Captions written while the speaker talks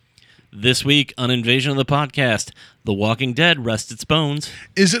This week on Invasion of the Podcast, The Walking Dead rests its bones.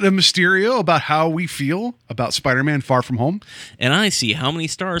 Is it a Mysterio about how we feel about Spider-Man Far From Home? And I see how many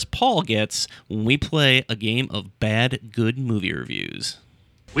stars Paul gets when we play a game of bad, good movie reviews.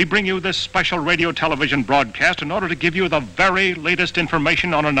 We bring you this special radio television broadcast in order to give you the very latest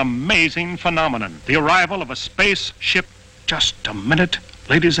information on an amazing phenomenon. The arrival of a spaceship. Just a minute.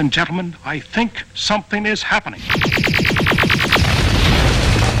 Ladies and gentlemen, I think something is happening.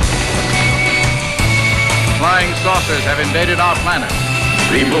 Flying saucers have invaded our planet.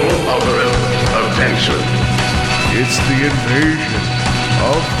 People of Earth, attention. It's the invasion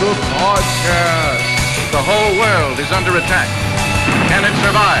of the podcast. The whole world is under attack. Can it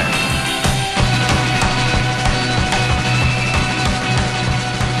survive?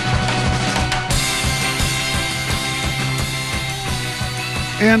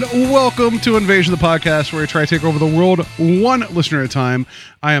 And welcome to Invasion of the Podcast, where we try to take over the world one listener at a time.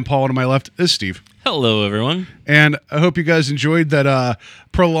 I am Paul, and to my left is Steve. Hello, everyone. And I hope you guys enjoyed that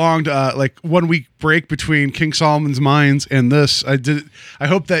prolonged 1 week break between King Solomon's Mines and this. I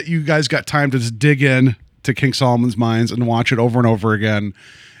hope that you guys got time to just dig in to King Solomon's Mines and watch it over and over again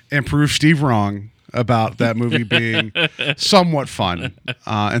and prove Steve wrong about that movie being somewhat fun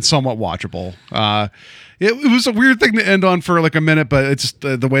and somewhat watchable. It was a weird thing to end on for like a minute, but it's just,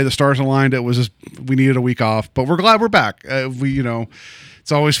 the way the stars aligned. It was just, we needed a week off, but we're glad we're back.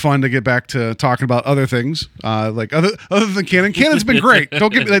 It's always fun to get back to talking about other things, like other than canon. Canon's been great.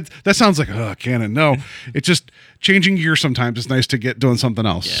 Don't get me that sounds like canon. No, it's just changing gears. Sometimes it's nice to get doing something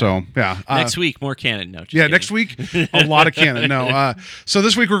else. Yeah. So yeah, next week more canon. No, just yeah, kidding. next week a lot of canon. No, so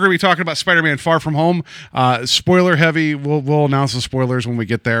this week we're going to be talking about Spider-Man Far From Home. Spoiler heavy. We'll announce the spoilers when we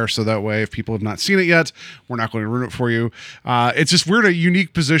get there, so that way if people have not seen it yet, we're not going to ruin it for you. It's just we're in a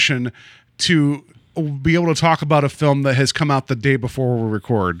unique position to be able to talk about a film that has come out the day before we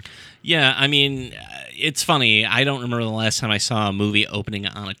record. Yeah, I mean, it's funny. I don't remember the last time I saw a movie opening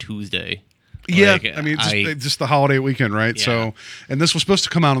on a Tuesday. Yeah, I mean, just the holiday weekend, right? Yeah. So, and this was supposed to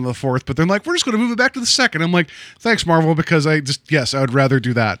come out on the 4th, but they're like, we're just going to move it back to the 2nd. I'm like, thanks, Marvel, because I would rather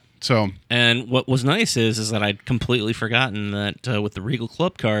do that. So, and what was nice is that I'd completely forgotten that with the Regal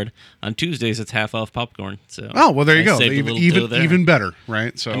Club card on Tuesdays it's half off popcorn. So there you go. saved a little dough there. Even better,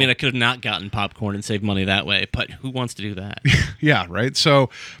 right? So I mean, I could have not gotten popcorn and saved money that way, but who wants to do that? Yeah, right. So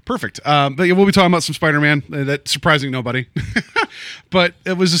perfect. But yeah, we'll be talking about some Spider-Man. That's surprising nobody, but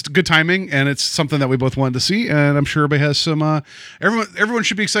it was just good timing, and it's something that we both wanted to see, and I'm sure everybody has some. Everyone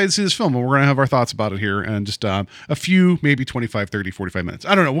should be excited to see this film, and we're gonna have our thoughts about it here, and just a few, maybe 25, 30, 45 minutes.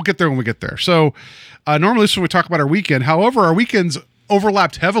 I don't know. We'll get there when we get there. So normally this is when we talk about our weekend. However, our weekends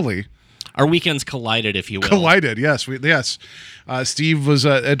overlapped heavily. Our weekends collided, if you will. Collided, yes. Yes. Steve was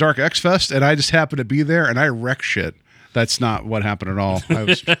at Dark X Fest, and I just happened to be there, and I wrecked shit. That's not what happened at all.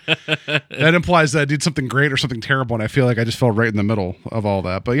 That implies that I did something great or something terrible, and I feel like I just fell right in the middle of all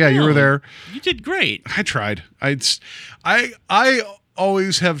that. But yeah, you were there. You did great. I tried. I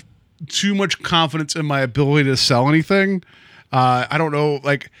always have too much confidence in my ability to sell anything. I don't know,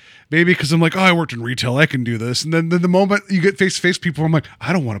 like maybe because I'm like, I worked in retail, I can do this. And then the moment you get face to face people, I'm like,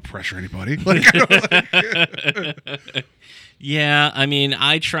 I don't want to pressure anybody. Like, Yeah, I mean,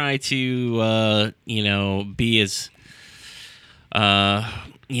 I try to, be as,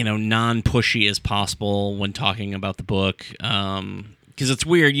 non-pushy as possible when talking about the book. Because it's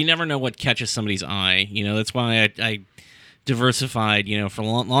weird. You never know what catches somebody's eye. That's why I diversified. For the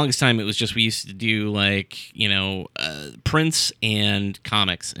longest time, it was just we used to do prints and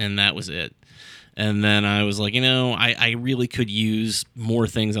comics, and that was it. And then I was like, I really could use more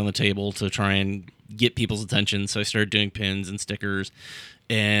things on the table to try and get people's attention. So I started doing pins and stickers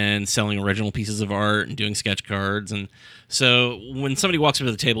and selling original pieces of art and doing sketch cards. And so when somebody walks up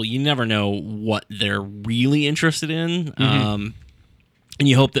to the table, you never know what they're really interested in. Mm-hmm. And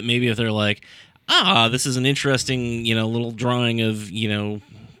you hope that maybe if they're like, this is an interesting, little drawing of,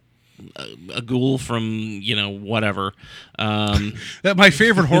 a ghoul from, whatever. That my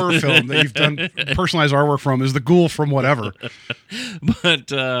favorite horror film that you've done personalized artwork from is The Ghoul from Whatever.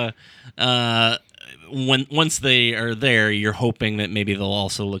 But once they are there, you're hoping that maybe they'll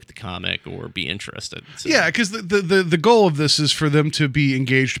also look at the comic or be interested. So. Yeah, because the goal of this is for them to be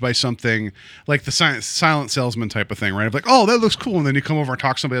engaged by something like the silent salesman type of thing, right? Of like, oh, that looks cool, and then you come over and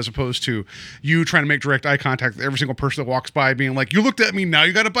talk to somebody, as opposed to you trying to make direct eye contact with every single person that walks by, being like, you looked at me, now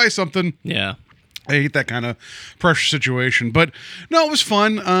you got to buy something. Yeah. I hate that kind of pressure situation, but no, it was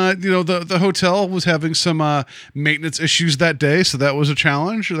fun. The hotel was having some maintenance issues that day, so that was a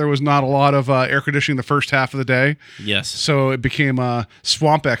challenge. There was not a lot of air conditioning the first half of the day. Yes. So it became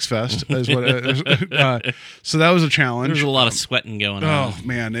Swamp X Fest, is what. So that was a challenge. There was a lot of sweating going on. Oh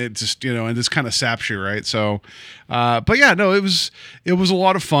man, it just and this kind of saps you, right? So, but yeah, no, it was a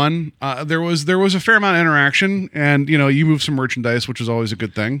lot of fun. There was a fair amount of interaction, and you moved some merchandise, which was always a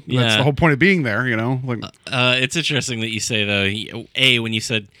good thing. Yeah. That's the whole point of being there. It's interesting that you say though. When you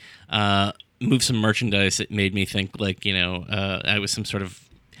said move some merchandise, it made me think I was some sort of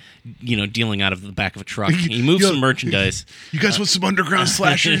dealing out of the back of a truck. You moved some merchandise. You guys want some underground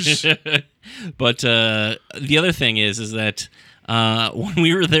slashers? But the other thing is that when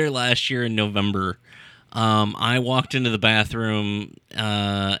we were there last year in November, I walked into the bathroom.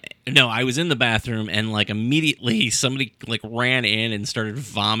 I was in the bathroom and immediately somebody ran in and started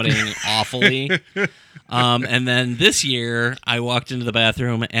vomiting awfully. And then this year I walked into the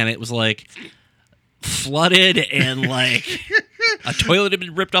bathroom and it was flooded and a toilet had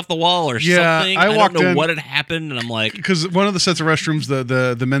been ripped off the wall or something. I don't know what had happened, and I'm because one of the sets of restrooms,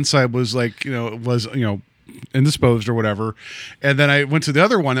 the men's side was indisposed or whatever, and then I went to the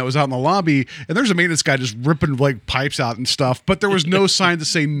other one that was out in the lobby, and there's a maintenance guy just ripping pipes out and stuff, but there was no sign to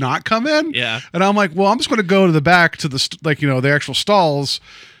say not come in. Yeah, and I'm like, well, I'm just going to go to the back to the the actual stalls,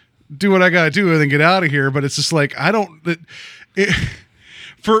 do what I got to do, and then get out of here. But it's just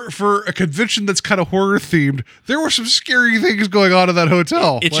For a convention that's kind of horror themed, there were some scary things going on in that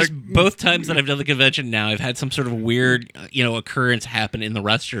hotel. It's just both times that I've done the convention now, I've had some sort of weird, occurrence happen in the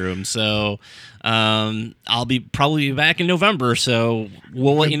restroom. So I'll probably be back in November. So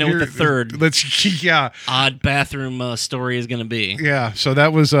we'll let you know what the third odd bathroom story is going to be. Yeah. So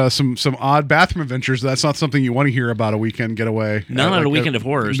that was some odd bathroom adventures. That's not something you want to hear about a weekend getaway. Not on a weekend of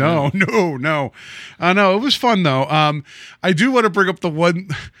horrors. No. No, it was fun though. I do want to bring up the one.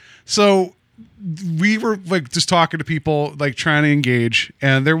 So we were just talking to people, trying to engage,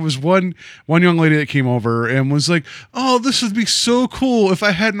 and there was one young lady that came over and was like, "Oh, this would be so cool if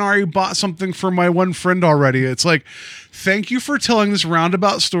I hadn't already bought something for my one friend already." It's thank you for telling this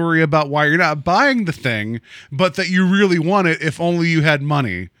roundabout story about why you're not buying the thing, but that you really want it if only you had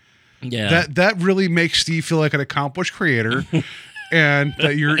money. Yeah, that really makes Steve feel like an accomplished creator, and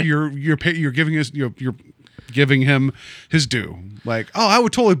that you're giving him his due. I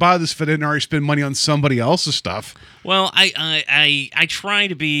would totally buy this if I didn't already spend money on somebody else's stuff. Well, I try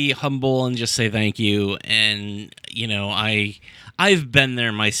to be humble and just say thank you, and I've been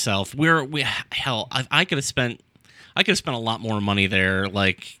there myself. I could have spent a lot more money there,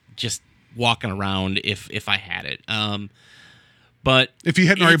 just walking around if I had it. But if you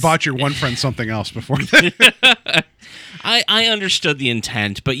hadn't already bought your one friend something else before that. I understood the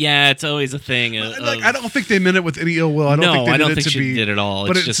intent, but yeah, it's always a thing. I don't think they meant it with any ill will. I don't think she did at all.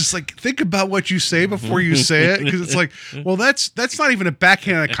 But it's just think about what you say before you say it, because it's well, that's not even a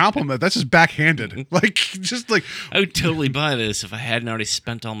backhanded compliment. That's just backhanded. I would totally buy this if I hadn't already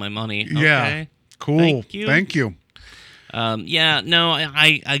spent all my money. Yeah, okay. Cool. Thank you. I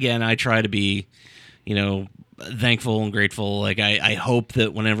try to be, thankful and grateful. I hope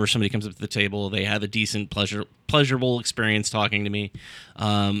that whenever somebody comes up to the table, they have a decent, pleasurable experience talking to me.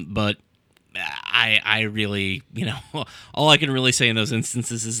 But I really, all I can really say in those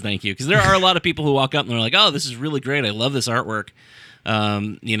instances is thank you, because there are a lot of people who walk up and they're like, "Oh, this is really great. I love this artwork."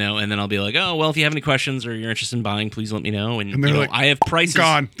 And then I'll be like, "Oh, well, if you have any questions or you're interested in buying, please let me know." And they're I have prices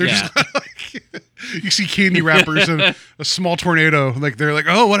gone. They're just you see candy wrappers and a small tornado. They're like,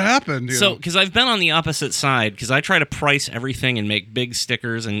 "Oh, what happened?" So, because I've been on the opposite side, because I try to price everything and make big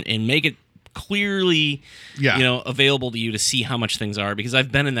stickers and make it clearly, available to you to see how much things are. Because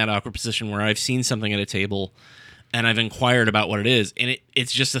I've been in that awkward position where I've seen something at a table and I've inquired about what it is, and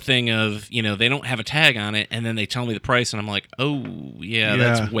it's just a thing of, they don't have a tag on it, and then they tell me the price, and I'm like, oh yeah,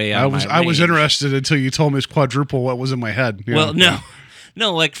 that's way out. I was interested until you told me it's quadruple what was in my head. Well,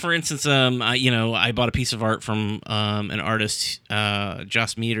 no, for instance, I bought a piece of art from an artist,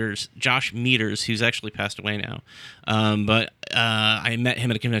 Josh Meters, who's actually passed away now. But I met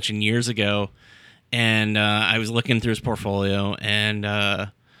him at a convention years ago, and I was looking through his portfolio, and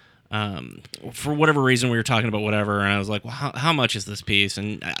for whatever reason we were talking about whatever, and I was like, well, how much is this piece?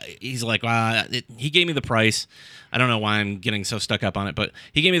 And he's like, he gave me the price. I don't know why I'm getting so stuck up on it, but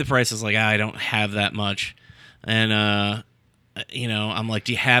he gave me the price. I was like, I don't have that much. And I'm like,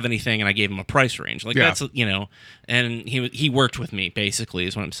 do you have anything? And I gave him a price range. Like, Yeah. that's, and he worked with me, basically,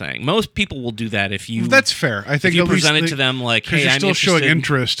 is what I'm saying. Most people will do that if you... That's fair. I think if you at least present it to them like, because hey, you're I'm still showing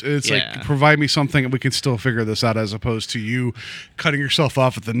interested. interest. It's Yeah. like, provide me something and we can still figure this out, as opposed to you cutting yourself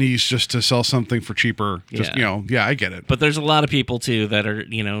off at the knees just to sell something for cheaper. Just Yeah. I get it. But there's a lot of people too that are,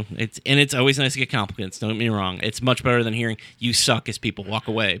 it's always nice to get compliments. Don't get me wrong. It's much better than hearing you suck as people walk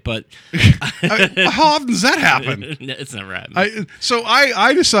away. But How often does that happen? it's never happened.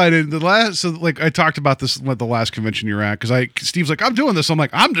 I decided I talked about this at the last convention you were at, because Steve's like, I'm doing this. I'm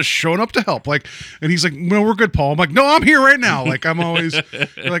like, I'm just showing up to help. Like, and he's like, no, we're good, Paul. I'm like, no, I'm here right now. Like, I'm always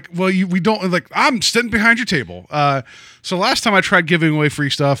like, well, we don't, like, I'm sitting behind your table. So last time I tried giving away free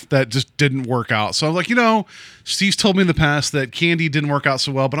stuff, that just didn't work out. So I'm like, Steve's told me in the past that candy didn't work out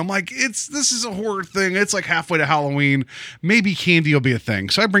so well, but I'm like, this is a horror thing. It's like halfway to Halloween. Maybe candy will be a thing.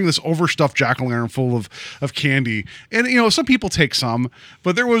 So I bring this overstuffed jack-o'-lantern full of candy. And some people take some,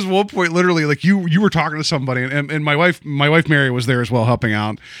 but there was one point literally, like, you were talking to somebody, and my wife Mary was there as well, helping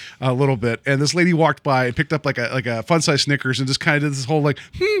out a little bit. And this lady walked by and picked up like a fun size Snickers and just kind of did this whole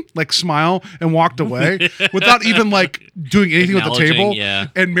like smile and walked away without even like doing anything with the table. Yeah.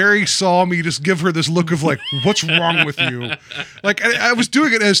 And Mary saw me just give her this look of like, what's wrong with you? Like, I was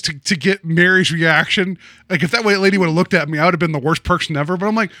doing it as to get Mary's reaction. Like, if that lady would have looked at me, I would have been the worst person ever. But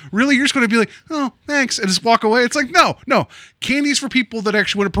I'm like, really? You're just going to be like, oh, thanks, and just walk away? It's like, no. Candy's for people that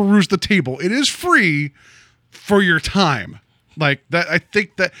actually want to peruse the table. It is free for your time. Like that, I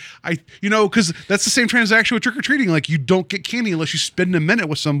think that because that's the same transaction with trick or treating. Like, you don't get candy unless you spend a minute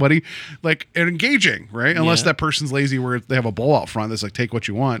with somebody, like, and engaging, right? Unless that person's lazy, where they have a bowl out front that's like, take what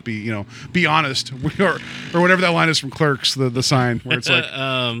you want, be honest, or whatever that line is from Clerks, the sign where it's like,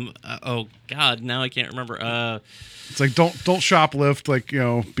 oh God, now I can't remember. it's like, don't shoplift, like,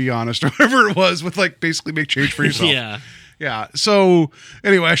 be honest, or whatever it was, with like, basically make change for yourself. Yeah. Yeah. So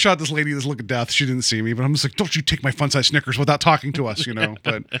anyway, I shot this lady this look of death. She didn't see me, but I'm just like, don't you take my fun size Snickers without talking to us,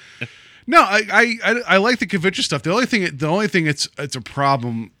 But no, I like the convention stuff. The only thing it's a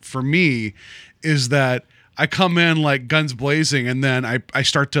problem for me is that I come in like guns blazing, and then I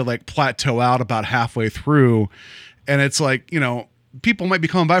start to like plateau out about halfway through, and it's like, people might be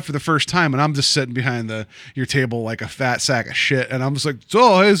coming by for the first time, and I'm just sitting behind your table like a fat sack of shit, and I'm just like,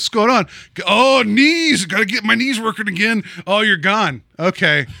 so hey, what's going on? Oh, knees, gotta get my knees working again. Oh, you're gone.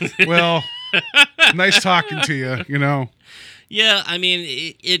 Okay, well, nice talking to you. Yeah, I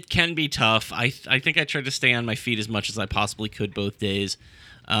mean, it can be tough. I think I tried to stay on my feet as much as I possibly could both days.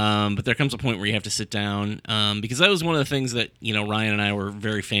 But there comes a point where you have to sit down, because that was one of the things that Ryan and I were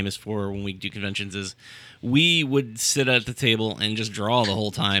very famous for when we do conventions, is we would sit at the table and just draw the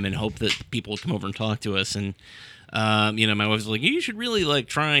whole time and hope that people would come over and talk to us. And my wife was like, you should really like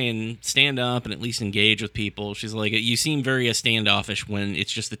try and stand up and at least engage with people. She's like, you seem very standoffish when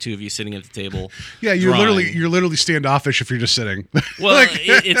it's just the two of you sitting at the table. Yeah, you're drawing. literally standoffish if you're just sitting. Well, like,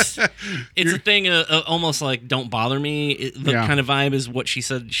 it's a thing almost like don't bother me. The kind of vibe is what she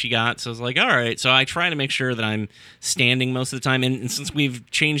said she got. So I was like, all right. So I try to make sure that I'm standing most of the time. And since we've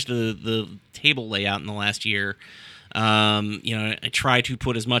changed the table layout in the last year, I try to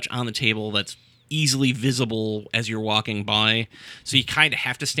put as much on the table that's easily visible as you're walking by. So you kind of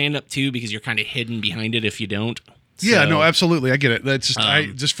have to stand up too, because you're kind of hidden behind it if you don't. Yeah, So, no, absolutely. I get it. That's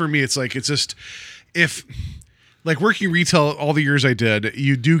just for me, it's just if like working retail all the years I did,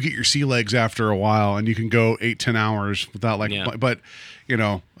 you do get your sea legs after a while, and you can go 8-10 hours without but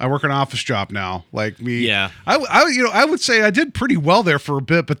I work an office job now. Like me, Yeah. I would say I did pretty well there for a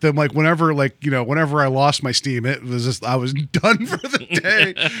bit, but then whenever I lost my steam, it was just, I was done for the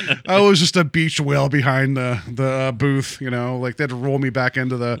day. I was just a beached whale behind the booth, like they had to roll me back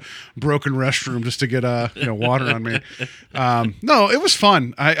into the broken restroom just to get water on me. No, it was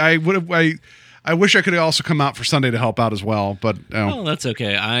fun. I wish I could have also come out for Sunday to help out as well, but Oh, that's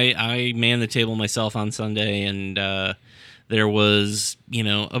okay. I manned the table myself on Sunday, and there was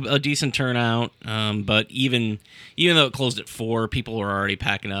a decent turnout. But even though it closed at 4, people were already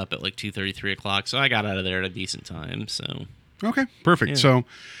packing up at like 2:30, 3 o'clock. So I got out of there at a decent time. So okay, perfect. Yeah. So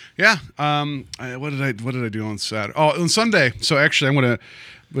yeah, what did I do on Saturday? Oh, on Sunday. So actually, I'm gonna.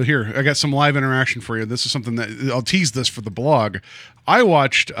 But here, I got some live interaction for you. This is something that I'll tease this for the blog. I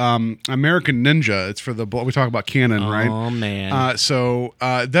watched American Ninja. It's for the blog. We talk about Canon, right? Oh, man. So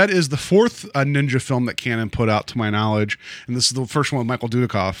that is the 4th ninja film that Canon put out, to my knowledge. And this is the first one with Michael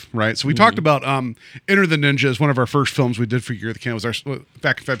Dudikoff, right? So we talked about Enter the Ninja as one of our first films we did for Year of the Canon. It was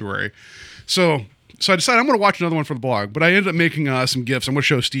back in February. So I decided I'm going to watch another one for the blog. But I ended up making some GIFs. I'm going to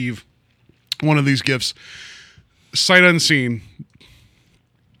show Steve one of these GIFs, sight unseen,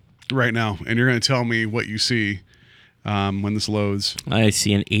 right now, and you're going to tell me what you see. when this loads. I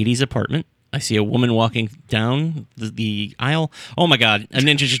see an 80s apartment. I see a woman walking down the aisle. Oh my God! A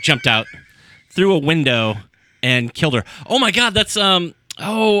ninja just jumped out through a window and killed her. Oh my God! That's oh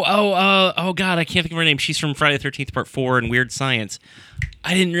God! I can't think of her name. She's from Friday the 13th Part 4 and Weird Science.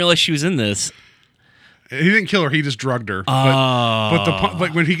 I didn't realize she was in this. He didn't kill her. He just drugged her.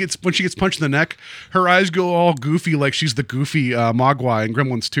 But when she gets punched in the neck, her eyes go all goofy, like she's the goofy Mogwai in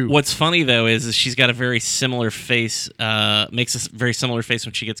Gremlins 2. What's funny though is she's got a very similar face. Makes a very similar face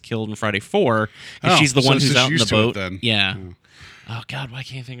when she gets killed in Friday 4. Oh, she's the so one it's who's just out in the used to it boat. then. Yeah. Oh God, why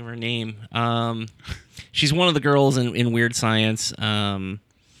can't I think of her name? She's one of the girls in Weird Science. This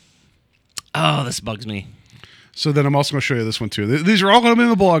bugs me. So then I'm also going to show you this one too. These are all going to be in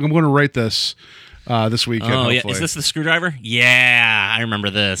the blog. I'm going to write this this weekend. Oh, yeah. Hopefully. Is this the screwdriver? Yeah, I remember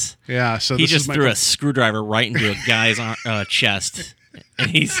this. Yeah. So He this just is threw a screwdriver right into a guy's chest. And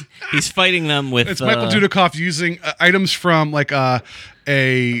he's fighting them with... It's Michael Dudikoff using items from like the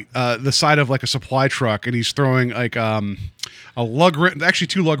side of like a supply truck, and he's throwing like a lug wrench, actually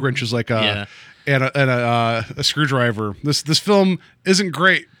 2 lug wrenches, like and a screwdriver. This film isn't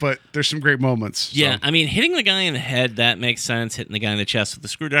great, but there's some great moments. Yeah, so. I mean, hitting the guy in the head, that makes sense. Hitting the guy in the chest with the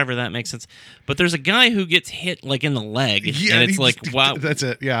screwdriver, that makes sense. But there's a guy who gets hit like in the leg, Yeah, and it's like, wow. That's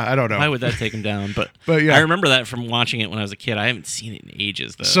it. Yeah, I don't know. Why would that take him down? But yeah. I remember that from watching it when I was a kid. I haven't seen it in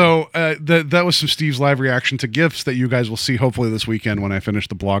ages, though. So that was some Steve's live reaction to GIFs that you guys will see hopefully this weekend when I finish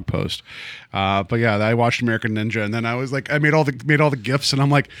the blog post. But yeah, I watched American Ninja, and then I was like, I made all the GIFs, and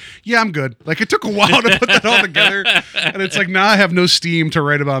I'm like, yeah, I'm good. Like it took a while to put that all together, and it's like now I have no steam to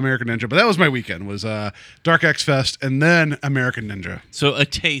write about American Ninja. But that was my weekend, was Dark X Fest and then American Ninja. So a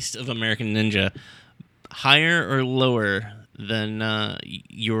taste of American Ninja, higher or lower than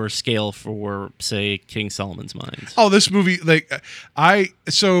your scale for, say, King Solomon's Mines? Oh, this movie, like I've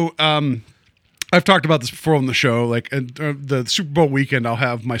talked about this before on the show. Like the Super Bowl weekend, I'll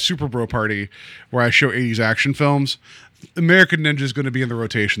have my Super Bro party where I show 80s action films. American Ninja is going to be in the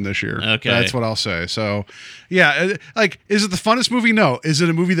rotation this year. Okay. That's what I'll say. So, yeah, like, is it the funnest movie? No. Is it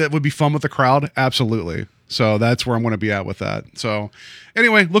a movie that would be fun with the crowd? Absolutely. So that's where I'm going to be at with that. So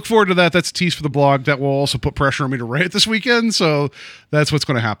anyway, look forward to that. That's a tease for the blog. That will also put pressure on me to write it this weekend. So that's what's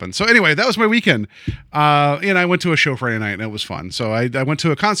going to happen. So anyway, that was my weekend. And I went to a show Friday night and it was fun. So I went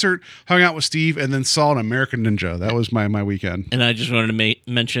to a concert, hung out with Steve, and then saw an American Ninja. That was my weekend. And I just wanted to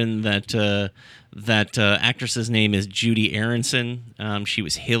mention that actress's name is Judy Aronson. She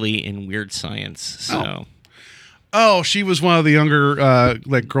was Hilly in Weird Science. So. Oh, she was one of the younger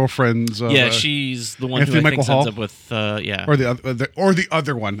like girlfriends. Of, yeah, she's the one Anthony who I think Michael Hall? ends up with or the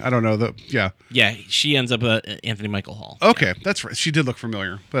other one. I don't know. Yeah, she ends up Anthony Michael Hall. Okay, that's right. She did look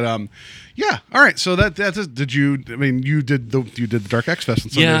familiar, but yeah. All right. So that's did you? I mean, you did the Dark X Fest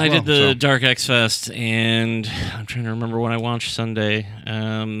on Sunday. Yeah, as well, I did the Dark X Fest, and I'm trying to remember when I watched Sunday.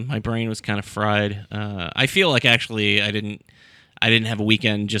 My brain was kind of fried. I feel like actually I didn't have a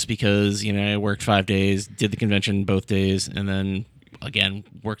weekend just because, I worked 5 days, did the convention both days, and then, again,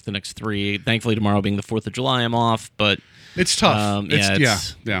 worked the next 3. Thankfully, tomorrow being the 4th of July, I'm off, but... It's tough.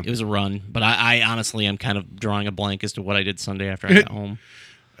 Yeah. It was a run. But I honestly am kind of drawing a blank as to what I did Sunday after I got home.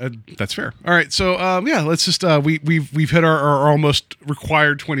 That's fair. All right, so, let's just... we've hit our almost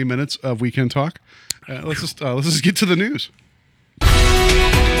required 20 minutes of weekend talk. Let's just get to the news.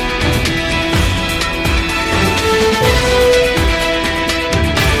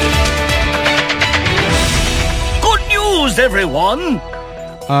 Everyone.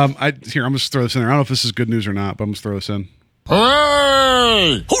 I'm just throw this in there. I don't know if this is good news or not, but I'm just throw this in.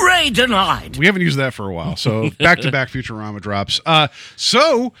 Hooray! Hooray denied. We haven't used that for a while, so back-to-back Futurama drops.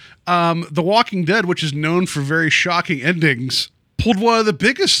 The Walking Dead, which is known for very shocking endings, pulled one of the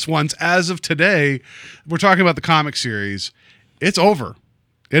biggest ones as of today. We're talking about the comic series. It's over.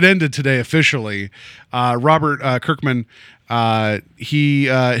 It ended today officially. Robert Kirkman, him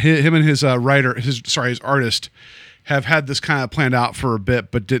and his artist, have had this kind of planned out for a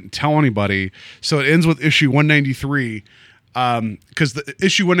bit, but didn't tell anybody. So it ends with issue 193, because the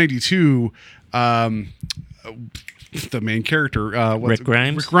issue 192, the main character, Rick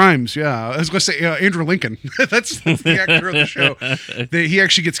Grimes. Rick Grimes, yeah. I was going to say Andrew Lincoln. That's the actor of the show. He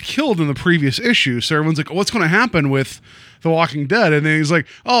actually gets killed in the previous issue. So everyone's like, what's going to happen with The Walking Dead? And then he's like,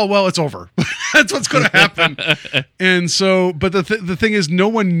 oh, well, it's over. That's what's going to happen. And so, but the thing is, no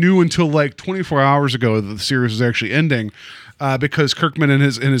one knew until like 24 hours ago that the series was actually ending. because Kirkman and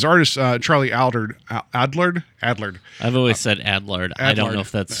his artist Charlie Adlard. I've always said Adlard. I don't know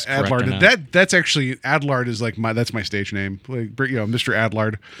if that's correct or not. That's actually Adlard is like that's my stage name. Like, Mr.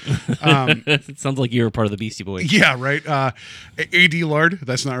 Adlard. It sounds like you were part of the Beastie Boys. Yeah, right. A.D. Lard.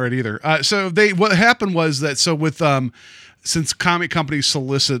 That's not right either. What happened was that with since comic companies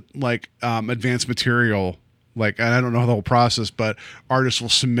solicit like advanced material. Like, I don't know the whole process, but artists will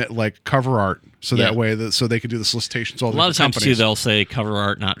submit like cover art, so that way so they can do the solicitations. A lot of times too, they'll say cover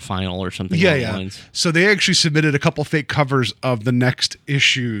art not final or something. Yeah. Lines. So they actually submitted a couple fake covers of the next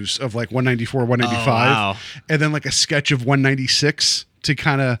issues of like 194, 195, and then like a sketch of 196 to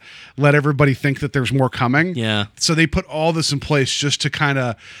kind of let everybody think that there's more coming. Yeah. So they put all this in place just to kind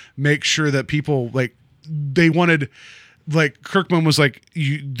of make sure that people like they wanted. Like Kirkman was like,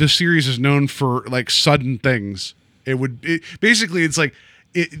 the series is known for like sudden things. Basically it's like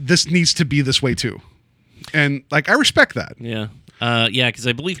this needs to be this way too, and like I respect that. Yeah, because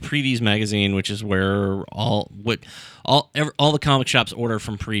I believe Previews Magazine, which is where all the comic shops order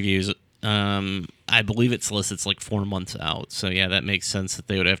from Previews. I believe it solicits like 4 months out. So yeah, that makes sense that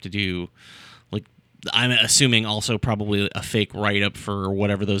they would have to do. Like, I'm assuming also probably a fake write up for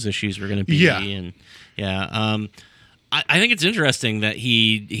whatever those issues were going to be. Yeah, and yeah. I think it's interesting that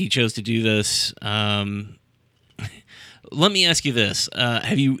he chose to do this. Let me ask you this: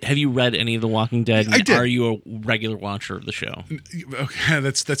 have you read any of The Walking Dead? I did. Are you a regular watcher of the show? Okay,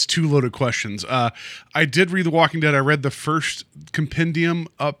 that's two loaded questions. I did read The Walking Dead. I read the first compendium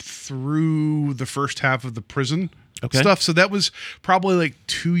up through the first half of the prison stuff. So that was probably like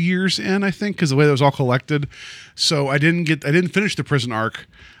 2 years in, I think, because the way that was all collected. So I didn't finish the prison arc.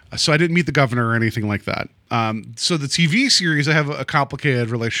 So I didn't meet the governor or anything like that. So the TV series I have a complicated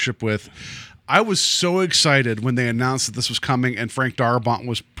relationship with. I was so excited when they announced that this was coming and Frank Darabont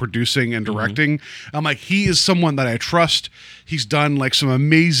was producing and directing. Mm-hmm. I'm like, he is someone that I trust. He's done like some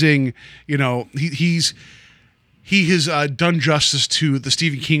amazing, he has done justice to the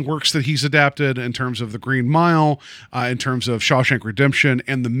Stephen King works that he's adapted in terms of The Green Mile, in terms of Shawshank Redemption,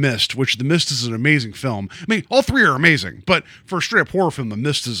 and The Mist, which The Mist is an amazing film. I mean, all three are amazing, but for a straight-up horror film, The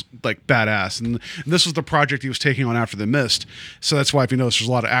Mist is like badass. And this was the project he was taking on after The Mist. So that's why, if you notice, there's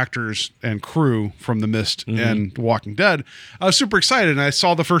a lot of actors and crew from The Mist and The Walking Dead. I was super excited, and I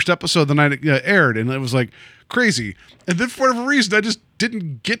saw the first episode the night it aired, and it was like crazy. And then for whatever reason, I just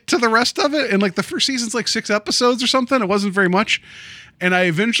didn't get to the rest of it. And like the first season's like 6 episodes or something. It wasn't very much. And I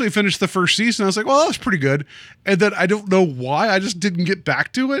eventually finished the first season. I was like, well, that was pretty good. And then I don't know why. I just didn't get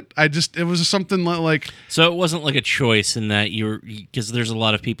back to it. It was something like. So it wasn't like a choice in that because there's a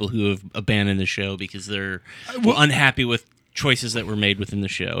lot of people who have abandoned the show because they're unhappy with choices that were made within the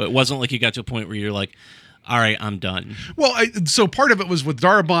show. It wasn't like you got to a point where you're like, all right, I'm done. Well, so part of it was with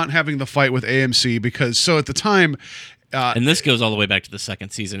Darabont having the fight with AMC because at the time. And this goes all the way back to the second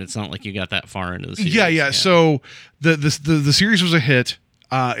season. It's not like you got that far into the series. Yeah. So the series was a hit.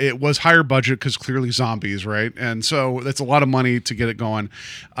 It was higher budget because clearly zombies, right? And so that's a lot of money to get it going.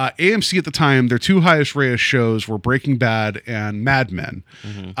 AMC at the time, their 2 highest rated shows were Breaking Bad and Mad Men,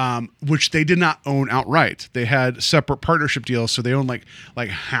 which they did not own outright. They had separate partnership deals, so they owned like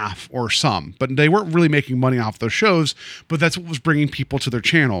half or some, but they weren't really making money off those shows. But that's what was bringing people to their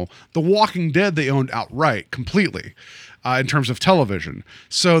channel. The Walking Dead they owned outright completely. In terms of television.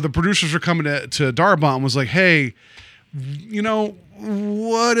 So the producers were coming to Darabont and was like, hey,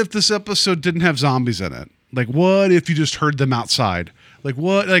 what if this episode didn't have zombies in it? Like, what if you just heard them outside? Like,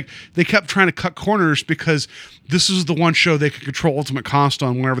 what? Like, they kept trying to cut corners because this is the one show they could control ultimate cost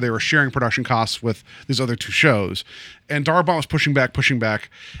on whenever they were sharing production costs with these other 2 shows. And Darabont was pushing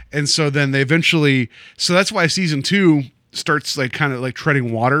back. And so then they eventually, so that's why season 2 starts like kind of like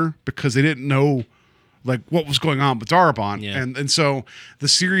treading water because they didn't know like what was going on with Darabont. Yeah. And so the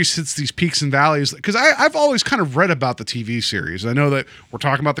series hits these peaks and valleys because I've always kind of read about the TV series. I know that we're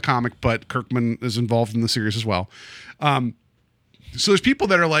talking about the comic, but Kirkman is involved in the series as well. So there's people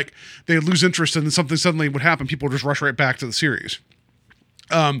that are like, they lose interest and then something suddenly would happen. People just rush right back to the series.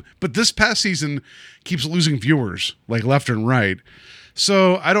 But this past season keeps losing viewers like left and right.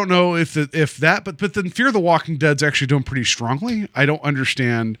 So I don't know if that, but then Fear the Walking Dead's actually doing pretty strongly. I don't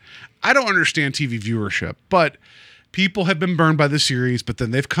understand TV viewership, but people have been burned by the series, but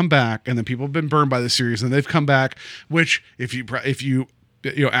then they've come back, and then people have been burned by the series, and they've come back. Which if you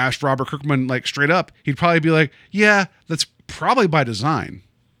asked Robert Kirkman like straight up, he'd probably be like, yeah, that's probably by design.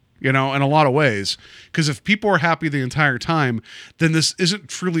 In a lot of ways, because if people are happy the entire time, then this isn't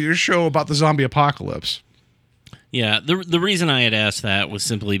truly a show about the zombie apocalypse. Yeah, the reason I had asked that was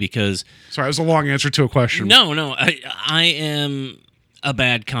simply because... Sorry, it was a long answer to a question. No, I am a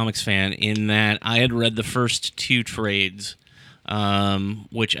bad comics fan in that I had read the first 2 trades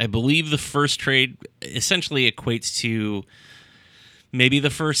which I believe the first trade essentially equates to maybe the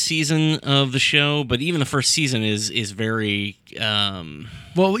first season of the show, but even the first season is very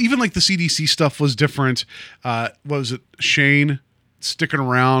Well, even like the CDC stuff was different. What was it? Shane sticking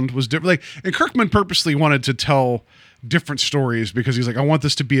around was different. Like, and Kirkman purposely wanted to tell different stories because he's like, I want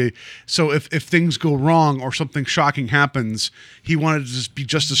this to be so if things go wrong or something shocking happens, he wanted to just be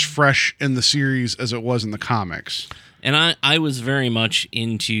just as fresh in the series as it was in the comics. And I was very much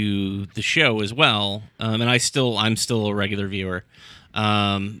into the show as well, and I'm still a regular viewer,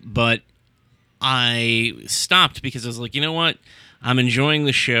 but I stopped because I was like, you know what, I'm enjoying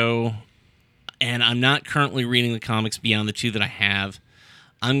the show, and I'm not currently reading the comics beyond the 2 that I have.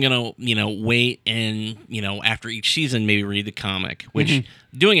 I'm gonna, wait and, after each season, maybe read the comic, which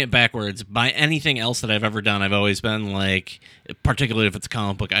doing it backwards by anything else that I've ever done, I've always been like, particularly if it's a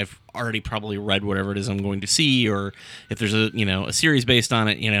comic book, I've already probably read whatever it is I'm going to see, or if there's a series based on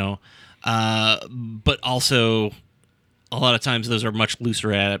it, but also a lot of times those are much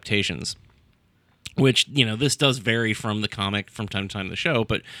looser adaptations, which, this does vary from the comic from time to time in the show,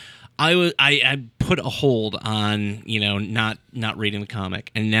 but I put a hold on, not reading the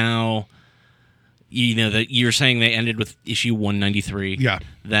comic. And now, that you're saying they ended with issue 193. Yeah.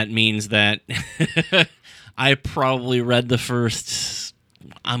 That means that I probably read the first,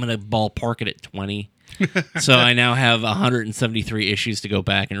 I'm going to ballpark it at 20. So I now have 173 issues to go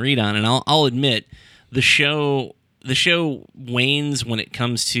back and read on. And I'll admit, the show wanes when it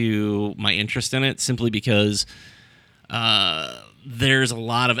comes to my interest in it, simply because there's a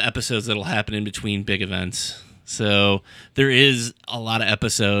lot of episodes that'll happen in between big events. So there is a lot of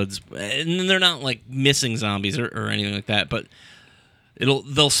episodes, and they're not like missing zombies or anything like that, but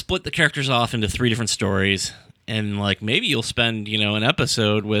they'll split the characters off into 3 different stories, and like maybe you'll spend, an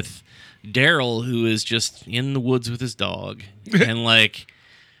episode with Daryl, who is just in the woods with his dog. And like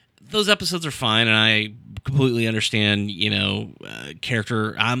those episodes are fine, and I completely understand,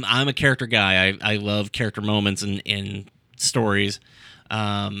 character. I'm a character guy. I love character moments and stories,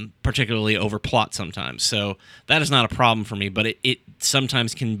 particularly over plot sometimes. So that is not a problem for me, but it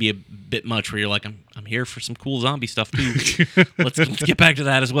sometimes can be a bit much where you're like, I'm here for some cool zombie stuff too. Let's get back to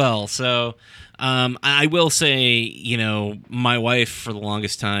that as well. So I will say, my wife, for the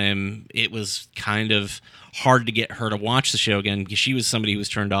longest time, it was kind of hard to get her to watch the show again because she was somebody who was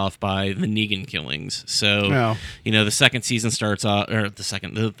turned off by the Negan killings. So, the second season starts off, or I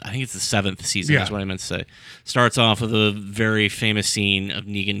think it's the 7th season is what I meant to say, starts off with a very famous scene of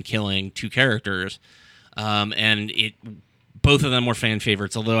Negan killing 2 characters. And both of them were fan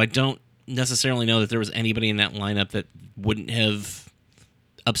favorites, although I don't necessarily know that there was anybody in that lineup that wouldn't have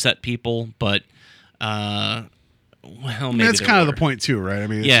upset people, but, maybe that's kind of the point too, right? I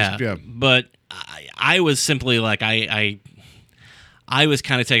mean, but I was simply like, I was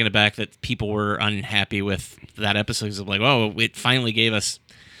kind of taken aback that people were unhappy with that episode because of like, oh, it finally gave us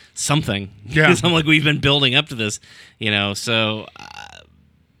something. Yeah. Because I'm like, we've been building up to this, so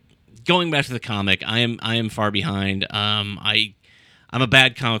going back to the comic, I am far behind. I'm a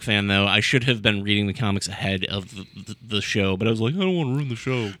bad comic fan, though. I should have been reading the comics ahead of the show, but I was like, I don't want to ruin the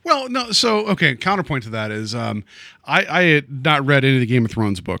show. Well, no. So, okay, counterpoint to that is I had not read any of the Game of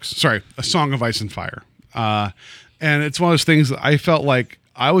Thrones books. Sorry, A Song of Ice and Fire. And it's one of those things that I felt like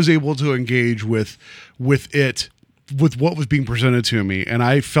I was able to engage with it, with what was being presented to me, and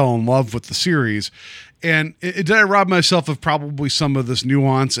I fell in love with the series. And did I rob myself of probably some of this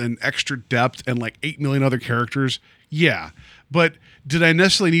nuance and extra depth and like 8 million other characters? Yeah. But did I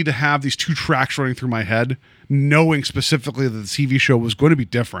necessarily need to have these 2 tracks running through my head, knowing specifically that the TV show was going to be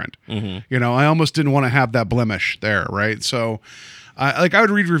different? Mm-hmm. I almost didn't want to have that blemish there, right? So, I would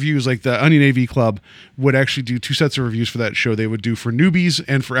read reviews, like the Onion AV Club would actually do 2 sets of reviews for that show. They would do for newbies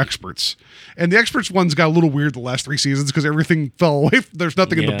and for experts. And the experts ones got a little weird the last 3 seasons because everything fell away. There's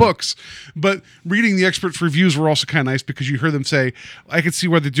nothing in the books. But reading the experts' reviews were also kind of nice because you heard them say, I could see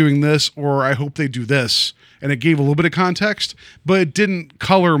why they're doing this, or I hope they do this. And it gave a little bit of context, but it didn't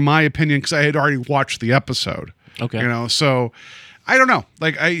color my opinion because I had already watched the episode. Okay. So I don't know.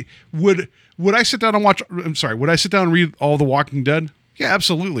 Like, would I sit down and watch? I'm sorry. Would I sit down and read all The Walking Dead? Yeah,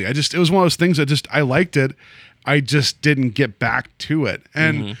 absolutely. It was one of those things that I liked it. I just didn't get back to it.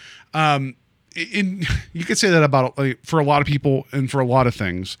 And you could say that about for a lot of people and for a lot of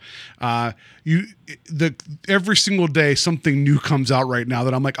things. Every single day something new comes out right now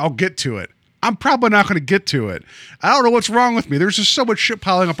that I'm like, I'll get to it. I'm probably not going to get to it. I don't know what's wrong with me. There's just so much shit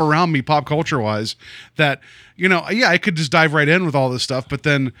piling up around me, pop culture wise, that, I could just dive right in with all this stuff, but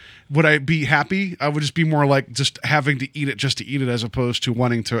then would I be happy? I would just be more like just having to eat it just to eat it, as opposed to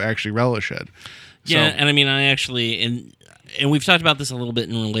wanting to actually relish it. Yeah. So, and I mean, I actually, and we've talked about this a little bit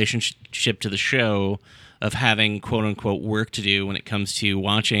in relationship to the show of having quote unquote work to do when it comes to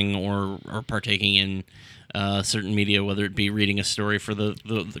watching or partaking in certain media, whether it be reading a story for the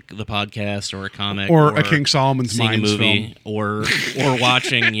podcast or a comic or a King Solomon's seeing Mines a movie film. or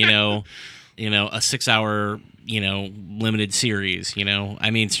watching a 6-hour limited series.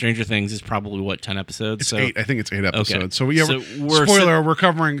 I mean, Stranger Things is probably what, 10 episodes? It's 8. I think it's 8 episodes. Okay. So yeah, we're we're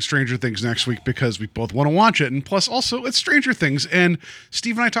covering Stranger Things next week because we both want to watch it, and plus also it's Stranger Things, and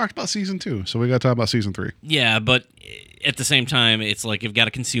Steve and I talked about season 2, so we got to talk about season 3. Yeah, but at the same time, it's like you've got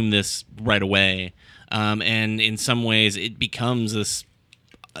to consume this right away, and in some ways, it becomes this.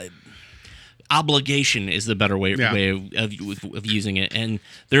 Obligation is the better way of using it, and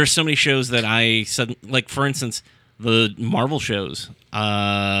there are so many shows that I said, like for instance, the Marvel shows.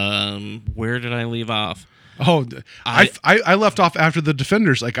 Where did I leave off? Oh, I left off after the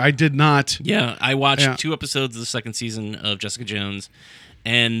Defenders. Like I did not. Yeah, I watched 2 episodes of the second season of Jessica Jones,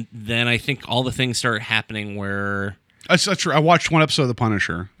 and then I think all the things started happening where. That's true. I watched 1 episode of The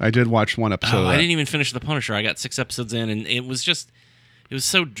Punisher. I did watch 1 episode. I didn't even finish The Punisher. I got 6 episodes in, and it was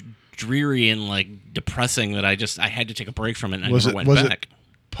so dreary and like depressing that I had to take a break from it, and I never went back. It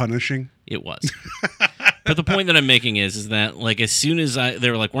punishing? It was. But the point that I'm making is that like as soon as they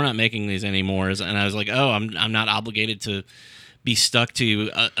were like, we're not making these anymore, and I was like, oh, I'm not obligated to be stuck to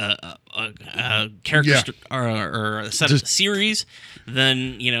a character or a set of series,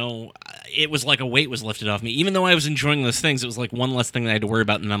 then it was like a weight was lifted off me. Even though I was enjoying those things, it was like one less thing that I had to worry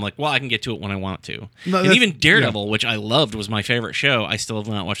about, and I'm like, well, I can get to it when I want to. And even Daredevil, which I loved, was my favorite show. I still have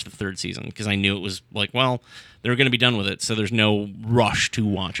not watched the 3rd season because I knew it was like, well, they're going to be done with it, so there's no rush to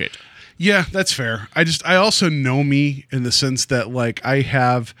watch it. Yeah, that's fair. I also know me in the sense that like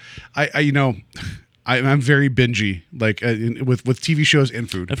I'm very bingey, like with TV shows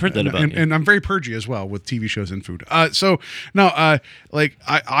and food. I've heard that about you. And I'm very purgy as well with TV shows and food. Like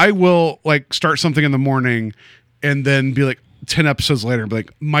I will like start something in the morning, and then be like 10 episodes later, and be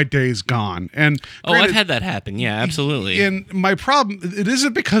like, my day's gone. And I've had that happen. Yeah, absolutely. And my problem, it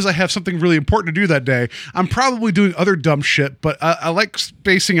isn't because I have something really important to do that day. I'm probably doing other dumb shit, but I like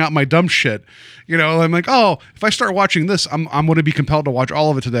spacing out my dumb shit. I'm like, oh, if I start watching this, I'm going to be compelled to watch all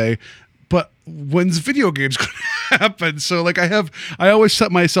of it today. But when's video games going to happen? So like I always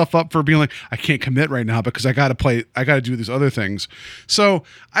set myself up for being like, I can't commit right now because I got to do these other things. So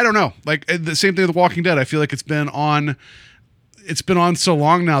I don't know. Like the same thing with The Walking Dead. I feel like it's been on so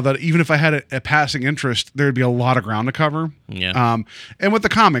long now that even if I had a passing interest, there'd be a lot of ground to cover. Yeah. And with the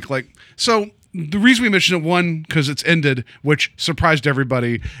comic, the reason we mentioned it, one, because it's ended, which surprised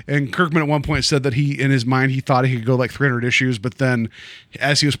everybody. And Kirkman at one point said that in his mind, he thought he could go like 300 issues. But then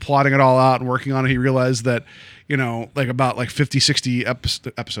as he was plotting it all out and working on it, he realized that, about 50, 60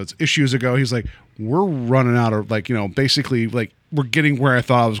 issues ago, he's like, we're running out of basically we're getting where I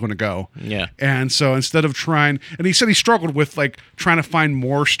thought I was going to go. Yeah. And so instead of and he said he struggled with trying to find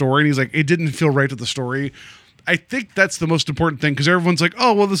more story. And he's like, it didn't feel right to the story. I think that's the most important thing because everyone's like,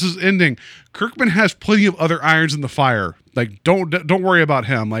 "Oh, well, this is ending." Kirkman has plenty of other irons in the fire. Like, don't worry about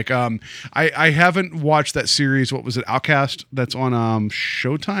him. Like, I haven't watched that series. What was it, Outcast? That's on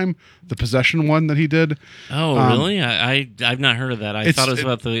Showtime, the Possession one that he did. Oh, really? I've not heard of that. I thought it was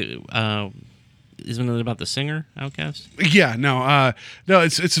about the. Isn't it about the singer Outcast? Yeah, no,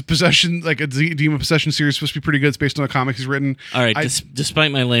 it's a Possession, like a Demon Possession series. Supposed to be pretty good. It's based on a comic he's written. All right,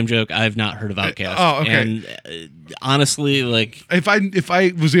 despite my lame joke, I've not heard of Outcast. Oh, okay. And honestly, like if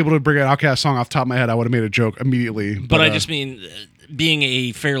I was able to bring an Outcast song off the top of my head, I would have made a joke immediately. But I just mean, being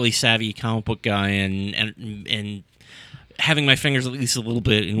a fairly savvy comic book guy and having my fingers at least a little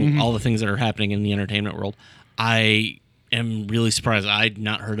bit in all the things that are happening in the entertainment world, I am really surprised. I'd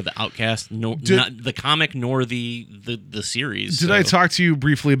not heard of the Outcast, not the comic nor the series. Did I talk to you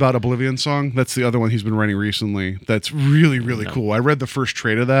briefly about Oblivion Song? That's the other one he's been writing recently. That's really, really cool. I read the first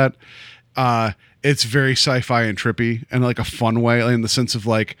trade of that. It's very sci-fi and trippy and like a fun way, in the sense of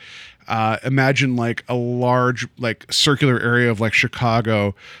like, imagine like a large like circular area of like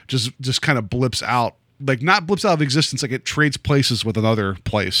Chicago just kind of blips out, like not blips out of existence, like it trades places with another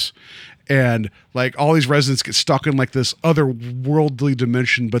place. And like all these residents get stuck in like this otherworldly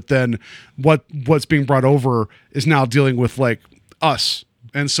dimension, but then what's being brought over is now dealing with like us.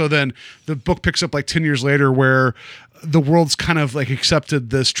 And so then the book picks up like 10 years later where the world's kind of like accepted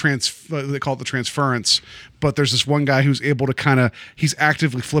this they call it the transference, but there's this one guy who's able to he's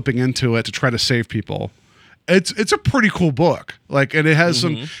actively flipping into it to try to save people. It's a pretty cool book. Like, and it has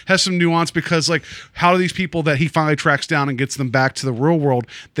some nuance because like how do these people that he finally tracks down and gets them back to the real world,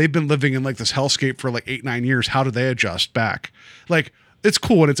 they've been living in like this hellscape for like 8-9 years. How do they adjust back? Like it's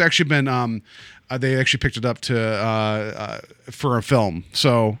cool, and it's actually been they actually picked it up to for a film.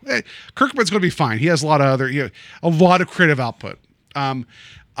 So Kirkman's going to be fine. He has a lot of a lot of creative output.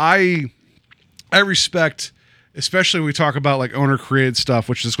 I respect, especially when we talk about like owner created stuff,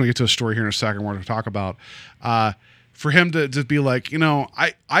 which is going to get to a story here in a second we're going to talk about. For him to be like,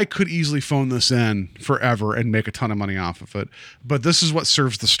 I could easily phone this in forever and make a ton of money off of it, but this is what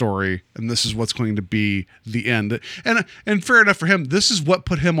serves the story, and this is what's going to be the end. And fair enough for him. This is what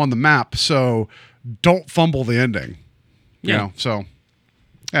put him on the map. So don't fumble the ending. Yeah. So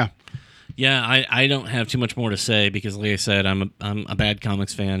yeah. Yeah, I don't have too much more to say because, like I said, I'm a bad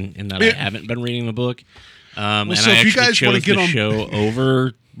comics fan in that I haven't been reading the book. And so I if you actually guys wanna chose get the on- show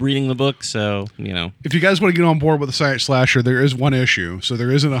over reading the book, so If you guys want to get on board with the Science Slasher, there is one issue, so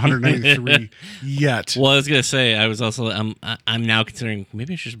there isn't 193 yet. Well, I was gonna say I was also I'm now considering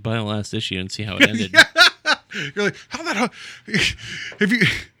maybe I should just buy the last issue and see how it ended. You're like, have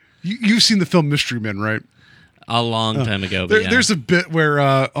you've seen the film Mystery Men, right? A long time ago. But There's a bit where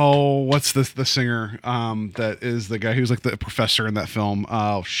what's the singer that is the guy who's like the professor in that film?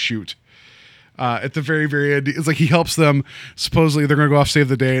 Oh shoot. At the very, very end, it's like he helps them. Supposedly, they're going to go off save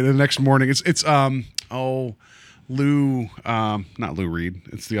the day. And the next morning, it's Lou, not Lou Reed.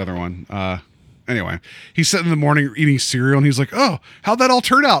 It's the other one. Anyway, he's sitting in the morning eating cereal, and he's like, "Oh, how'd that all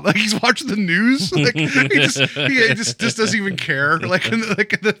turn out?" Like he's watching the news. Like he just doesn't even care. Like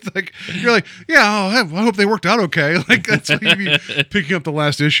you're like, "Yeah, I hope they worked out okay." Like that's what you'd be picking up the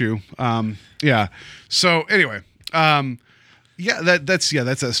last issue. Yeah. So anyway. That's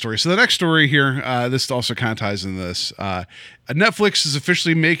that story. So the next story here, this also kind of ties into this. Netflix is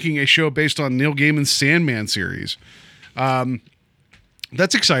officially making a show based on Neil Gaiman's Sandman series.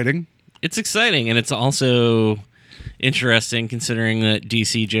 That's exciting. It's exciting, and it's also interesting considering that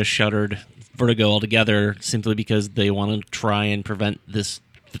DC just shuttered Vertigo altogether simply because they want to try and prevent this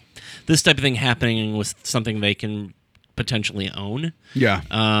type of thing happening with something they can potentially own. Yeah.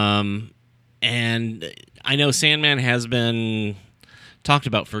 And I know Sandman has been talked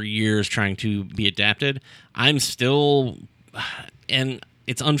about for years trying to be adapted. I'm still, and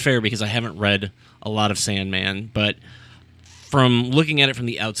it's unfair because I haven't read a lot of Sandman, but from looking at it from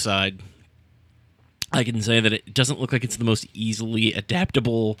the outside, I can say that it doesn't look like it's the most easily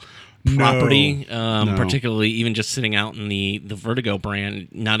adaptable property, No. particularly even just sitting out in the Vertigo brand,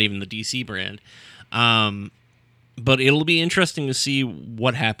 not even the DC brand. But it'll be interesting to see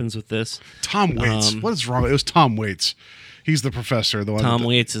what happens with this. Tom Waits. What is wrong? It was Tom Waits. He's the professor. The one. Tom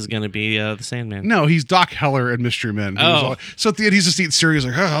Waits is going to be the Sandman. No, he's Doc Heller in Mystery Men. So at the end, he's just eating cereal. He's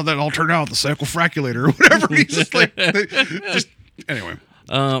like, how'd that all turn out? The cyclofraculator or whatever. He's just like, anyway.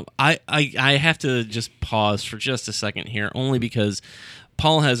 I have to just pause for just a second here, only because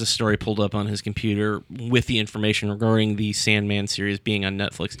Paul has a story pulled up on his computer with the information regarding the Sandman series being on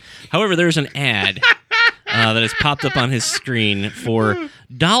Netflix. However, there's an ad that has popped up on his screen for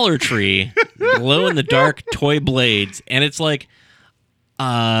Dollar Tree glow-in-the-dark toy blades, and it's like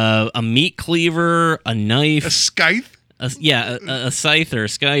a meat cleaver, a knife, A scythe? a scythe or a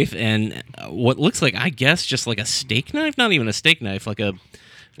scythe, and what looks like, I guess, just like a steak knife. Not even a steak knife, like a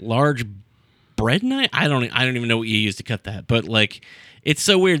large bread knife. I don't even know what you use to cut that, but like, it's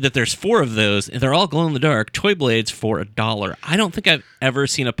so weird that there's 4 of those, and they're all glow in the dark toy blades for $1. I don't think I've ever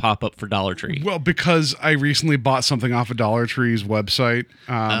seen a pop up for Dollar Tree. Well, because I recently bought something off of Dollar Tree's website.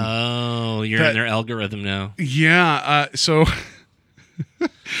 You're in their algorithm now. Yeah. So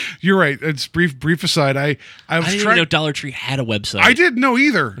you're right. It's brief aside. I was I didn't even know Dollar Tree had a website. I didn't know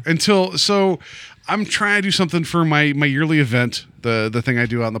either until I'm trying to do something for my yearly event, the thing I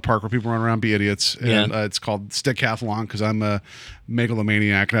do out in the park where people run around and be idiots, and it's called Stickathlon because I'm a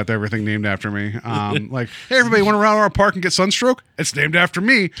megalomaniac and I have everything named after me. Like, hey, everybody want to run around our park and get sunstroke? It's named after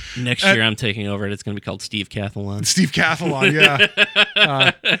me. Next year, I'm taking over it. It's going to be called Steve Cathalon. Steve Cathalon,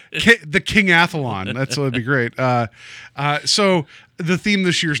 yeah. The King Athlon. That's what would be great. So the theme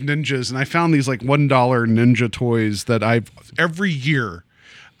this year's ninjas, and I found these like $1 ninja toys that every year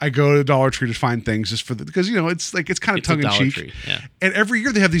I go to Dollar Tree to find things just because it's kind of tongue in cheek. Yeah. And every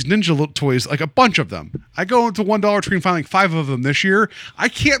year they have these ninja little toys, like a bunch of them. I go into $1 Tree and find like 5 of them this year. I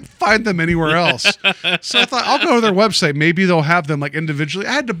can't find them anywhere else. So I thought I'll go to their website. Maybe they'll have them like individually.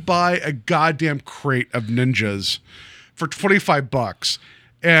 I had to buy a goddamn crate of ninjas for $25,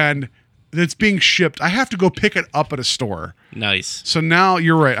 and it's being shipped. I have to go pick it up at a store. Nice. I So now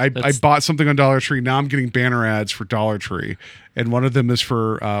you're right. I bought something on Dollar Tree. Now I'm getting banner ads for Dollar Tree, and one of them is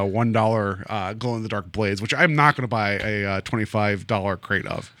for $1 glow in the dark blades, which I'm not going to buy a $25 crate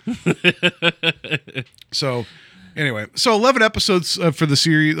of. So Anyway, so 11 episodes for the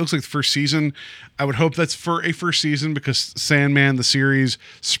series. It looks like the first season. I would hope that's for a first season because Sandman, the series,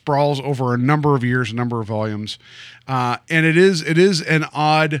 sprawls over a number of years, a number of volumes. And it is an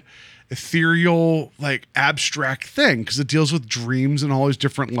odd, ethereal, like abstract thing because it deals with dreams and all these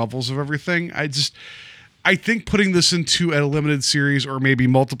different levels of everything. I think putting this into a limited series or maybe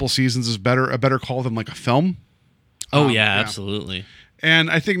multiple seasons is a better call than like a film. Oh, yeah, absolutely. And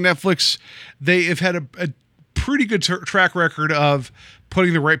I think Netflix, they have had a pretty good track record of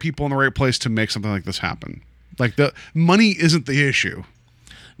putting the right people in the right place to make something like this happen. Like the money isn't the issue.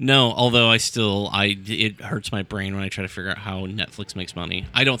 No, although it hurts my brain when I try to figure out how Netflix makes money.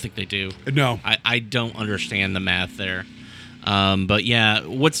 I don't think they do. No. I don't understand the math there. But yeah,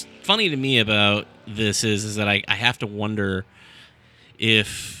 what's funny to me about this is that I have to wonder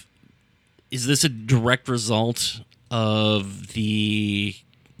is this a direct result of the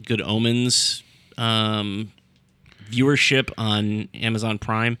Good Omens viewership on Amazon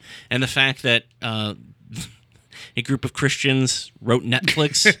Prime and the fact that a group of Christians wrote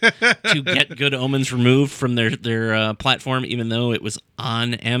Netflix to get Good Omens removed from their platform, even though it was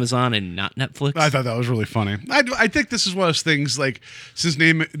on Amazon and not Netflix. I thought that was really funny. I think this is one of those things, like, since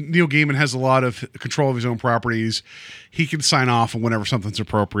Neil Gaiman has a lot of control of his own properties, he can sign off on whenever something's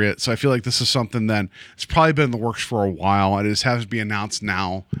appropriate. So I feel like this is something that it's probably been in the works for a while, and it just has to be announced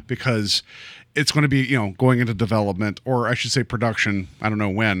now because it's going to be, going into development, or I should say production. I don't know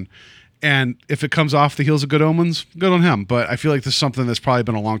when. And if it comes off the heels of Good Omens, good on him. But I feel like this is something that's probably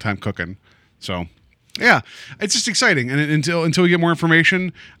been a long time cooking. So, yeah, it's just exciting. And until we get more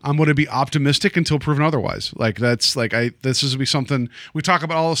information, I'm going to be optimistic until proven otherwise. Like this is going to be something we talk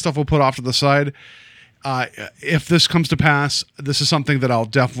about. All the stuff we'll put off to the side. If this comes to pass, this is something that I'll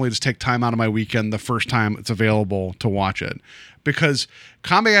definitely just take time out of my weekend the first time it's available to watch it, because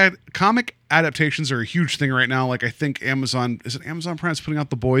comic adaptations are a huge thing right now. Like I think Amazon Prime's putting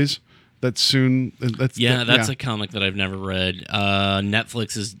out The Boys. That's soon. That's a comic that I've never read.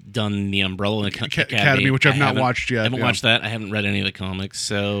 Netflix has done the Umbrella Academy, which I've not watched yet. I haven't watched that. I haven't read any of the comics.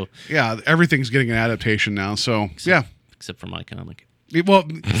 So yeah, everything's getting an adaptation now. So except for my comic. Well,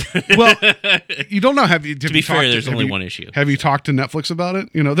 you don't know. To be fair, there's only one issue. Have you talked to Netflix about it?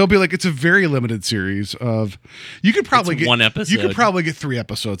 They'll be like, it's a very limited series of. You could probably get 1 episode. You could probably get 3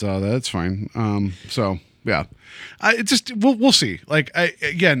 episodes out of that. That's fine. So yeah, we'll see. Like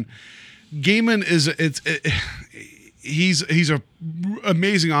again. Gaiman he's a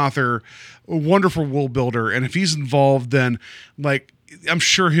amazing author, a wonderful world builder, and if he's involved, then like I'm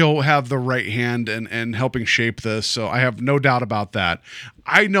sure he'll have the right hand and helping shape this. So I have no doubt about that.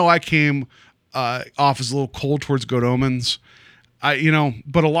 I know I came off as a little cold towards Good Omens,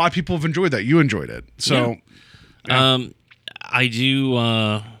 but a lot of people have enjoyed that. You enjoyed it, so yeah. I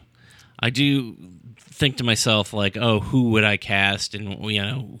do think to myself, like, oh, who would I cast, and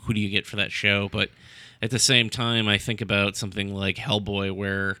who do you get for that show? But at the same time, I think about something like Hellboy,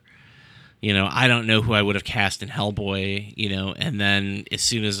 where I don't know who I would have cast in Hellboy, and then as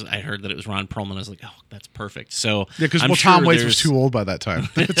soon as I heard that it was Ron Perlman, I was like, oh, that's perfect. So yeah, because Tom Waits was too old by that time.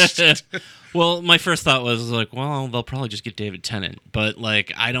 Well, my first thought was like, well, they'll probably just get David Tennant, but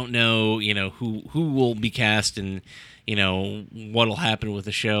like I don't know, who will be cast and what'll happen with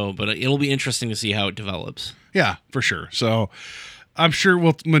the show, but it'll be interesting to see how it develops. Yeah, for sure. So I'm sure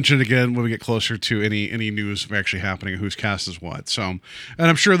we'll mention it again when we get closer to any news actually happening and who's cast as what. So, and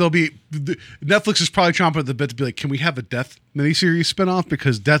I'm sure Netflix is probably chomping at the bit to be like, can we have a Death miniseries spinoff?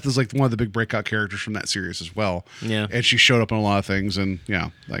 Because Death is like one of the big breakout characters from that series as well. Yeah. And she showed up in a lot of things, and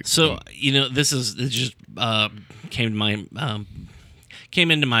this just came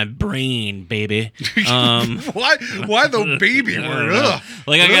into my brain, baby. Why the baby word? Ugh.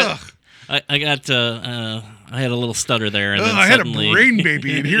 I had a little stutter there, and then I suddenly... had a brain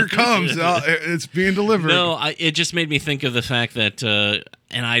baby, and here it comes. It's being delivered. No, it just made me think of the fact that,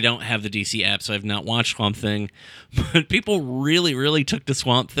 and I don't have the DC app, so I've not watched Swamp Thing, but people really, really took to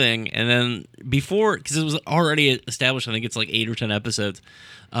Swamp Thing, and then before, because it was already established, I think it's like 8 or 10 episodes,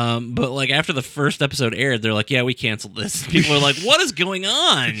 but like after the first episode aired, they're like, yeah, we canceled this. People are like, what is going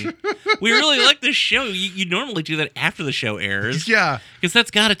on? We really like this show. You normally do that after the show airs. Yeah. Because that's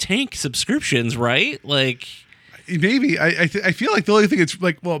got to tank subscriptions, right? Like... Maybe. I feel like the only thing it's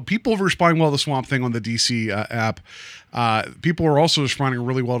like, well, people were responding well to Swamp Thing on the DC app. People were also responding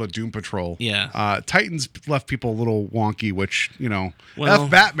really well to Doom Patrol. Yeah. Titans left people a little wonky, which, F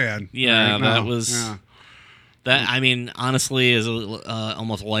Batman. Yeah, right? that was... Yeah. That, I mean, honestly, as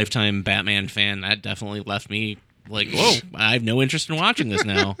almost a lifetime Batman fan, that definitely left me like, whoa, I have no interest in watching this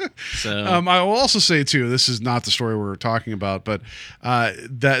now. So I will also say too, this is not the story we're talking about, but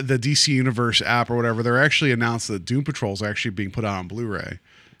that the DC Universe app or whatever, they're actually announced that Doom Patrol is actually being put out on Blu-ray.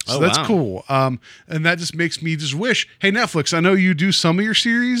 So that's wow. cool. And that just makes me just wish, hey, Netflix, I know you do some of your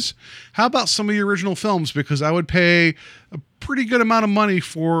series. How about some of your original films? Because I would pay a pretty good amount of money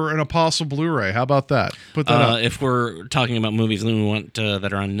for an Apostle Blu-ray. How about that? Put that up. If we're talking about movies that we want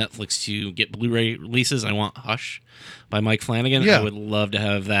that are on Netflix to get Blu-ray releases, I want Hush by Mike Flanagan. Yeah. I would love to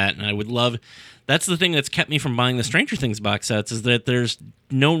have that, and I would love. That's the thing that's kept me from buying the Stranger Things box sets is that there's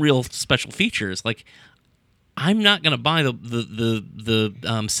no real special features. Like, I'm not going to buy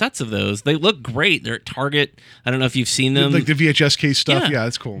the sets of those. They look great. They're at Target. I don't know if you've seen them. Like the VHS case stuff. Yeah,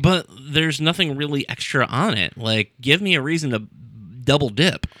 that's cool. But there's nothing really extra on it. Like, give me a reason to double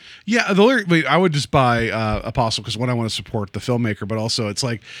dip. Yeah, I would just buy Apostle because one, I want to support the filmmaker, but also it's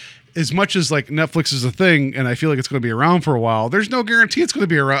like, as much as like Netflix is a thing, and I feel like it's going to be around for a while, there's no guarantee it's going to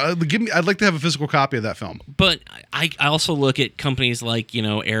be around. I'd like to have a physical copy of that film. But I also look at companies like,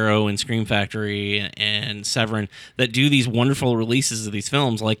 Arrow and Scream Factory and Severin that do these wonderful releases of these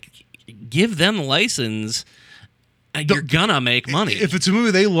films. Like, give them the license. You're gonna make money if it's a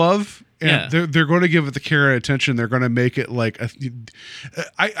movie they love. And Yeah. they're going to give it the care and attention. They're going to make it like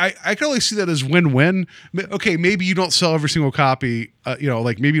I can only see that as win-win. Okay, maybe you don't sell every single copy. Maybe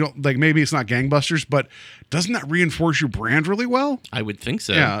you don't maybe it's not gangbusters, but doesn't that reinforce your brand really well? I would think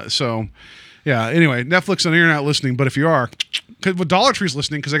so. Yeah. So, yeah. Anyway, Netflix, I know you're not listening, but if you are, well, Dollar Tree's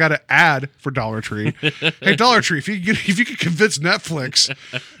listening because I got an ad for Dollar Tree. Hey, Dollar Tree, if you could convince Netflix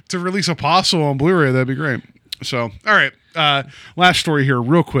to release Apostle on Blu-ray, that'd be great. So, all right. Last story here,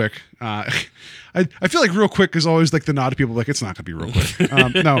 real quick. I feel like real quick is always like the nod to people like it's not going to be real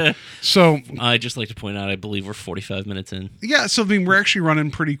quick. No. So I'd just like to point out, I believe we're 45 minutes in. yeah, so I mean, we're actually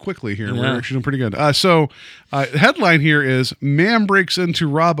running pretty quickly here. Yeah. We're actually doing pretty good. Headline here is man breaks in to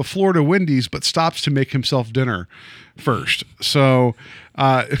rob a Florida Wendy's but stops to make himself dinner first. So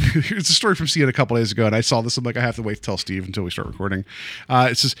it's a story from CNN a couple days ago, and I saw this. I'm like, I have to wait to tell Steve until we start recording.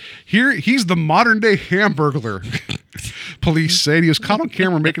 It says, here, he's the modern day Hamburglar. Police say he was caught on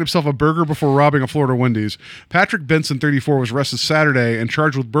camera making himself a burger before robbing a Florida Wendy's. Patrick Benson, 34, was arrested Saturday and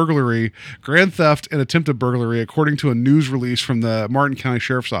charged with burglary, grand theft, and attempted burglary, according to a news release from the Martin County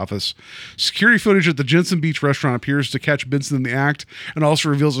Sheriff's Office. Security footage at the Jensen Beach restaurant appears to catch Benson in the act and also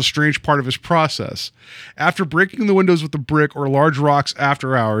reveals a strange part of his process. After breaking the windows with a brick or large rocks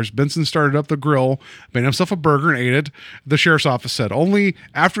after hours, Benson started up the grill, made himself a burger, and ate it. The sheriff's office said only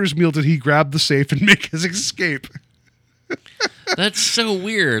after his meal did he grab the safe and make his escape. That's so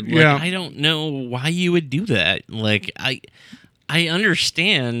weird. Like, Yeah. I don't know why you would do that. Like, I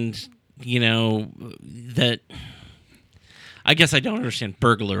understand, that. I guess I don't understand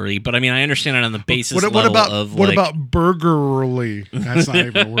burglary, but I mean, I understand it on the basis What level about of what like, about burgerly? That's not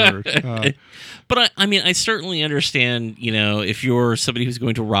even a word. But I mean, I certainly understand, if you're somebody who's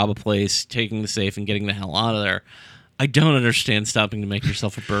going to rob a place, taking the safe and getting the hell out of there. I don't understand stopping to make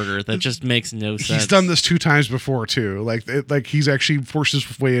yourself a burger. That just makes no sense. He's done this 2 times before too. Like he's actually forced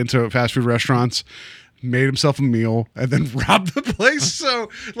his way into fast food restaurants, made himself a meal, and then robbed the place. So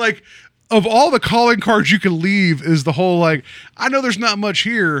like, of all the calling cards you can leave is the whole like, I know there's not much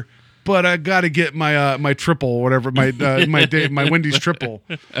here, but I got to get my my triple, whatever my my Wendy's triple.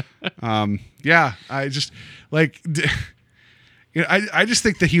 Yeah, I just like. I just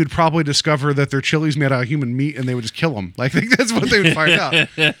think that he would probably discover that their chili's made out of human meat and they would just kill him. Like, I think that's what they would find out.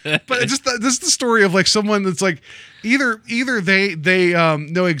 But it's just this is the story of like someone that's like either they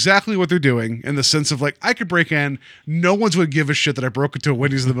know exactly what they're doing in the sense of like, I could break in, no one's would give a shit that I broke into a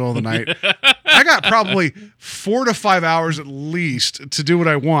Wendy's in the middle of the night. I got probably 4 to 5 hours at least to do what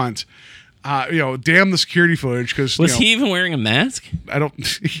I want. Damn the security footage because was he even wearing a mask? I don't.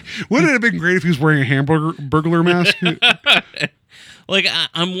 Wouldn't it have been great if he was wearing a burglar mask? Like,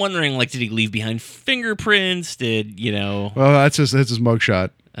 I'm wondering, like, did he leave behind fingerprints? Well, that's his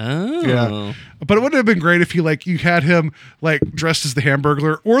mugshot. Oh. Yeah. But it would have been great if you had him like dressed as the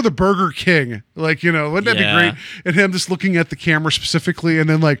Hamburglar or the Burger King. Like, wouldn't that be great? And him just looking at the camera specifically and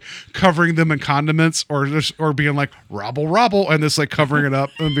then like covering them in condiments or being like robble and just like covering it up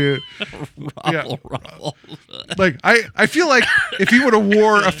and be Robble. Like I feel like if he would have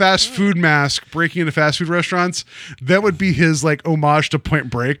wore a fast food mask breaking into fast food restaurants, that would be his like homage to Point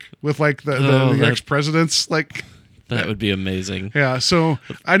Break with like the ex-presidents like. That would be amazing. Yeah, so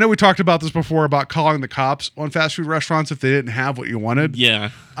I know we talked about this before about calling the cops on fast food restaurants if they didn't have what you wanted. Yeah.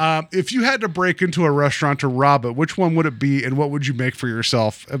 If you had to break into a restaurant to rob it, which one would it be, and what would you make for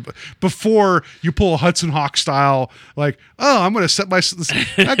yourself before you pull a Hudson Hawk style? Like, oh, I'm going to set my.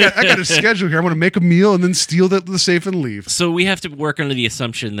 I got a schedule here. I'm going to make a meal and then steal the safe and leave. So we have to work under the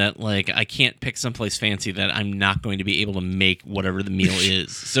assumption that like I can't pick someplace fancy that I'm not going to be able to make whatever the meal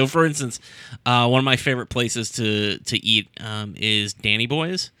is. So for instance, one of my favorite places to eat is Danny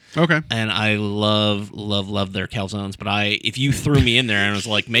Boy's. Okay. And I love their calzones. But if you threw me in there and was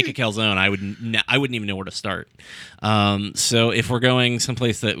like, make a calzone, I wouldn't even know where to start. So if we're going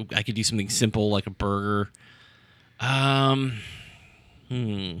someplace that I could do something simple like a burger, I'm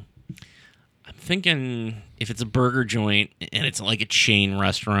thinking if it's a burger joint and it's like a chain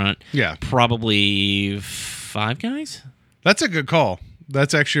restaurant, yeah, probably Five Guys. That's a good call.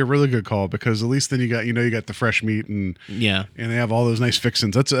 That's actually a really good call because at least then you got the fresh meat and yeah, and they have all those nice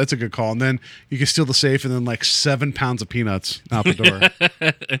fixins. That's a good call. And then you can steal the safe and then like 7 pounds of peanuts out the door.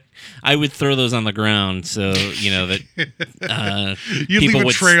 I would throw those on the ground so that you leave a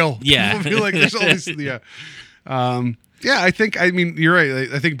trail. Yeah, people feel like there's all these. Yeah. Yeah, I mean, you're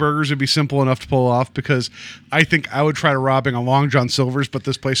right. I think burgers would be simple enough to pull off because I think I would try to robbing a Long John Silver's, but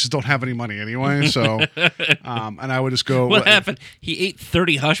those places don't have any money anyway. So, and I would just go. What happened? He ate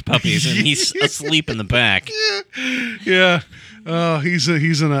 30 hush puppies and he's asleep in the back. Yeah. Oh, he's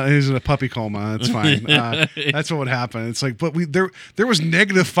in a puppy coma. That's fine. That's what would happen. It's like, but there was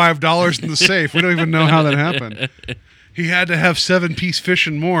negative $5 in the safe. We don't even know how that happened. He had to have 7-piece fish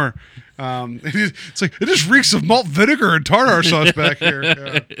and more. It's like it just reeks of malt vinegar and tartar sauce back here.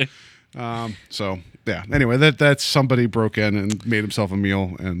 Yeah. So yeah. Anyway, that's somebody broke in and made himself a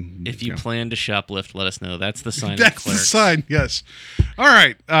meal. And if you plan to shoplift, let us know. That's the sign. That's the sign. Yes. All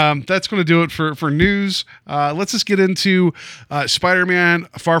right. That's going to do it for news. Let's just get into Spider-Man: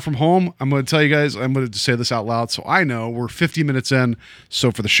 Far From Home. I'm going to tell you guys. I'm going to say this out loud, so I know we're 50 minutes in. So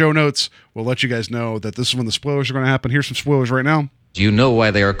for the show notes, we'll let you guys know that this is when the spoilers are going to happen. Here's some spoilers right now. You know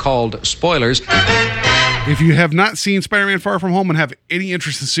why they are called spoilers. If you have not seen Spider-Man: Far From Home and have any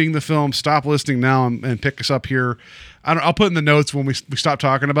interest in seeing the film, stop listening now and pick us up here. I'll put in the notes when we stop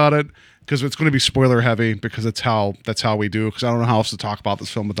talking about it because it's going to be spoiler heavy because that's how we do. Because I don't know how else to talk about this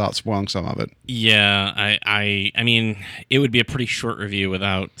film without spoiling some of it. Yeah, I mean, it would be a pretty short review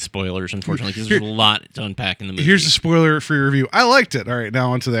without spoilers, unfortunately, because there's a lot to unpack in the movie. Here's the spoiler for your review. I liked it. All right,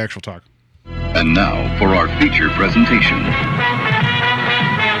 now on to the actual talk. And now for our feature presentation.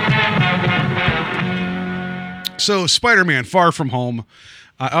 So, Spider-Man: Far From Home.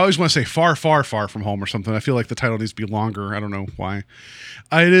 I always want to say far, far, far from home or something. I feel like the title needs to be longer. I don't know why.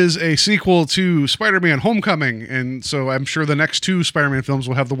 It is a sequel to Spider-Man: Homecoming, and so I'm sure the next 2 Spider-Man films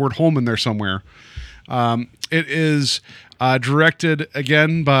will have the word home in there somewhere. It is directed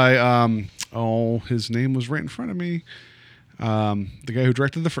again by, his name was right in front of me. The guy who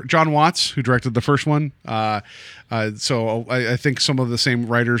directed John Watts, who directed the first one. So I think some of the same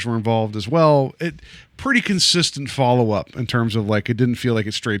writers were involved as well. Pretty consistent follow-up in terms of like, it didn't feel like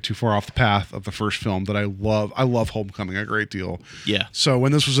it strayed too far off the path of the first film that I love. I love Homecoming a great deal. Yeah. So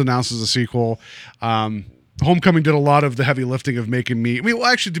when this was announced as a sequel, Homecoming did a lot of the heavy lifting of making me, well,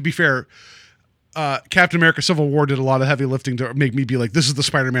 actually, to be fair, Captain America Civil War did a lot of heavy lifting to make me be like, this is the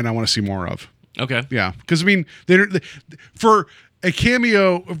Spider-Man I want to see more of. Okay. Yeah, because I mean, for a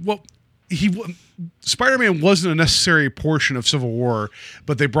cameo, Spider-Man wasn't a necessary portion of Civil War,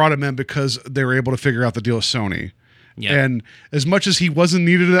 but they brought him in because they were able to figure out the deal with Sony. Yeah. And as much as he wasn't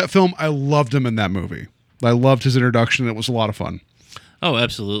needed in that film, I loved him in that movie. I loved his introduction. It was a lot of fun. Oh,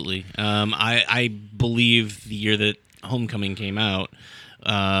 absolutely. I believe the year that Homecoming came out,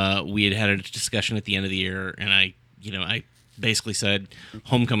 we had a discussion at the end of the year, and I basically said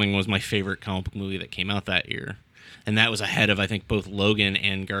Homecoming was my favorite comic book movie that came out that year. And that was ahead of, I think, both Logan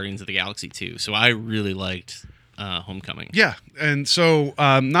and Guardians of the Galaxy 2. So I really liked Homecoming. Yeah. And so,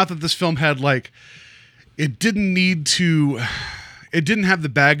 not that this film had, like, it didn't have the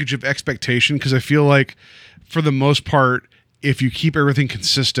baggage of expectation, because I feel like, for the most part, if you keep everything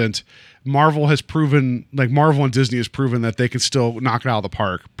consistent, Marvel and Disney has proven that they can still knock it out of the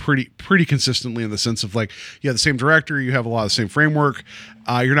park pretty consistently, in the sense of like, you have the same director, you have a lot of the same framework.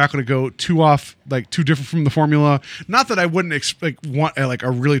 You're not going to go too different from the formula. Not that I wouldn't want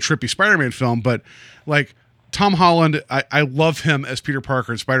a really trippy Spider-Man film, but like Tom Holland, I love him as Peter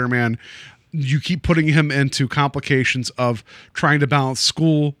Parker and Spider-Man. You keep putting him into complications of trying to balance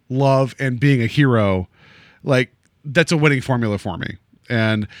school, love, and being a hero. Like, that's a winning formula for me.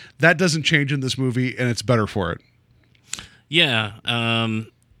 And that doesn't change in this movie, and it's better for it. Yeah.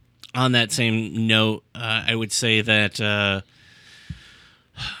 On that same note, I would say that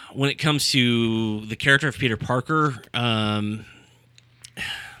when it comes to the character of Peter Parker,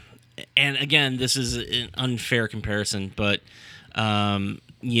 and again, this is an unfair comparison, but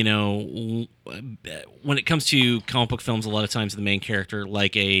you know, when it comes to comic book films, a lot of times the main character,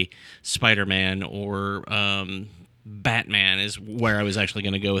 like a Spider-Man or Batman, is where I was actually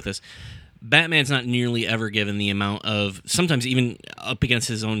going to go with this. Batman's not nearly ever given the amount of, sometimes even up against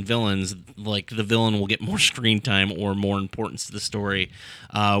his own villains, like the villain will get more screen time or more importance to the story,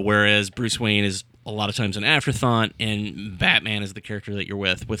 whereas Bruce Wayne is a lot of times an afterthought, and Batman is the character that you're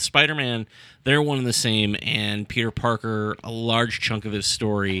with. With Spider-Man, they're one and the same, and Peter Parker, a large chunk of his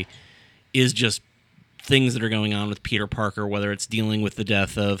story is just things that are going on with Peter Parker, whether it's dealing with the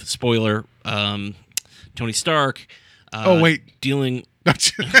death of, spoiler, Tony Stark. Dealing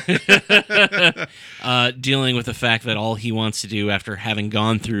dealing with the fact that all he wants to do after having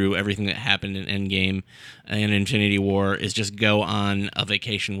gone through everything that happened in Endgame and Infinity War is just go on a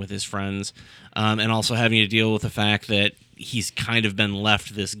vacation with his friends, and also having to deal with the fact that he's kind of been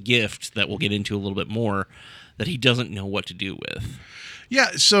left this gift that we'll get into a little bit more that he doesn't know what to do with.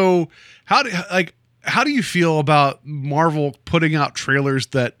 Yeah, so how do you feel about Marvel putting out trailers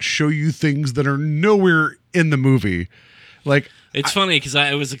that show you things that are nowhere in the movie? Like, it's funny because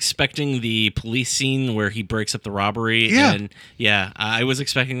I was expecting the police scene where he breaks up the robbery. Yeah. And I was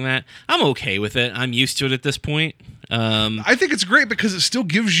expecting that. I'm okay with it. I'm used to it at this point. I think it's great because it still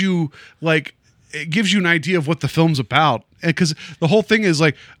gives you an idea of what the film's about. And because the whole thing is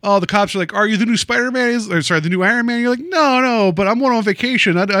like, oh, the cops are like, are you the new Spider-Man? The new Iron Man? You're like, no, but I'm going on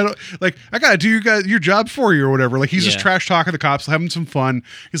vacation. I don't like, I got to do your job for you or whatever. Like, he's just trash talking the cops, having some fun.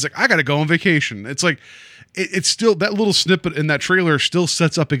 He's like, I got to go on vacation. It's like, it's still, that little snippet in that trailer still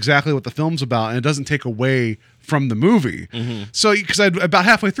sets up exactly what the film's about, and it doesn't take away from the movie. Mm-hmm. So, because about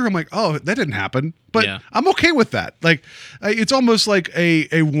halfway through, I'm like, oh, that didn't happen, but I'm okay with that. Like, it's almost like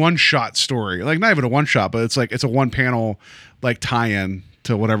a one-shot story, like not even a one-shot, but it's like it's a one-panel like tie-in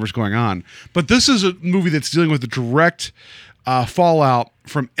to whatever's going on. But this is a movie that's dealing with the direct fallout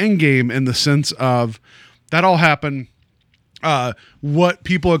from Endgame in the sense of that all happened. What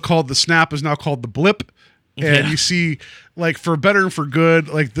people had called the snap is now called the blip. And you see, like, for better and for good,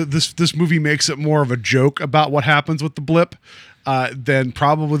 like this movie makes it more of a joke about what happens with the blip than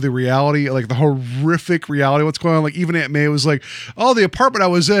probably the reality, like the horrific reality of what's going on. Like, even Aunt May was like, oh, the apartment I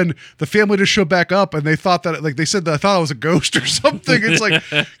was in, the family just showed back up and they thought that, like, they said that I thought I was a ghost or something. It's like,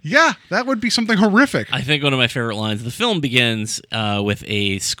 yeah, that would be something horrific. I think one of my favorite lines, the film begins with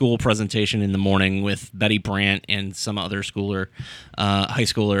a school presentation in the morning with Betty Brant and some other schooler, high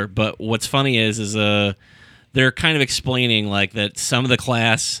schooler. But what's funny is they're kind of explaining like that some of the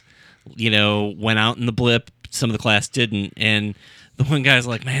class, went out in the blip, some of the class didn't, and the one guy's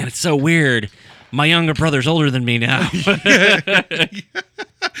like, man, it's so weird. My younger brother's older than me now.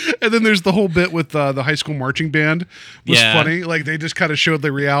 And then there's the whole bit with the high school marching band was funny. Like, they just kind of showed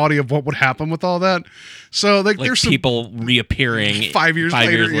the reality of what would happen with all that. So like there's some people reappearing 5 years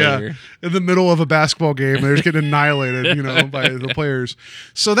later, in the middle of a basketball game, and they're just getting annihilated, by the players.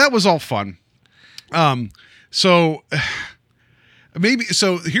 So that was all fun. So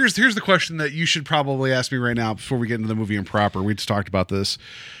here's the question that you should probably ask me right now before we get into the movie in proper. We just talked about this.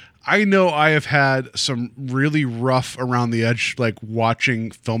 I know I have had some really rough around the edge, like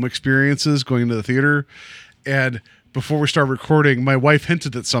watching film experiences going into the theater. And before we start recording, my wife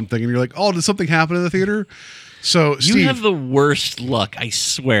hinted at something, and you're like, oh, did something happen in the theater? So Steve, you have the worst luck, I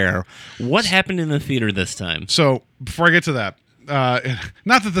swear. What happened in the theater this time? So before I get to that,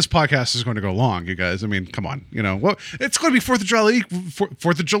 not that this podcast is going to go long, you guys. I mean, come on, it's going to be 4th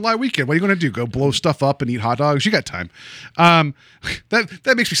of July weekend. What are you going to do? Go blow stuff up and eat hot dogs? You got time. That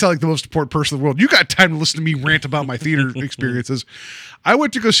makes me sound like the most important person in the world. You got time to listen to me rant about my theater experiences. I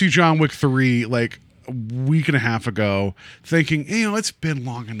went to go see John Wick 3 like a week and a half ago, thinking, it's been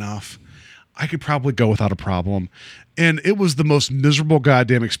long enough. I could probably go without a problem. And it was the most miserable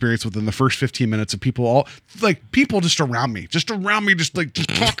goddamn experience within the first 15 minutes of people just around me, just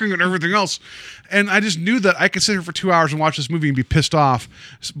talking and everything else. And I just knew that I could sit here for 2 hours and watch this movie and be pissed off,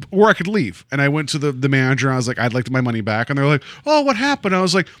 or I could leave. And I went to the manager and I was like, I'd like my money back. And they're like, oh, what happened? I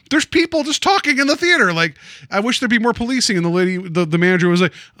was like, there's people just talking in the theater. Like, I wish there'd be more policing. And the manager was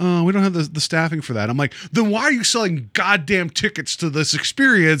like, oh, we don't have the staffing for that. I'm like, then why are you selling goddamn tickets to this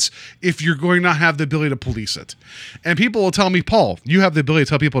experience if you're going to not have the ability to police it? And people will tell me, Paul, you have the ability to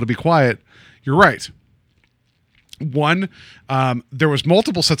tell people to be quiet. You're right. One, there was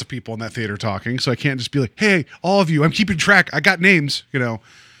multiple sets of people in that theater talking, so I can't just be like, hey, all of you, I'm keeping track. I got names,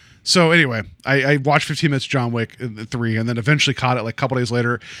 So anyway, I watched 15 minutes of John Wick 3, and then eventually caught it like a couple days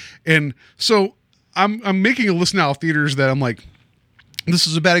later. And so I'm making a list now of theaters that I'm like, this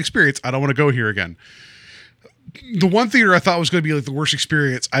is a bad experience. I don't want to go here again. the one theater I thought was going to be like the worst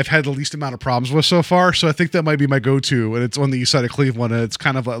experience, I've had the least amount of problems with so far. So I think that might be my go-to, and it's on the east side of Cleveland, and it's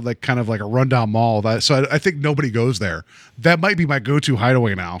kind of like a rundown mall. So I think nobody goes there. That might be my go-to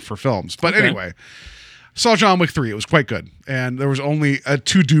hideaway now for films. But anyway, saw John Wick 3. It was quite good, and there was only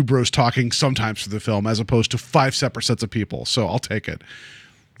two dude bros talking sometimes through the film, as opposed to 5 separate sets of people. So I'll take it.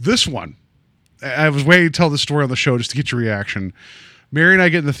 This one, I was waiting to tell the story on the show just to get your reaction. Mary and I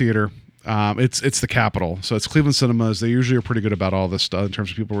get in the theater. It's the Capitol, so it's Cleveland Cinemas. They usually are pretty good about all this stuff in terms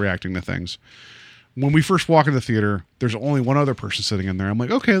of people reacting to things. When we first walk in the theater, there's only one other person sitting in there. I'm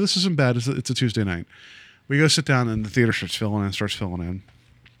like, okay, this isn't bad. It's a Tuesday night. We go sit down, and the theater starts filling in.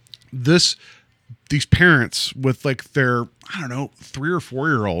 These parents with like their 3 or 4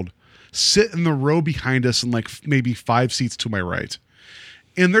 year old sit in the row behind us and like maybe 5 seats to my right.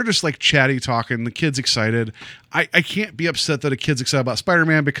 And they're just like chatty talking. The kid's excited. I can't be upset that a kid's excited about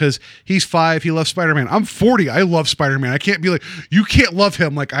Spider-Man because he's 5. He loves Spider-Man. I'm 40. I love Spider-Man. I can't be like, you can't love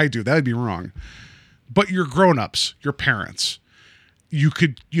him like I do. That would be wrong. But you're grown-ups, your parents. You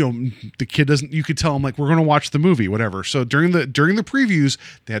could, the kid doesn't, you could tell him like, we're going to watch the movie, whatever. So during the previews,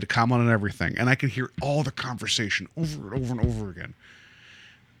 they had to comment on everything. And I could hear all the conversation over and over and over again.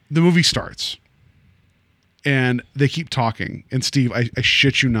 The movie starts. And they keep talking. And Steve, I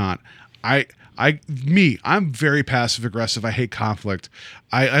shit you not. I'm very passive aggressive. I hate conflict.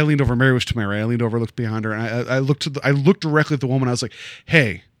 I leaned over. Mary was to my right. I leaned over, looked behind her, and I looked directly at the woman. I was like,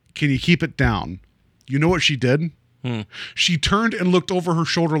 "Hey, can you keep it down?" You know what she did? She turned and looked over her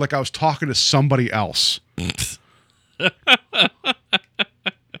shoulder like I was talking to somebody else.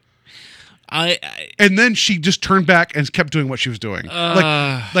 And then she just turned back and kept doing what she was doing.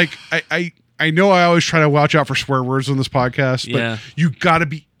 I know I always try to watch out for swear words on this podcast, but you got to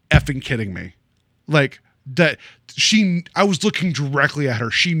be effing kidding me. Like that I was looking directly at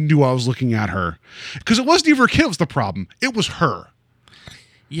her. She knew I was looking at her because it wasn't even her kid was the problem. It was her.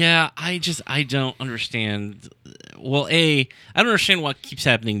 Yeah, I don't understand. Well, I don't understand what keeps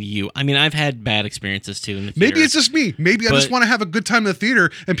happening to you. I mean, I've had bad experiences too in the theater. Maybe it's just me. Maybe I just want to have a good time in the theater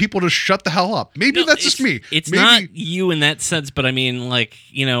and people just shut the hell up. Maybe that's just me. It's not you in that sense, but I mean, like,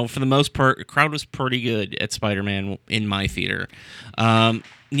 for the most part, the crowd was pretty good at Spider-Man in my theater. I'll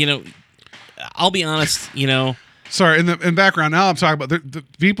be honest, Sorry, in background, now I'm talking about the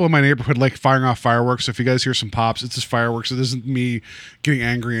people in my neighborhood like firing off fireworks. If you guys hear some pops, it's just fireworks. It isn't me getting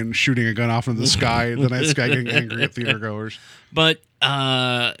angry and shooting a gun off into the sky, the night sky getting angry at theater goers. But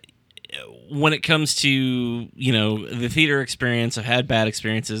when it comes to, the theater experience, I've had bad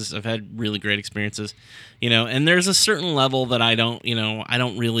experiences. I've had really great experiences, and there's a certain level that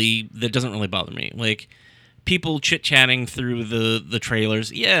that doesn't really bother me. Like, people chit-chatting through the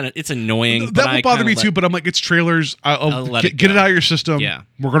trailers. Yeah, it's annoying. That would bother me too, but I'm like, it's trailers. I'll get it out of your system. Yeah.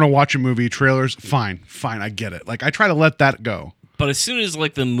 We're going to watch a movie. Trailers, fine. I get it. Like, I try to let that go. But as soon as,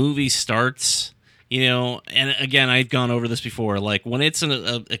 like, the movie starts, and again, I've gone over this before, like, when it's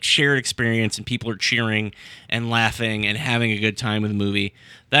a shared experience and people are cheering and laughing and having a good time with the movie,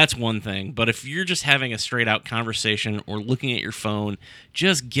 that's one thing. But if you're just having a straight-out conversation or looking at your phone,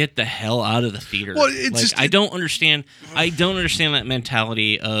 just get the hell out of the theater. Well, it's I don't understand that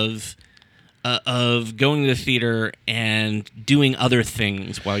mentality of going to the theater and doing other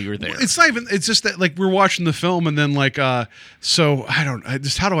things while you're there. It's not even. It's just that like we're watching the film and then like so how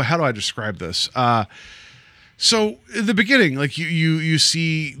do I describe this? So in the beginning, like you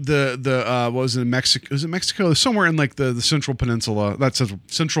see the what was it in Mexico? Was it Mexico? Somewhere in like the Central Peninsula. That's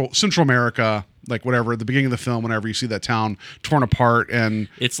Central America. Like whatever, at the beginning of the film, whenever you see that town torn apart, and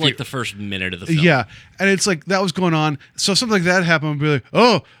it's like the first minute of the film. Yeah, and it's like that was going on. So something like that happened, I'd be like,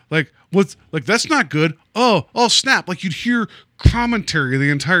 oh, like what's like that's not good. Oh snap! Like you'd hear commentary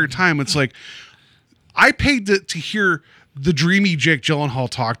the entire time. It's like I paid to hear the dreamy Jake Gyllenhaal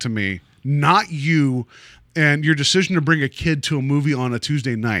talk to me, not you, and your decision to bring a kid to a movie on a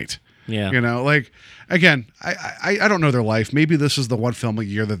Tuesday night. Yeah, like again, I don't know their life. Maybe this is the one film a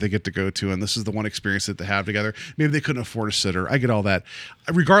year that they get to go to, and this is the one experience that they have together. Maybe they couldn't afford a sitter. I get all that.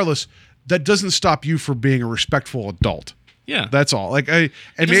 Regardless, that doesn't stop you from being a respectful adult. Yeah, that's all. Like it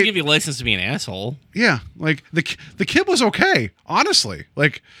doesn't give you a license to be an asshole. Yeah, like the kid was okay. Honestly,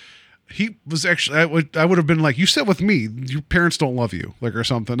 like he was actually. I would have been like, you sit with me. Your parents don't love you, like or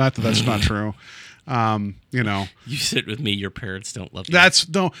something. Not that that's not true. You sit with me, your parents don't love you. That's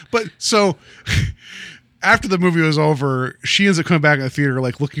no, but so after the movie was over, she ends up coming back in the theater,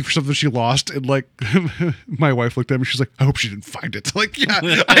 like looking for something she lost, and like my wife looked at me, she's like, "I hope she didn't find it." Like,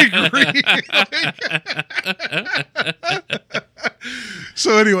 yeah, I agree.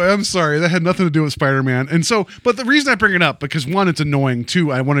 So anyway, I'm sorry, that had nothing to do with Spider-Man, and so, but the reason I bring it up because one, it's annoying.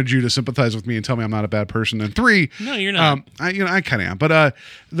 Two, I wanted you to sympathize with me and tell me I'm not a bad person, and three, no, you're not. I kind of am, but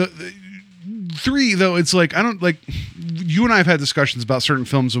the three though, it's like I don't like. You and I have had discussions about certain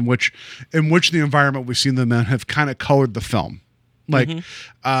films in which the environment we've seen them in have kind of colored the film, like,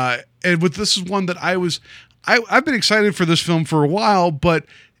 and with this is one that I've been excited for this film for a while, but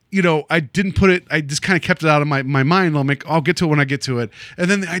you know, I didn't put it. I just kind of kept it out of my mind. I'll get to it when I get to it. And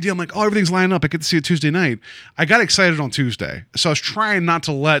then the idea, I'm like, oh, everything's lining up. I get to see it Tuesday night. I got excited on Tuesday, so I was trying not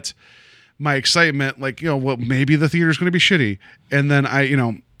to let my excitement, like, you know, well, maybe the theater's going to be shitty, and then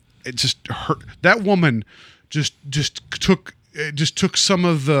it just hurt. That woman just took some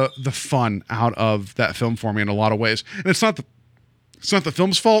of the fun out of that film for me in a lot of ways. And it's not the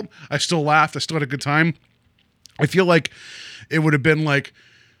film's fault. I still laughed. I still had a good time. I feel like it would have been like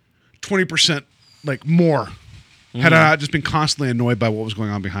 20% like more had I just been constantly annoyed by what was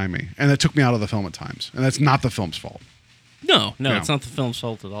going on behind me, and that took me out of the film at times. And that's not the film's fault. No, it's not the film's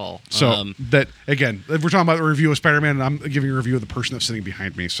fault at all. So that, again, if we're talking about a review of Spider-Man, and I'm giving a review of the person that's sitting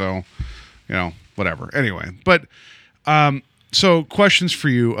behind me. So, you know, whatever. Anyway, but so questions for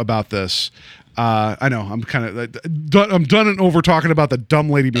you about this. I know I'm kind of I'm done and over talking about the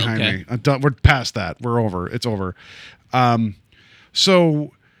dumb lady behind me. I'm done. We're past that. We're over. It's over.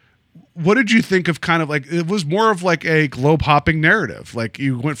 So what did you think of kind of like, it was more of like a globe hopping narrative. Like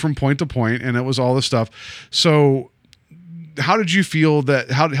you went from point to point and it was all this stuff. So how did you feel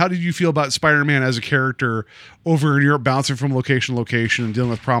how did you feel about Spider-Man as a character over in Europe, bouncing from location to location and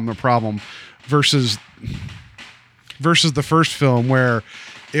dealing with problem to problem versus the first film where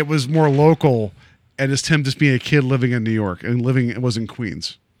it was more local and it's him just being a kid living in New York and was in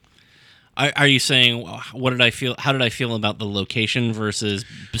Queens? Are you saying what did I feel? How did I feel about the location versus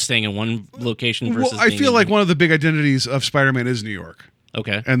staying in one location versus? Well, I feel like one of the big identities of Spider-Man is New York.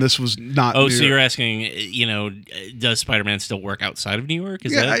 Okay, and this was not. Oh, New so York. You're asking, you know, does Spider-Man still work outside of New York?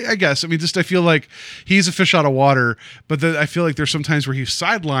 I guess. I mean, I feel like he's a fish out of water, but I feel like there's some times where he's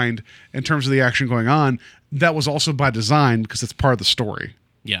sidelined in terms of the action going on. That was also by design because it's part of the story.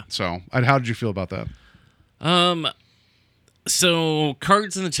 Yeah. So, how did you feel about that? So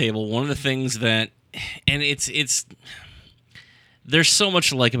cards on the table. One of the things that, and it's there's so much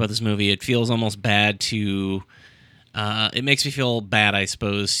to like about this movie. It feels almost bad to. It makes me feel bad, I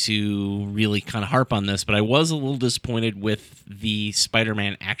suppose, to really kind of harp on this, but I was a little disappointed with the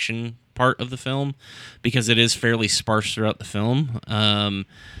Spider-Man action part of the film because it is fairly sparse throughout the film. And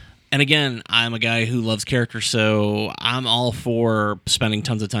again, I'm a guy who loves characters, so I'm all for spending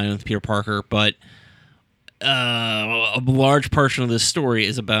tons of time with Peter Parker, but a large portion of this story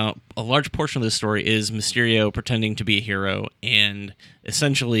is Mysterio pretending to be a hero and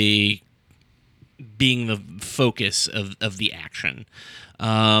essentially being the focus of the action.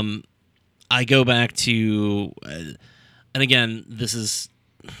 I go back to, and again, this is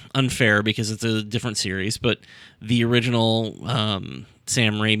unfair because it's a different series, but the original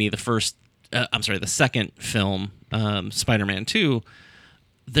Sam Raimi, the second film, Spider-Man 2,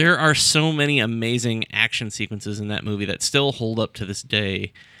 there are so many amazing action sequences in that movie that still hold up to this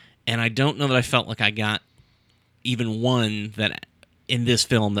day, and I don't know that I felt like I got even one that in this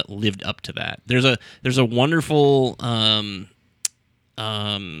film that lived up to that. There's a wonderful well,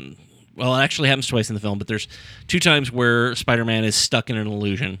 it actually happens twice in the film, but there's two times where Spider-Man is stuck in an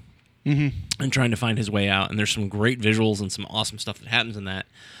illusion and trying to find his way out, and there's some great visuals and some awesome stuff that happens in that.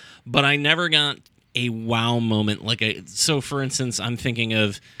 But I never got a wow moment so for instance, I'm thinking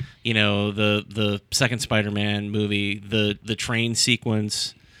of, you know, the second Spider-Man movie, the train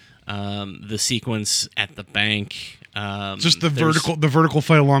sequence, the sequence at the bank, just the vertical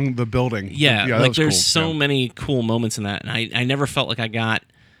fight along the building. Yeah, like there's cool. so many cool moments in that, and I never felt like I got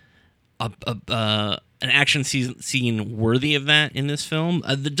an action scene worthy of that in this film.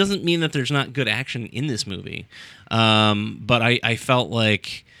 That doesn't mean that there's not good action in this movie, but I felt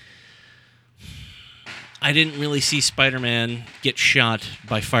like I didn't really see Spider-Man get shot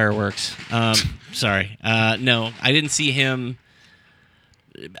by fireworks. Sorry. No, I didn't see him.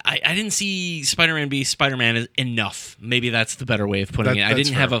 I didn't see Spider-Man be Spider-Man enough. Maybe that's the better way of putting it. I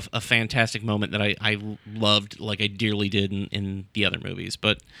didn't have a fantastic moment that I loved like I dearly did in the other movies.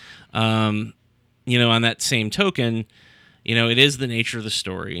 But, you know, on that same token, you know, it is the nature of the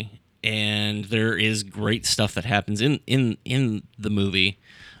story. And there is great stuff that happens in the movie.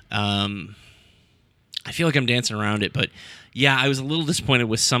 I feel like I'm dancing around it, but yeah, I was a little disappointed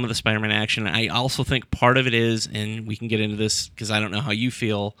with some of the Spider-Man action. I also think part of it is, and we can get into this because I don't know how you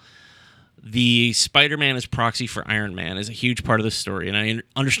feel, the Spider-Man as proxy for Iron Man is a huge part of the story, and I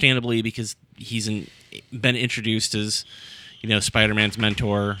understandably, because he's been introduced as, Spider-Man's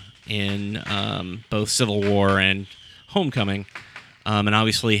mentor in both Civil War and Homecoming, and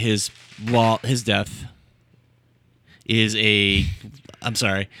obviously his death is a. I'm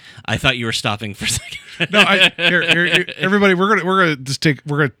sorry, I thought you were stopping for a second. No, here, everybody, we're gonna just take.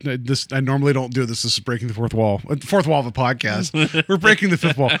 I normally don't do this. This is breaking the fourth wall of the podcast. We're breaking the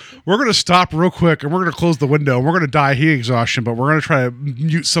fifth wall. We're gonna stop real quick, and we're gonna close the window. And we're gonna die heat exhaustion, but we're gonna try to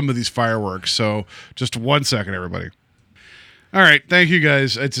mute some of these fireworks. So just 1 second, everybody. All right, thank you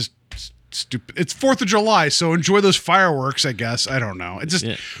guys. It's just stupid. It's 4th of July, so enjoy those fireworks, I guess. I don't know. It's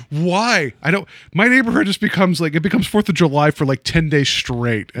just why I don't. My neighborhood just becomes 4th of July for like 10 days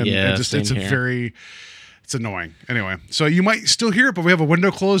straight, and it's annoying. Anyway, so you might still hear it, but we have a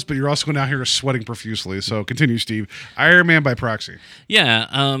window closed. But you're also going to hear us sweating profusely. So continue, Steve. Iron Man by proxy. Yeah,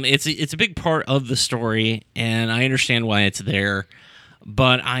 it's a big part of the story, and I understand why it's there.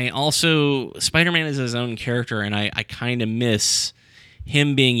 But I also Spider-Man is his own character, and I kind of miss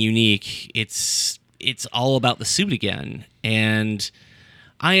him being unique. It's all about the suit again, and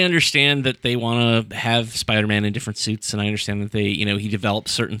I understand that they want to have Spider-Man in different suits, and I understand that he developed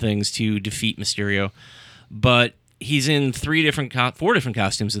certain things to defeat Mysterio, but he's in 4 different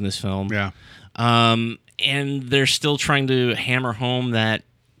costumes in this film. Yeah. And they're still trying to hammer home that,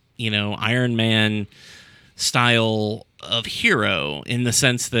 Iron Man style of hero, in the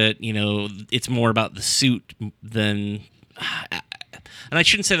sense that, it's more about the suit than. And I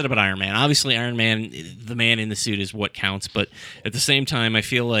shouldn't say that about Iron Man. Obviously, Iron Man, the man in the suit, is what counts. But at the same time, I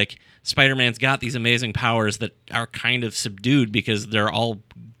feel like Spider-Man's got these amazing powers that are kind of subdued because they're all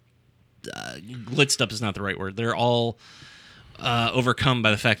blitzed up is not the right word. They're all overcome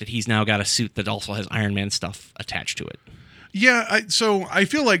by the fact that he's now got a suit that also has Iron Man stuff attached to it. Yeah, so I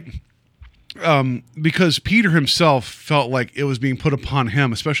feel like because Peter himself felt like it was being put upon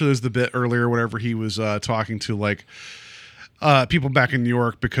him, especially as the bit earlier, whenever he was talking to people back in New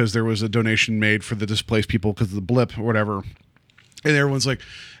York because there was a donation made for the displaced people because of the blip or whatever. And everyone's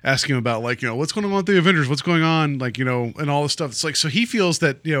asking him about what's going on with the Avengers, what's going on, and all this stuff. It's so he feels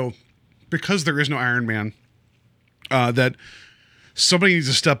that, because there is no Iron Man, that somebody needs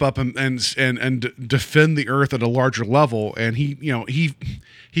to step up and defend the Earth at a larger level. And he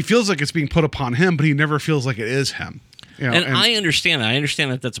feels like it's being put upon him, but he never feels like it is him. And I understand that. I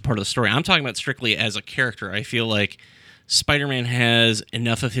understand that that's a part of the story. I'm talking about strictly as a character. I feel like Spider-Man has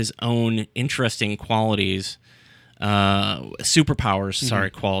enough of his own interesting qualities,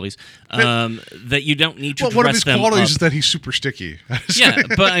 superpowers, qualities, that you don't need to dress them up. One of his qualities is that he's super sticky. Yeah,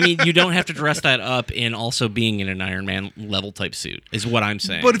 but I mean, you don't have to dress that up in also being in an Iron Man level type suit, is what I'm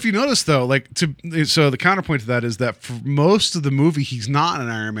saying. But if you notice, though, so the counterpoint to that is that for most of the movie, he's not an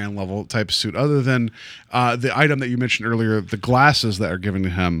Iron Man level type of suit, other than the item that you mentioned earlier, the glasses that are given to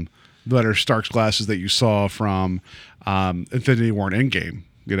him, that are Stark's glasses that you saw from Infinity War and Endgame.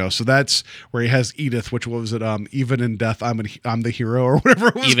 So that's where he has Edith, which was it? Even in death, I'm the hero, or whatever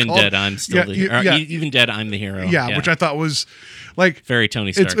it was Even called. Dead, I'm still the hero. Yeah. Even dead, I'm the hero. Yeah, which I thought was very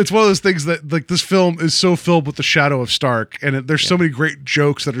Tony Stark. It's one of those things that this film is so filled with the shadow of Stark, and there's so many great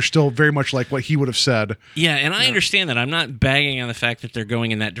jokes that are still very much like what he would have said. Yeah, and I understand that. I'm not bagging on the fact that they're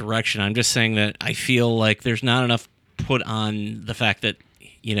going in that direction. I'm just saying that I feel like there's not enough put on the fact that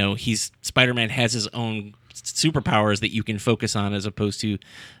Spider-Man has his own superpowers that you can focus on, as opposed to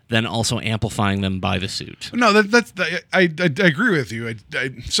then also amplifying them by the suit. No, I agree with you.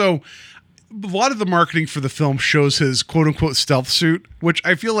 So a lot of the marketing for the film shows his quote unquote stealth suit, which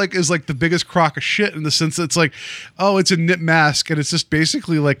I feel like is the biggest crock of shit, in the sense that it's it's a knit mask and it's just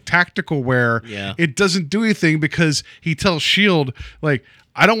basically tactical wear. Yeah. It doesn't do anything because he tells S.H.I.E.L.D.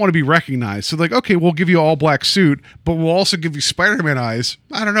 I don't want to be recognized. So okay, we'll give you an all black suit, but we'll also give you Spider-Man eyes.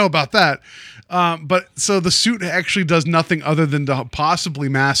 I don't know about that. But so the suit actually does nothing other than to possibly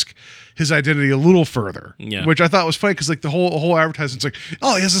mask his identity a little further. Yeah. Which I thought was funny because the whole advertisement's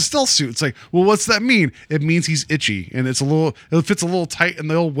oh, he has a stealth suit. It's well, what's that mean? It means he's itchy, and it fits a little tight in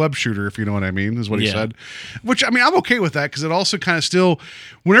the old web shooter, if you know what I mean, is what he said. Which I'm okay with that, because it also kind of still,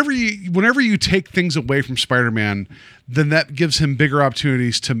 whenever you take things away from Spider-Man, then that gives him bigger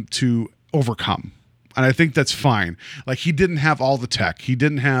opportunities to overcome. And I think that's fine. He didn't have all the tech. He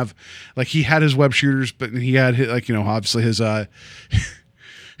didn't have he had his web shooters, but he had obviously his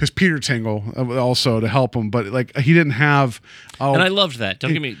Peter Tingle also to help him, but like he didn't have. And I loved that.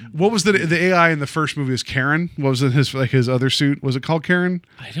 Don't get me. What was the AI in the first movie? Was Karen? What was it his other suit? Was it called Karen?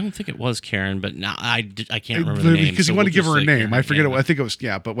 I don't think it was Karen, but now I can't remember the name because he wanted to give her a name. Karen. I forget it. I think it was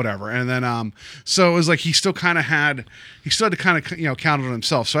but whatever. And then so it was like he still had to kind of count on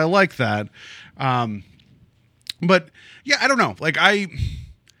himself. So I like that. But yeah, I don't know. Like I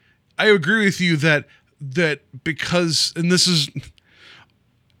agree with you that because, and this is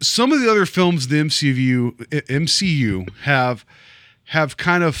some of the other films the MCU have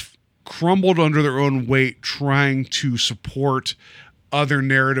kind of crumbled under their own weight trying to support other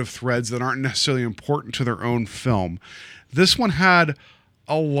narrative threads that aren't necessarily important to their own film. This one had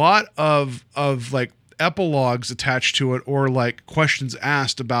a lot of like epilogues attached to it, or like questions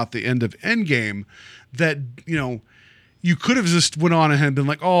asked about the end of Endgame that, you could have just went on ahead and been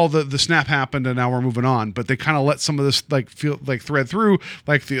like, oh, the snap happened and now we're moving on. But they kind of let some of this like feel like thread through,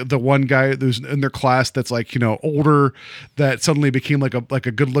 like the one guy who's in their class that's like, older, that suddenly became like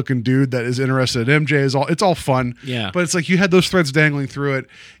a good looking dude that is interested in MJ. It's all fun. Yeah. But it's like you had those threads dangling through it.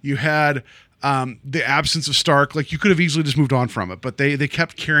 You had the absence of Stark. Like you could have easily just moved on from it, but they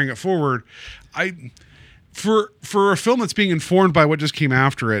kept carrying it forward. For a film that's being informed by what just came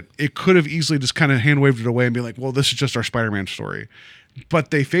after it, it could have easily just kind of hand waved it away and be like, well, this is just our Spider-Man story.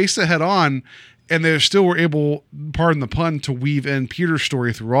 But they faced it head on, and they still were able, pardon the pun, to weave in Peter's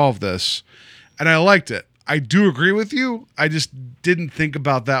story through all of this. And I liked it. I do agree with you. I just didn't think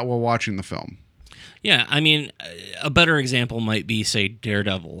about that while watching the film. Yeah, I mean, a better example might be, say,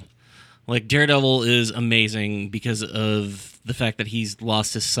 Daredevil. Like, Daredevil is amazing because of the fact that he's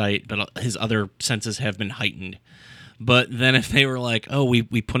lost his sight, but his other senses have been heightened. But then if they were like, oh, we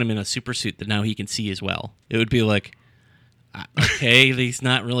put him in a super suit that now he can see as well, it would be like, okay, he's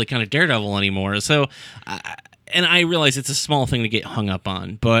not really kind of Daredevil anymore. So, and I realize it's a small thing to get hung up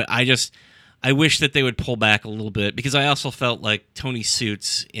on, but I wish that they would pull back a little bit, because I also felt like Tony's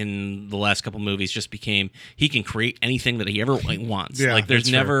suits in the last couple movies just became, he can create anything that he ever wants. Yeah, like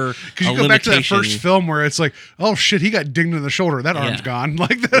there's never because you go back to that first film where it's like, oh shit, he got dinged in the shoulder, that arm's gone.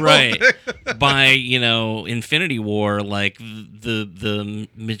 Like that, right? By Infinity War, like the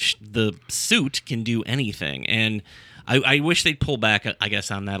suit can do anything, and I wish they'd pull back, I guess,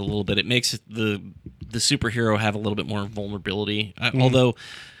 on that a little bit. It makes the superhero have a little bit more vulnerability, although.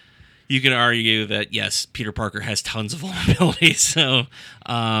 You could argue that, yes, Peter Parker has tons of vulnerabilities, so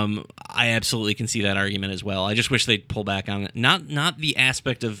I absolutely can see that argument as well. I just wish they'd pull back on it. Not the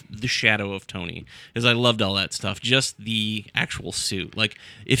aspect of the shadow of Tony, because I loved all that stuff, just the actual suit. Like,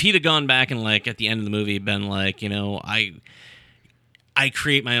 if he'd have gone back and, like, at the end of the movie been like, I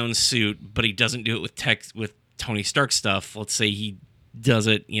create my own suit, but he doesn't do it with Tony Stark stuff. Let's say he does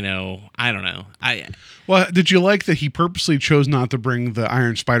it, I don't know. Well, did you like that he purposely chose not to bring the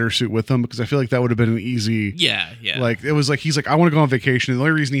Iron Spider suit with him? Because I feel like that would have been an easy... Yeah. Like, it was like, he's like, I want to go on vacation. And the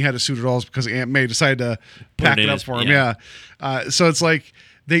only reason he had a suit at all is because Aunt May decided to pack it up for him. Yeah. So it's like,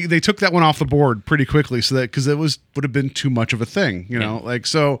 they took that one off the board pretty quickly, so that, because it would have been too much of a thing, Like,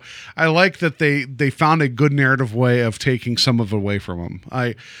 so I like that they found a good narrative way of taking some of it away from him.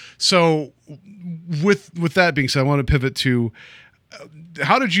 So with that being said, I want to pivot to...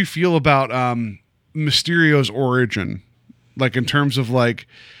 how did you feel about Mysterio's origin? Like, in terms of like,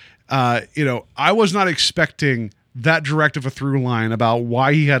 I was not expecting that direct of a through line about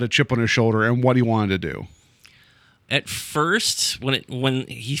why he had a chip on his shoulder and what he wanted to do. At first, when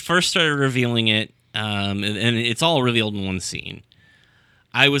he first started revealing it, and it's all revealed in one scene,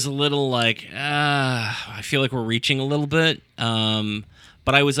 I was a little like, I feel like we're reaching a little bit,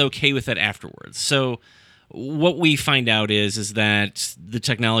 but I was okay with it afterwards. So what we find out is that the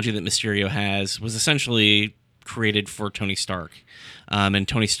technology that Mysterio has was essentially created for Tony Stark. And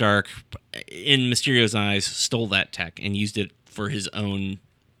Tony Stark, in Mysterio's eyes, stole that tech and used it for his own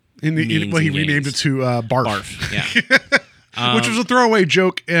he renamed it to Barf. Barf, yeah. Which was a throwaway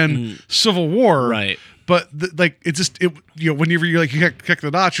joke in Civil War. Right. But whenever you kick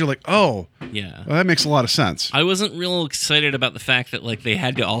the dots, you're like, oh, yeah, well, that makes a lot of sense. I wasn't real excited about the fact that like they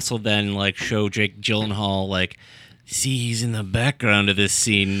had to also then like show Jake Gyllenhaal like, see, he's in the background of this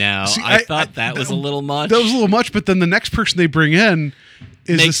scene now. I thought that was a little much. That was a little much, but then the next person they bring in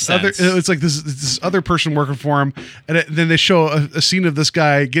is Makes this sense. other. It's like this other person working for him, and then they show a scene of this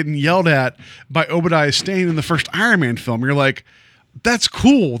guy getting yelled at by Obadiah Stane in the first Iron Man film. You're like, that's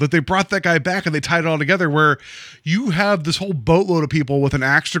cool that they brought that guy back and they tied it all together, where you have this whole boatload of people with an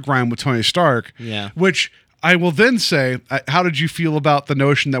axe to grind with Tony Stark. Yeah. Which I will then say, how did you feel about the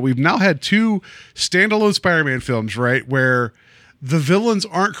notion that we've now had two standalone Spider-Man films, right? Where the villains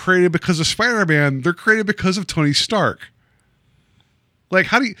aren't created because of Spider-Man, they're created because of Tony Stark. Like,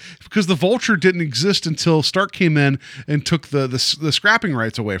 how do you? Because the Vulture didn't exist until Stark came in and took the scrapping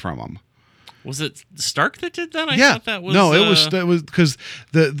rights away from him. Was it Stark that did that? I Yeah. thought that was No, it was because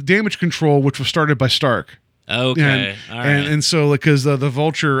the damage control, which was started by Stark. Okay. All right. And so, like, because the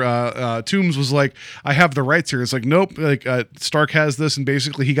Vulture Toombs was like, I have the rights here. It's like, nope. Like, Stark has this, and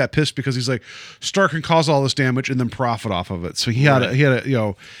basically he got pissed because he's like, Stark can cause all this damage and then profit off of it. So he had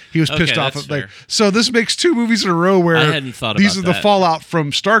he was pissed off that's of like. fair. So this makes 2 movies in a row where I hadn't thought these about are the that. fallout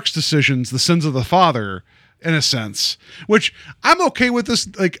from Stark's decisions, the sins of the father, in a sense. Which I'm okay with this.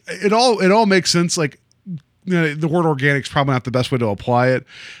 Like, it all makes sense. Like, the word organic is probably not the best way to apply it.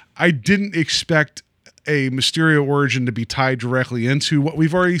 I didn't expect a Mysterio origin to be tied directly into what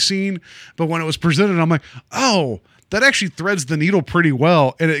we've already seen, but when it was presented, I'm like, oh, that actually threads the needle pretty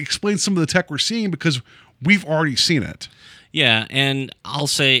well, and it explains some of the tech we're seeing because we've already seen it. Yeah, and I'll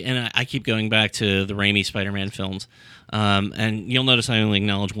say, and I keep going back to the Raimi Spider-Man films, and you'll notice I only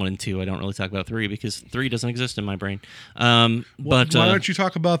acknowledge 1 and 2. I don't really talk about 3 because 3 doesn't exist in my brain. But Why don't you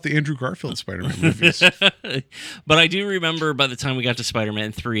talk about the Andrew Garfield Spider-Man movies? But I do remember by the time we got to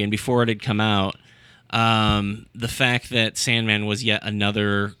Spider-Man 3, and before it had come out, the fact that Sandman was yet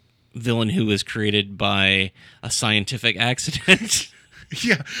another villain who was created by a scientific accident.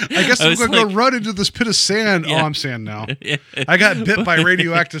 Yeah, I guess I'm going to go run into this pit of sand. Yeah. Oh, I'm sand now. I got bit by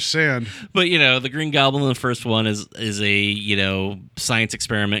radioactive sand. But, the Green Goblin in the first one is a, science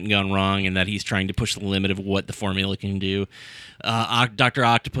experiment gone wrong, and that he's trying to push the limit of what the formula can do. Dr.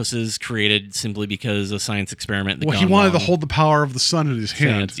 Octopus is created simply because a science experiment. Well, he wanted to hold the power of the sun in his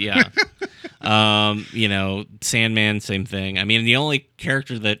hand. Yeah. Sandman, same thing. I mean, the only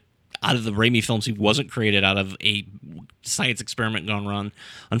character that out of the Raimi films who wasn't created out of a science experiment gone wrong,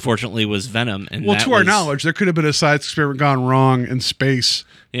 unfortunately, was Venom. And to our knowledge, there could have been a science experiment gone wrong in space.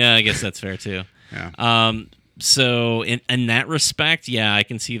 Yeah, I guess that's fair too. Yeah. So in that respect, yeah, I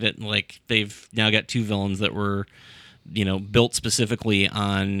can see that like they've now got 2 villains that were, built specifically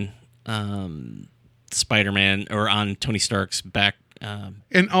on Spider-Man or on Tony Stark's back.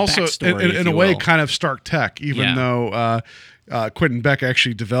 And also, in a way, kind of Stark tech, even though Quentin Beck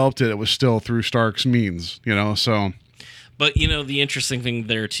actually developed it was still through Stark's means, so. But, the interesting thing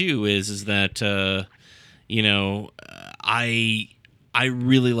there, too, is that, I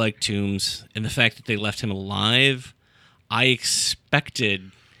really like Toombs, and the fact that they left him alive, I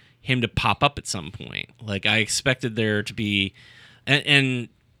expected him to pop up at some point. Like, I expected there to be, and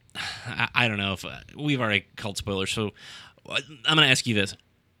I don't know if we've already called spoilers, so I'm going to ask you this.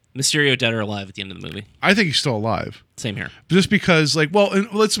 Mysterio dead or alive at the end of the movie? I think he's still alive. Same here. Just because,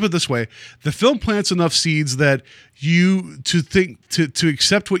 and let's put it this way: the film plants enough seeds that you to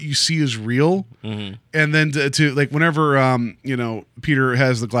accept what you see is real, and then to whenever Peter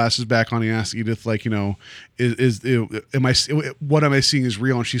has the glasses back on, he asks Edith am I what am I seeing is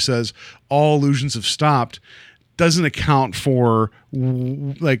real, and she says all illusions have stopped. Doesn't account for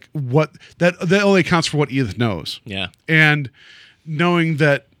what that only accounts for what Edith knows. Yeah, and knowing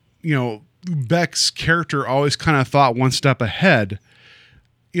that. Beck's character always kind of thought one step ahead.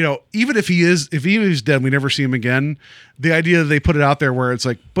 Even if he's dead, we never see him again. The idea that they put it out there where it's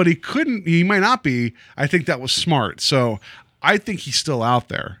like, but he might not be. I think that was smart. So I think he's still out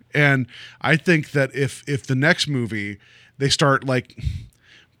there. And I think that if the next movie, they start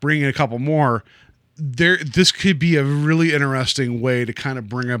bringing a couple more, this could be a really interesting way to kind of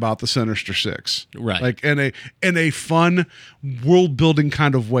bring about the Sinister Six, right? In a fun world building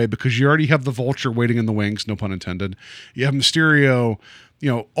kind of way, because you already have the Vulture waiting in the wings, no pun intended. You have Mysterio,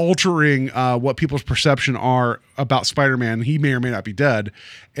 altering what people's perception are about Spider-Man. He may or may not be dead,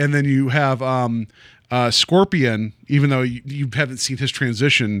 and then you have Scorpion, even though you haven't seen his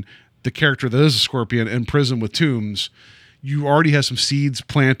transition, the character that is a Scorpion in prison with Toombs. You already have some seeds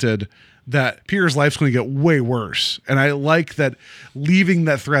planted that Peter's life's going to get way worse. And I like that leaving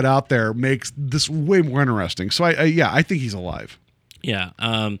that thread out there makes this way more interesting. So I think he's alive. Yeah.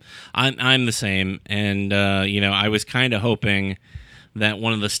 I'm the same. And, I was kind of hoping that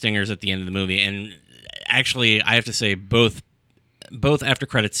one of the stingers at the end of the movie, and actually I have to say both after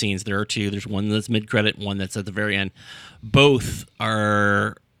credit scenes, there are 2. There's one that's mid-credit, one that's at the very end. Both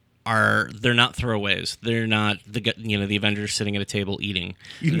are they're not throwaways. They're not the Avengers sitting at a table eating.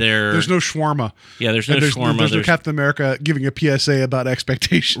 There's no shawarma. Yeah, there's no shawarma. There's no Captain America giving a PSA about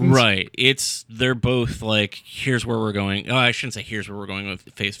expectations. Right. They're both here's where we're going. Oh, I shouldn't say here's where we're going with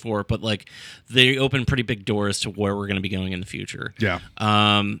Phase 4, but they open pretty big doors to where we're going to be going in the future. Yeah.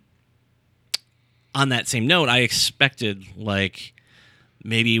 On that same note, I expected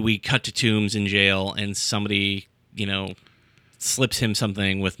maybe we cut to Toombs in jail and somebody slips him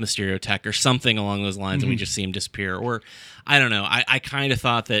something with Mysterio Tech or something along those lines, and we just see him disappear. Or I don't know. I kind of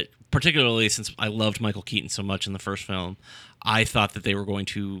thought that, particularly since I loved Michael Keaton so much in the first film, I thought that they were going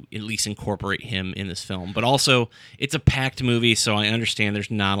to at least incorporate him in this film. But also, it's a packed movie, so I understand there's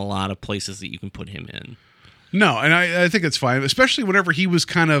not a lot of places that you can put him in. No, and I think it's fine, especially whenever he was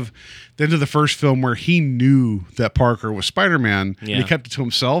kind of the end of the first film where he knew that Parker was Spider-Man and he kept it to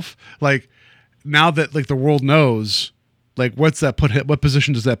himself. Like, now that like the world knows, like what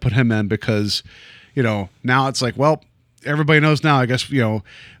position does that put him in? Because, now it's like, well, everybody knows now, I guess,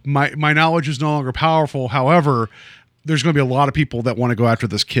 my knowledge is no longer powerful. However, there's going to be a lot of people that want to go after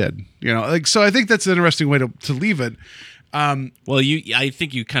this kid, so I think that's an interesting way to leave it. Well, I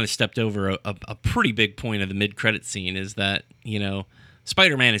think you kind of stepped over a pretty big point of the mid-credit scene is that,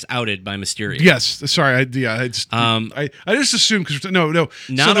 Spider-Man is outed by Mysterio. Yes, sorry, I just assumed because no. Not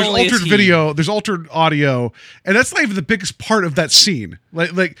so there's only altered video, there's altered audio, and that's not even the biggest part of that scene.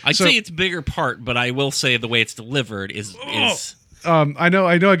 I'd say it's a bigger part, but I will say the way it's delivered is. I know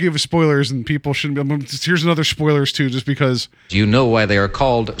I gave spoilers, and people shouldn't be. Here's another spoilers too, just because. Do you know why they are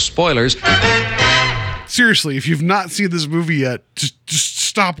called spoilers? Seriously, if you've not seen this movie yet, just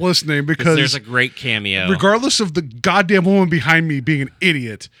stop listening because there's a great cameo. Regardless of the goddamn woman behind me being an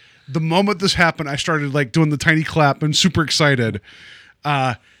idiot, the moment this happened, I started like doing the tiny clap and super excited.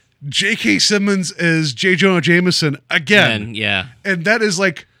 J.K. Simmons is J. Jonah Jameson again. And that is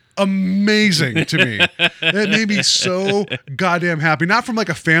like amazing to me. That made me so goddamn happy. Not from like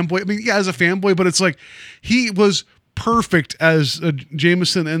a fanboy. I mean, yeah, as a fanboy, but it's like he was perfect as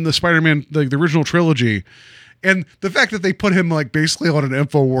Jameson in the Spider-Man, like the original trilogy, and the fact that they put him like basically on an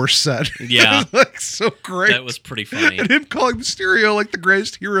InfoWars set, was, like so great. That was pretty funny. And him calling Mysterio like the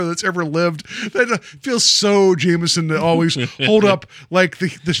greatest hero that's ever lived. That feels so Jameson to always hold up like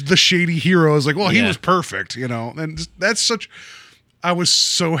the shady hero is like, well, he was perfect, and that's such. I was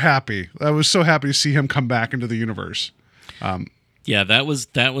so happy. I was so happy to see him come back into the universe. That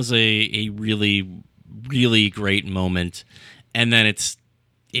was a really, really great moment, and then it's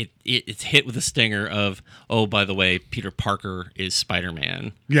hit with a stinger of, oh, by the way, Peter Parker is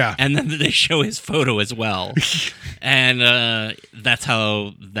Spider-Man. Yeah, and then they show his photo as well, and that's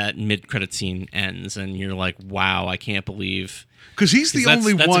how that mid-credit scene ends, and you're like, wow, I can't believe. Because he's the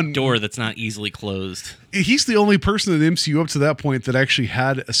only that's one a door that's not easily closed. He's the only person in the MCU up to that point that actually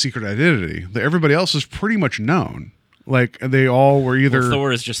had a secret identity. Everybody else is pretty much known. Like they all were either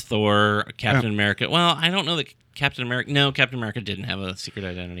Thor is just Thor, Captain America. Well, I don't know that Captain America didn't have a secret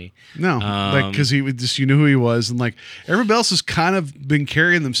identity. No, like because he would just you knew who he was, and like everybody else has kind of been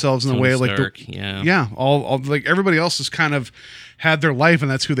carrying themselves in a way like all like everybody else has kind of had their life,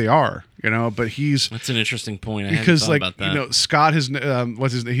 and that's who they are, But that's an interesting point. I because hadn't like thought about that. Scott has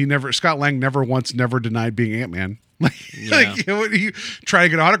Scott Lang never denied being Ant-Man. He tried to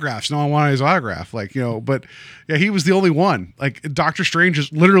get autographs. No one wanted his autograph. But yeah, he was the only one. Like Doctor Strange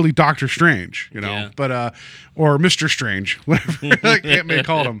is literally Doctor Strange, but or Mr. Strange, whatever like Ant-Man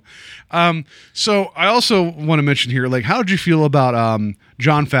called him. So I also want to mention here, like, how did you feel about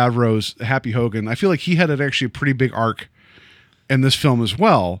Jon Favreau's Happy Hogan? I feel like he had actually a pretty big arc in this film as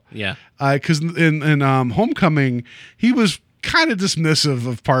well. Yeah. Because in Homecoming, he was kind of dismissive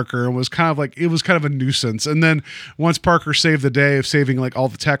of Parker and was kind of like, it was kind of a nuisance. And then once Parker saved the day of saving like all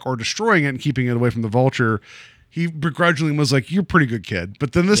the tech or destroying it and keeping it away from the Vulture, he begrudgingly was like, you're a pretty good kid.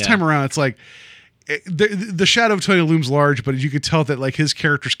 But then this time around, it's like, the shadow of Tony looms large, but you could tell that like his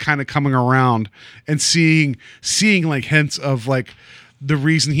character's kind of coming around and seeing like hints of like the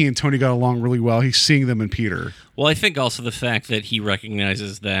reason he and Tony got along really well. He's seeing them in Peter. Well, I think also the fact that he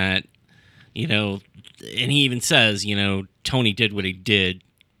recognizes that, and he even says, Tony did what he did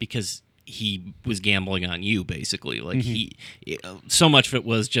because he was gambling on you, basically. Like so much of it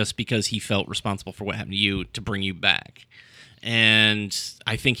was just because he felt responsible for what happened to you to bring you back. And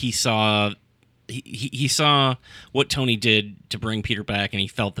I think he saw what Tony did to bring Peter back, and he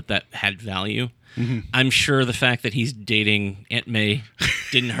felt that had value. Mm-hmm. I'm sure the fact that he's dating Aunt May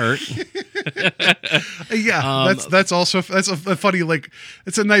didn't hurt. Yeah, that's a funny, like,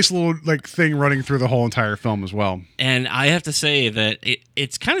 it's a nice little like thing running through the whole entire film as well. And I have to say that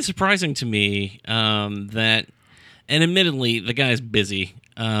it's kind of surprising to me that, and admittedly, the guy's busy.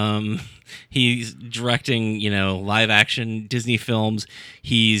 He's directing, live action Disney films.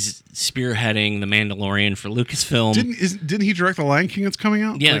 He's spearheading The Mandalorian for Lucasfilm. Didn't he direct The Lion King that's coming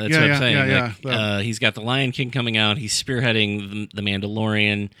out? Yeah, that's what I'm saying. He's got The Lion King coming out. He's spearheading The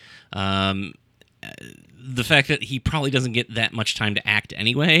Mandalorian. The fact that he probably doesn't get that much time to act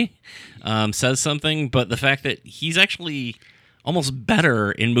anyway says something. But the fact that he's actually almost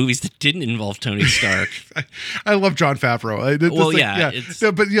better in movies that didn't involve Tony Stark. I love Jon Favreau.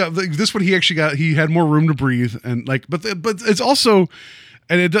 This one he had more room to breathe, and like, but it's also,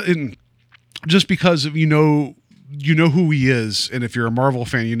 and just because you know who he is, and if you're a Marvel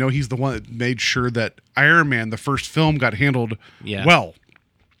fan, you know he's the one that made sure that Iron Man, the first film, got handled well.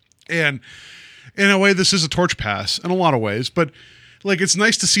 And in a way, this is a torch pass in a lot of ways, but like it's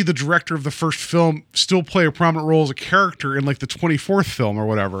nice to see the director of the first film still play a prominent role as a character in like the 24th film or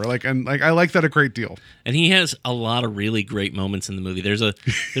whatever. I like that a great deal. And he has a lot of really great moments in the movie. There's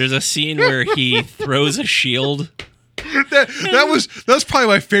a scene where he throws a shield. That was probably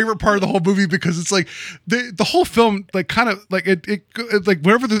my favorite part of the whole movie, because it's like the whole film, like kind of like it like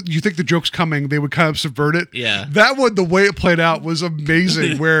whenever you think the joke's coming, they would kind of subvert it. Yeah, that one, the way it played out was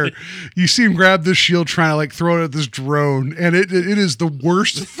amazing. Where you see him grab this shield, trying to like throw it at this drone, and it is the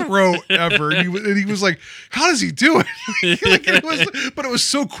worst throw ever. And he was like, "How does he do it?" But it was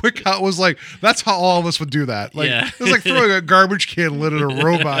so quick. How it was like, that's how all of us would do that. Like it was like throwing a garbage can lid at a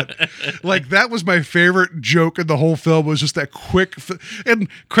robot. Like that was my favorite joke in the whole film. Was just that quick, and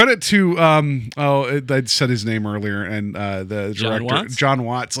credit to I said his name earlier, and the director John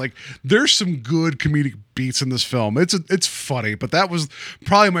Watts. Like, there's some good comedic beats in this film. It's funny, but that was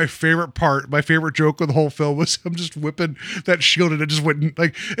probably my favorite part. My favorite joke of the whole film was him just whipping that shield, and it just went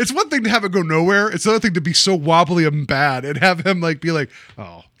like. It's one thing to have it go nowhere. It's another thing to be so wobbly and bad, and have him like be like,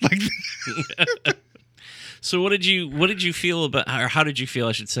 oh, like. So what did you feel about, or how did you feel,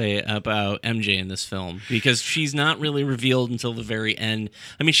 I should say, about MJ in this film? Because she's not really revealed until the very end.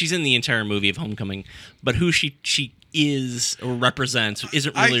 I mean, she's in the entire movie of Homecoming, but who she is or represents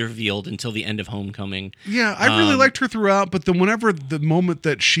isn't really revealed until the end of Homecoming. Yeah, I really liked her throughout, but then whenever the moment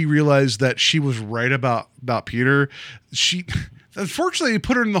that she realized that she was right about Peter, she... Unfortunately, it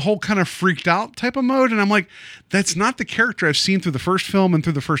put her in the whole kind of freaked out type of mode, and I'm like, that's not the character I've seen through the first film and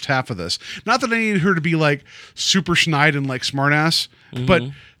through the first half of this. Not that I needed her to be like super schneid and like smartass, but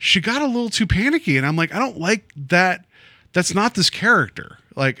she got a little too panicky, and I'm like, I don't like that. That's not this character.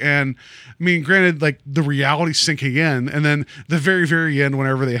 Like, and I mean, granted, like the reality sinking in, and then the very, very end,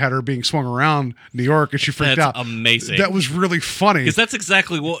 whenever they had her being swung around New York and she freaked out. Amazing. That was really funny. Because that's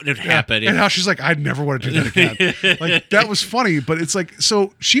exactly what had happened. And how she's like, I'd never want to do that again. Like, that was funny, but it's like,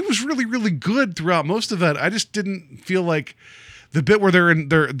 so she was really, really good throughout most of that. I just didn't feel like the bit where they're in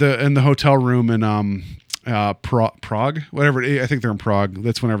the hotel room in Prague, whatever. I think they're in Prague.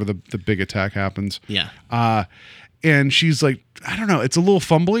 That's whenever the big attack happens. Yeah. And she's like, I don't know, it's a little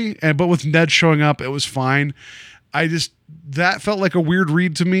fumbly, but with Ned showing up, it was fine. That felt like a weird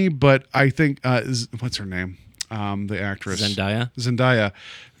read to me, but I think what's her name? The actress Zendaya.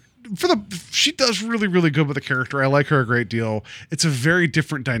 She does really, really good with the character. I like her a great deal. It's a very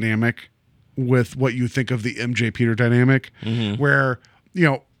different dynamic with what you think of the MJ Peter dynamic, where, you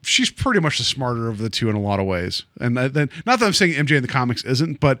know, she's pretty much the smarter of the two in a lot of ways. And then, not that I'm saying MJ in the comics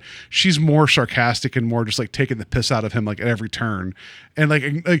isn't, but she's more sarcastic and more just like taking the piss out of him like at every turn. And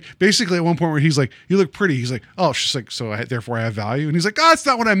like basically at one point where he's like, "You look pretty," he's like, "Oh," she's like, "Therefore I have value." And he's like, "Oh, that's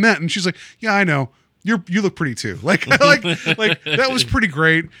not what I meant." And she's like, "Yeah, I know. You look pretty too." Like that was pretty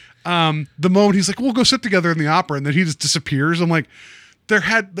great. The moment he's like, "We'll go sit together in the opera," and then he just disappears. I'm like,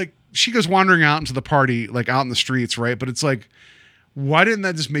 she goes wandering out into the party, like out in the streets, right? But it's like, why didn't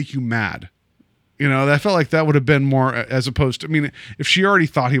that just make you mad? You know, I felt like that would have been more, as opposed to, I mean, if she already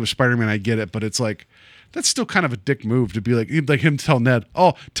thought he was Spider-Man, I get it, but it's like, that's still kind of a dick move to be like him tell Ned,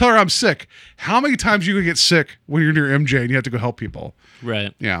 "Oh, tell her I'm sick." How many times are you gonna get sick when you're near MJ and you have to go help people?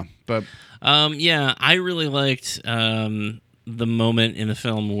 Right. Yeah. But I really liked the moment in the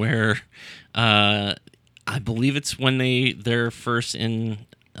film where I believe it's when they're first in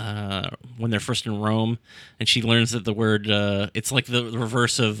Rome, and she learns that the word it's like the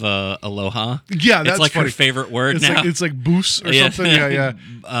reverse of aloha. Yeah, that's it's like funny. her favorite word it's now. Like, it's like boos or something. Yeah.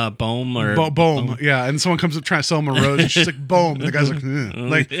 Boom or boom. Yeah, and someone comes up trying to sell him a rose, and she's like, "Boom." And the guy's like,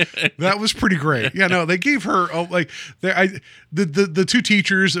 like that was pretty great. Yeah, no, they gave her the two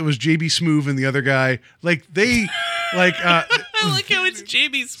teachers. It was JB Smoove and the other guy. Like they like. I like how it's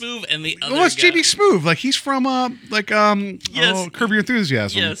JB Smoove and the other. Well, it's guy. JB Smoove. Like he's from Curb Your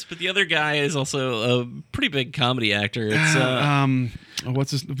Enthusiasm. Yes, but the other guy is also a pretty big comedy actor. It's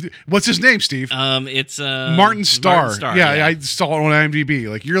what's his name, Steve? It's Martin Starr. Martin Starr, yeah, I saw it on IMDb.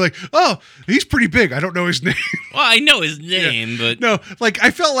 Like you're like, "Oh, he's pretty big." I don't know his name. Well, I know his name, but no, like I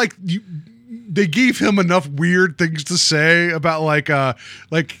felt like they gave him enough weird things to say about like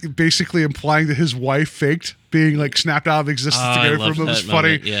basically implying that his wife faked being like snapped out of existence to get it from him. It was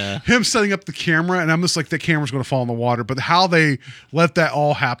funny. Yeah. Him setting up the camera, and I'm just like, the camera's going to fall in the water. But how they let that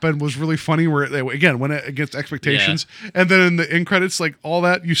all happen was really funny. Where they, again, went against expectations, and then in the end credits, like all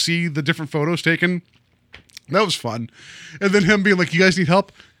that, you see the different photos taken. That was fun. And then him being like, you guys need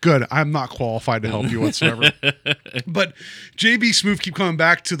help? Good. I'm not qualified to help you whatsoever. But JB Smoove keep coming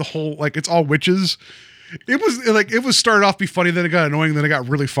back to the whole, like, it's all witches. It was started off be funny, then it got annoying, then it got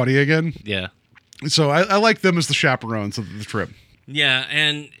really funny again. Yeah. So I like them as the chaperones of the trip. Yeah,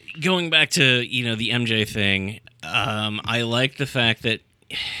 and going back to, the MJ thing, I like the fact that,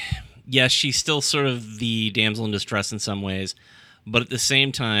 yes, she's still sort of the damsel in distress in some ways, but at the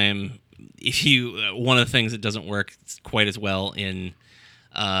same time, one of the things that doesn't work quite as well in,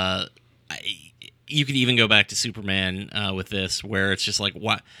 you could even go back to Superman with this, where it's just like,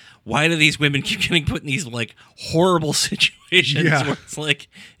 why do these women keep getting put in these like horrible situations? Yeah. Where it's like,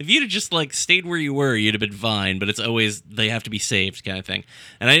 if you'd have just like stayed where you were, you'd have been fine. But it's always they have to be saved kind of thing.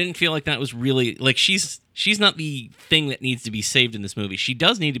 And I didn't feel like that was really like she's not the thing that needs to be saved in this movie. She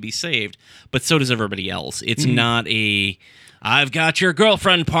does need to be saved, but so does everybody else. It's not a I've got your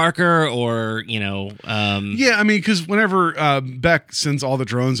girlfriend, Parker, or, Yeah, I mean, because whenever Beck sends all the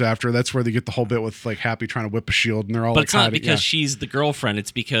drones after her, that's where they get the whole bit with, like, Happy trying to whip a shield, and they're all but like, it's not because she's the girlfriend,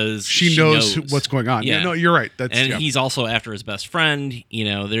 it's because she knows what's going on. Yeah, no, you're right. He's also after his best friend.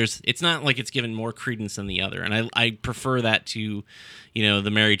 It's not like it's given more credence than the other, and I prefer that to,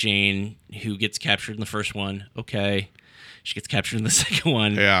 the Mary Jane who gets captured in the first one. Okay. She gets captured in the second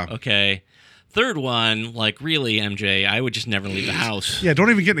one. Yeah. Okay. Third one, like, really, MJ, I would just never leave the house. Yeah, don't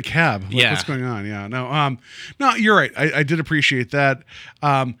even get in a cab. Like, Yeah. what's going on? Yeah, no, you're right. I did appreciate that.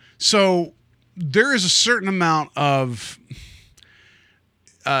 So there is a certain amount of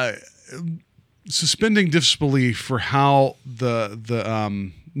suspending disbelief for how the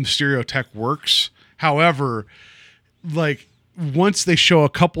Mysterio tech works. However, like, once they show a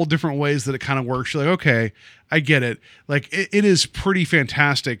couple different ways that it kind of works, you're like, okay, I get it. Like, it is pretty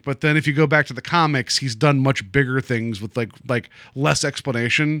fantastic. But then if you go back to the comics, he's done much bigger things with like less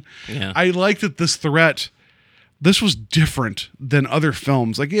explanation. Yeah. I like that this was different than other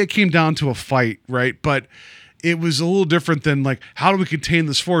films. Like, it came down to a fight, right? But it was a little different than like, how do we contain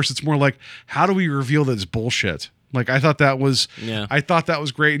this force? It's more like, how do we reveal that it's bullshit? Like, I thought that was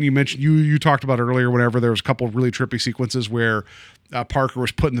great. And you mentioned, you talked about earlier, whenever there was a couple of really trippy sequences where Parker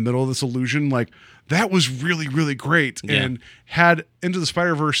was put in the middle of this illusion. Like, that was really, really great. Yeah. And had Into the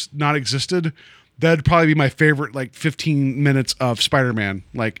Spider-Verse not existed, that'd probably be my favorite, like, 15 minutes of Spider-Man.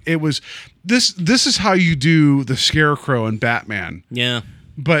 Like, it was, this is how you do the Scarecrow and Batman. Yeah.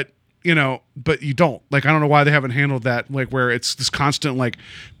 But you don't. Like, I don't know why they haven't handled that, like, where it's this constant, like,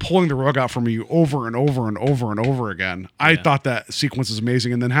 pulling the rug out from you over and over and over and over again. I thought that sequence was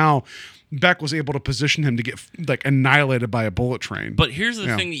amazing. And then how Beck was able to position him to get, like, annihilated by a bullet train. But here's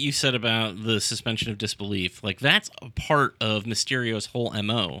the thing that you said about the suspension of disbelief. Like, that's a part of Mysterio's whole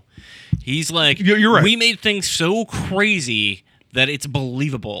MO. He's like, you're right. We made things so crazy that it's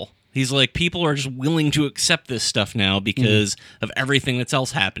believable. He's like, people are just willing to accept this stuff now because of everything that's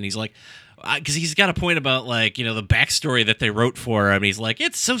else happened. He's like, because he's got a point about, like, the backstory that they wrote for him. He's like,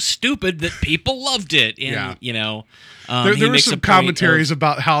 it's so stupid that people loved it. And, there were some commentaries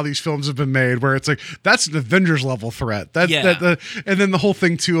about how these films have been made where it's like, that's an Avengers level threat. And then the whole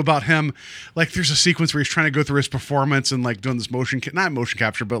thing too about him, like, there's a sequence where he's trying to go through his performance and, like, doing this not motion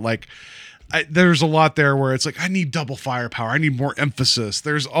capture, but, like, there's a lot there where it's like, I need double firepower. I need more emphasis.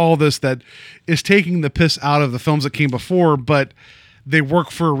 There's all this that is taking the piss out of the films that came before, but they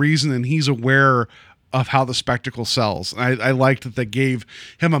work for a reason, and he's aware of how the spectacle sells. I liked that they gave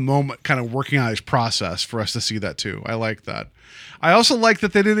him a moment kind of working out his process for us to see that too. I like that. I also like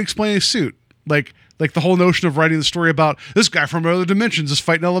that they didn't explain his suit. Like the whole notion of writing the story about this guy from other dimensions is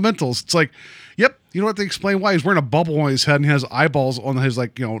fighting elementals. It's like, yep, you don't have to explain why he's wearing a bubble on his head and he has eyeballs on his,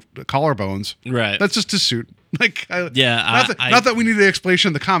 like, collarbones. Right. That's just his suit. Like, not that we need an explanation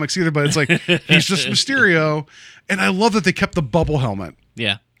in the comics either, but it's like, he's just Mysterio. And I love that they kept the bubble helmet.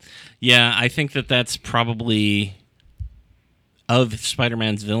 Yeah. Yeah, I think that's probably, of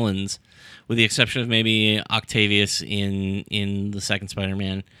Spider-Man's villains, with the exception of maybe Octavius in the second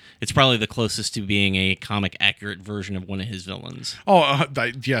Spider-Man, it's probably the closest to being a comic accurate version of one of his villains. Oh,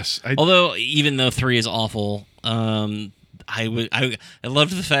 yes. Although, even though 3 is awful, I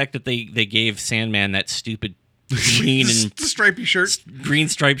loved the fact that they gave Sandman that stupid green and the stripy shirt. green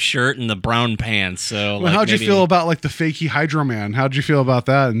striped shirt and the brown pants. So, Well, how'd you feel about like the fakey Hydro Man? How'd you feel about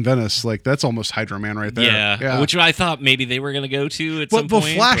that in Venice? Like that's almost Hydro Man right there. Yeah, which I thought maybe they were going to go to at some Well,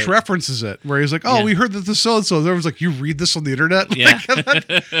 point. Flash references it where he's like, "Oh, Yeah. we heard that the so and so." Everyone's like, "You read this on the internet?" Yeah.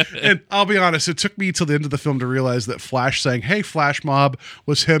 And I'll be honest, it took me till the end of the film to realize that Flash saying, "Hey, Flash Mob,"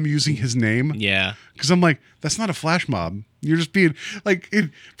 was him using his name. Yeah. Because I'm like, that's not a flash mob. You're just being like,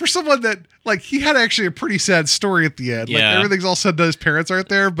 for someone that like he had actually a pretty sad story at the end. Like Yeah. everything's all said, his parents aren't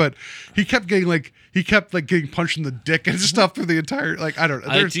there, but he kept getting getting punched in the dick and stuff through the entire like I don't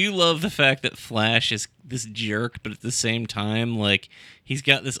know. I do love the fact that Flash is this jerk, but at the same time, like he's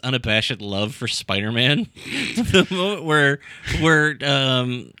got this unabashed love for Spider-Man. The moment where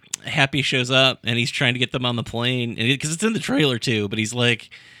Happy shows up and he's trying to get them on the plane, and because it's in the trailer too, but he's like,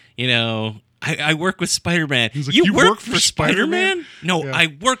 you know, I work with Spider-Man. He's like, you work for for Spider-Man? Spider-Man? No, Yeah.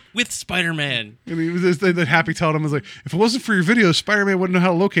 I work with Spider-Man. And he was then Happy told him was like, if it wasn't for your videos, Spider-Man wouldn't know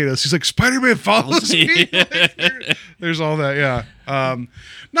how to locate us. He's like, Spider-Man follows me. Like, there's all that, yeah.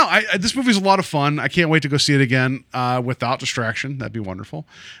 No, this movie's a lot of fun. I can't wait to go see it again without distraction. That'd be wonderful.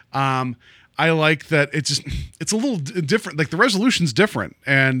 I like that it's a little different. Like the resolution's different,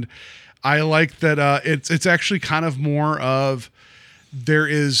 and I like that it's actually kind of more of there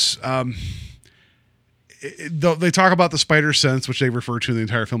is. They talk about the spider sense, which they refer to in the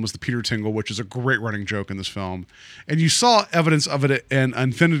entire film as the Peter Tingle, which is a great running joke in this film. And you saw evidence of it in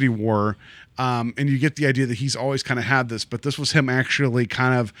Infinity War, and you get the idea that he's always kind of had this, but this was him actually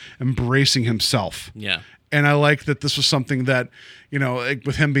kind of embracing himself. Yeah. And I like that this was something that, you know, like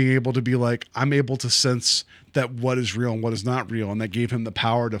with him being able to be like, I'm able to sense that what is real and what is not real. And that gave him the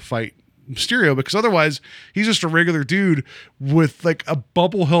power to fight Mysterio, because otherwise he's just a regular dude with like a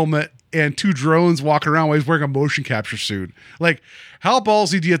bubble helmet and two drones walking around while he's wearing a motion capture suit. Like, how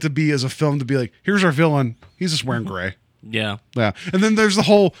ballsy do you have to be as a film to be like, here's our villain, he's just wearing gray. Yeah. Yeah. And then there's the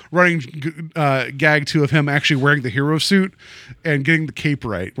whole running gag too of him actually wearing the hero suit and getting the cape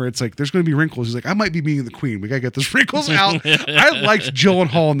right, where it's like there's going to be wrinkles. He's like, I might be meeting the queen. We got to get those wrinkles out. I liked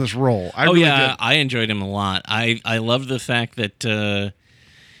Gyllenhaal in this role. I really did. I enjoyed him a lot. I love the fact that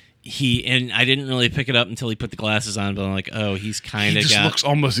and I didn't really pick it up until he put the glasses on, but I'm like, oh, he's kind He of just looks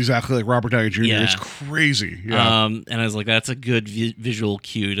almost exactly like Robert Downey Jr. Yeah. It's crazy. Yeah. And I was like, that's a good visual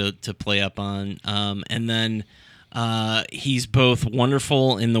cue to play up on. And then he's both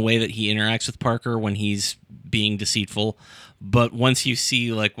wonderful in the way that he interacts with Parker when he's being deceitful, but once you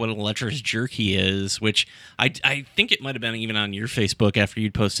see like what a lecherous jerk he is, which I think it might have been even on your Facebook after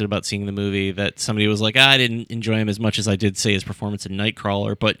you'd posted about seeing the movie, that somebody was like, I didn't enjoy him as much as I did say his performance in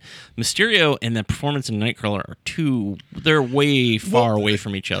Nightcrawler, but Mysterio and that performance in Nightcrawler are they're way far away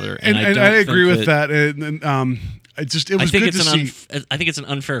from each other, and I agree with that. And it was good to see. I think it's an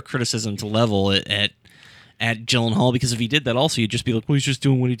unfair criticism to level it at Gyllenhaal, because if he did that also, you'd just be like, well, he's just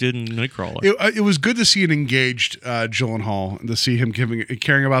doing what he did in Nightcrawler. It was good to see an engaged Gyllenhaal, and to see him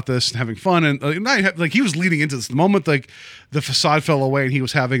caring about this and having fun, and like he was leading into this. The moment like the facade fell away and he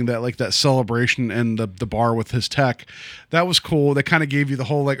was having that celebration in the bar with his tech, that was cool. That kind of gave you the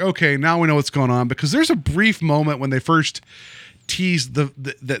whole like, okay, now we know what's going on, because there's a brief moment when they first teased that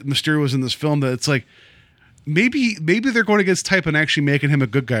Mysterio was in this film that it's like, maybe they're going against type and actually making him a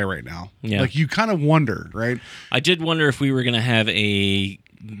good guy right now. Yeah. Like you kind of wonder, right? I did wonder if we were going to have a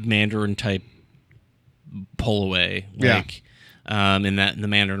Mandarin type pull away. Like, and that the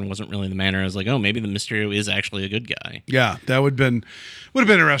Mandarin wasn't really the Mandarin. I was like, oh, maybe the Mysterio is actually a good guy. Yeah, that would have been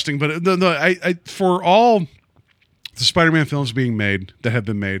interesting. But I for all the Spider-Man films that have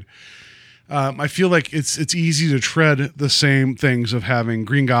been made, I feel like it's easy to tread the same things of having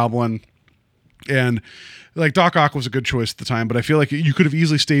Green Goblin and like Doc Ock was a good choice at the time, but I feel like you could have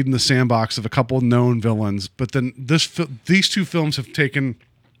easily stayed in the sandbox of a couple of known villains. But then these two films have taken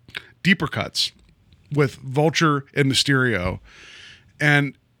deeper cuts with Vulture and Mysterio,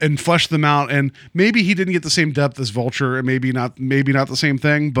 and fleshed them out. And maybe he didn't get the same depth as Vulture, and maybe not the same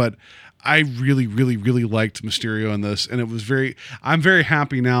thing. But I really, really, really liked Mysterio in this, and I'm very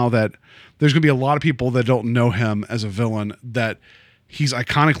happy now that there's going to be a lot of people that don't know him as a villain that. He's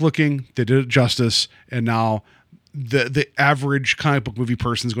iconic looking. They did it justice, and now the average comic book movie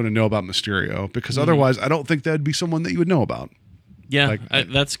person is going to know about Mysterio, because otherwise, I don't think that'd be someone that you would know about. Yeah,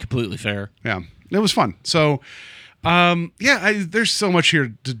 that's completely fair. Yeah, it was fun. So, there's so much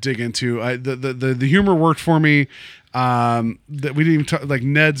here to dig into. The humor worked for me. That we didn't even talk, like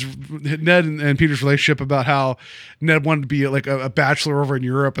Ned and Peter's relationship, about how Ned wanted to be like a bachelor over in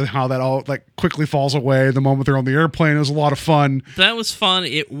Europe, and how that all like quickly falls away the moment they're on the airplane. It was a lot of fun. That was fun.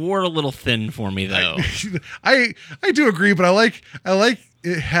 It wore a little thin for me though. I do agree, but I like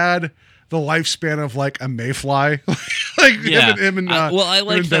it had the lifespan of like a mayfly. Like him and I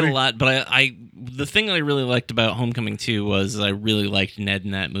liked that a Betty. lot, but I the thing that I really liked about Homecoming 2 was I really liked Ned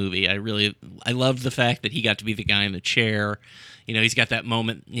in that movie. I loved the fact that he got to be the guy in the chair. You know, he's got that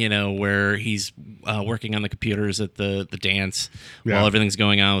moment, you know, where he's working on the computers at the dance while everything's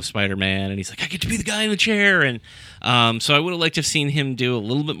going on with Spider-Man, and he's like, I get to be the guy in the chair. And so I would have liked to have seen him do a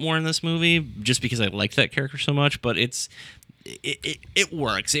little bit more in this movie, just because I liked that character so much. But it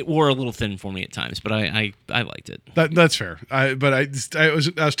works. It wore a little thin for me at times, but I liked it. That's fair. I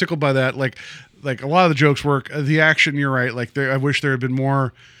was tickled by that. Like a lot of the jokes work. The action, you're right. Like I wish there had been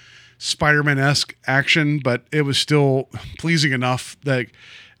more Spider-Man-esque action, but it was still pleasing enough that.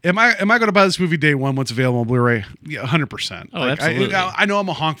 Am I going to buy this movie day one once available on Blu-ray? Yeah, 100%. Oh, absolutely. I know I'm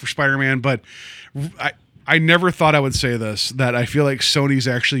a honk for Spider-Man, but I never thought I would say this, that I feel like Sony's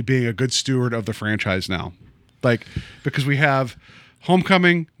actually being a good steward of the franchise now. Like, because we have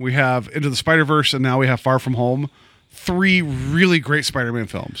Homecoming, we have Into the Spider-Verse, and now we have Far From Home. 3 really great Spider-Man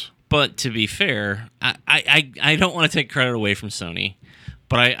films. But to be fair, I don't want to take credit away from Sony,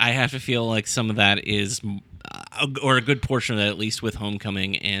 but I have to feel like some of that is, or a good portion of that, at least with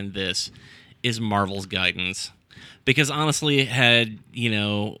Homecoming and this, is Marvel's guidance. Because honestly, had, you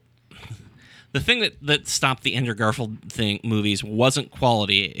know, the thing that stopped the Andrew Garfield movies wasn't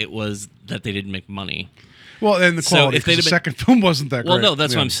quality, it was that they didn't make money. Well, and the quality, because the second film wasn't that great. Well, no,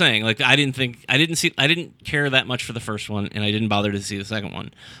 that's what I'm saying. Like, I didn't care that much for the first one, and I didn't bother to see the second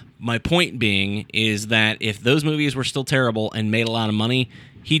one. My point being is that if those movies were still terrible and made a lot of money,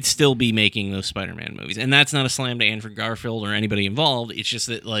 he'd still be making those Spider-Man movies. And that's not a slam to Andrew Garfield or anybody involved. It's just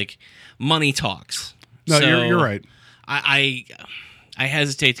that, like, money talks. No, so you're right. I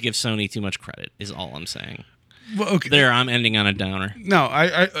hesitate to give Sony too much credit, is all I'm saying. Well, okay. There, I'm ending on a downer. No,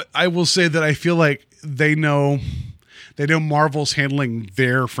 I will say that I feel like they know Marvel's handling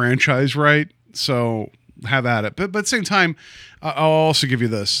their franchise right, so have at it. But at the same time, I'll also give you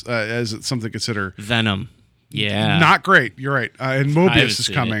this as something to consider. Venom. Yeah. Not great. You're right. And Mobius is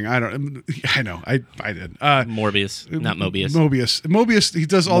seen coming. I know. I did. Morbius. Not Mobius. Mobius. He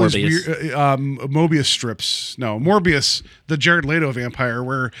does all these Morbius. weird Mobius strips. No, Morbius, the Jared Leto vampire,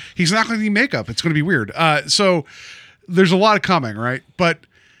 where he's not going to need makeup. It's going to be weird. So there's a lot of coming, right? But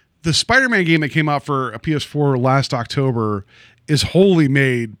the Spider-Man game that came out for a PS4 last October is wholly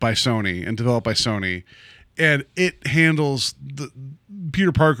made by Sony and developed by Sony. And it handles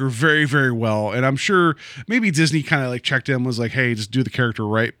Peter Parker very, very well. And I'm sure maybe Disney kind of like checked in, was like, hey, just do the character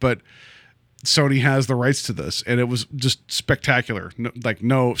right. But Sony has the rights to this. And it was just spectacular.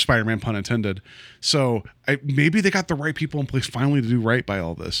 No Spider-Man pun intended. So maybe they got the right people in place finally to do right by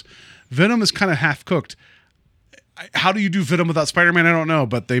all this. Venom is kind of half cooked. How do you do Venom without Spider-Man? I don't know.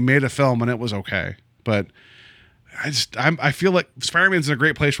 But they made a film and it was okay. But I feel like Spider-Man's in a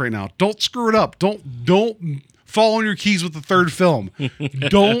great place right now. Don't screw it up. Don't fall on your keys with the third film.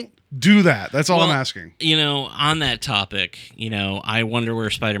 Don't do that. That's all I'm asking. You know, on that topic, you know, I wonder where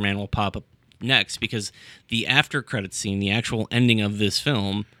Spider-Man will pop up next, because the after credits scene, the actual ending of this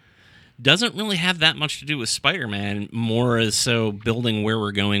film, doesn't really have that much to do with Spider-Man, more as so building where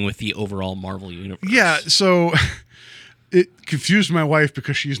we're going with the overall Marvel universe. Yeah, so it confused my wife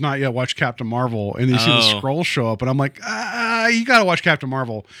because she's not yet watched Captain Marvel, and you see the scrolls show up, and I'm like, you got to watch Captain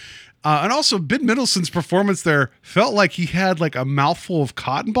Marvel. And also, Ben Mendelsohn's performance there felt like he had like a mouthful of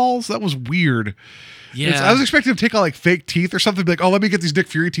cotton balls. That was weird. Yeah, I was expecting him to take out like fake teeth or something, be like, oh, let me get these Nick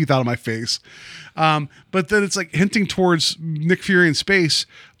Fury teeth out of my face. But then it's like hinting towards Nick Fury in space.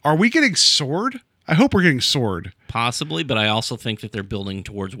 Are we getting Sword? I hope we're getting Sword. Possibly, but I also think that they're building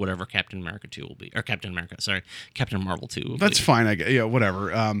towards whatever Captain Marvel 2 will be. Captain Marvel 2 will That's fine, I guess. Yeah,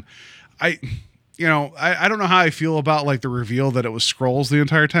 whatever. I don't know how I feel about like the reveal that it was Skrulls the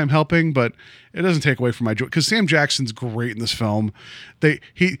entire time helping, but it doesn't take away from my joy, because Sam Jackson's great in this film.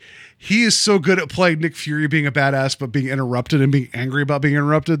 He is so good at playing Nick Fury being a badass, but being interrupted and being angry about being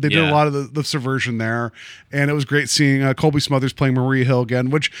interrupted. They did a lot of the subversion there, and it was great seeing Colby Smuthers playing Maria Hill again,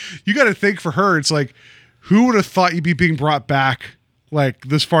 which you got to think for her, it's like, who would have thought you'd be being brought back like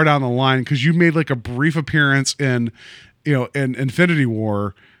this far down the line? Because you made like a brief appearance in Infinity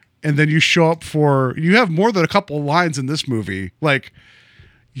War, and then you show up you have more than a couple of lines in this movie. Like,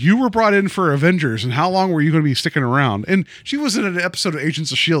 you were brought in for Avengers, and how long were you going to be sticking around? And she was in an episode of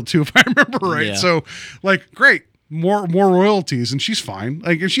Agents of S.H.I.E.L.D. too, if I remember right. Yeah. So, like, great. More royalties, and she's fine.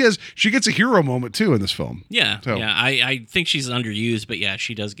 Like, and she gets a hero moment too in this film. Yeah. So. Yeah. I think she's underused, but yeah,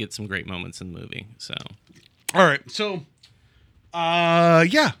 she does get some great moments in the movie. So, all right. So,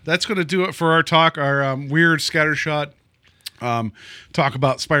 that's going to do it for our talk, our weird scattershot talk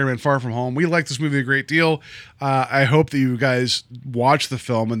about Spider-Man Far From Home. We like this movie a great deal. I hope that you guys watch the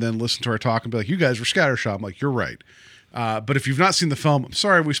film and then listen to our talk and be like, you guys were scattershot. I'm like, you're right. But if you've not seen the film, I'm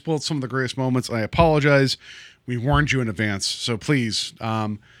sorry we spoiled some of the greatest moments. I apologize. We warned you in advance. So please,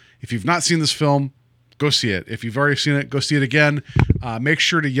 if you've not seen this film, go see it. If you've already seen it, go see it again. Make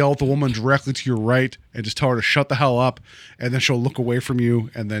sure to yell at the woman directly to your right and just tell her to shut the hell up, and then she'll look away from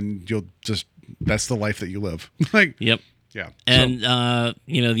you, and then you'll just, that's the life that you live. Like, yep. Yeah. And,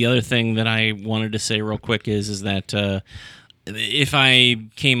 the other thing that I wanted to say real quick is that if I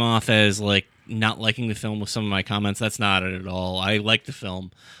came off as like not liking the film with some of my comments, that's not it at all. I like the film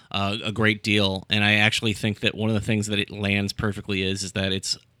a great deal, and I actually think that one of the things that it lands perfectly is that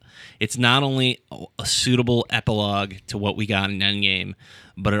it's not only a suitable epilogue to what we got in Endgame,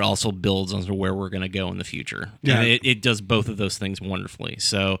 but it also builds onto where we're going to go in the future. Yeah. And it does both of those things wonderfully.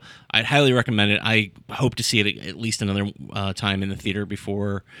 So I'd highly recommend it. I hope to see it at least another time in the theater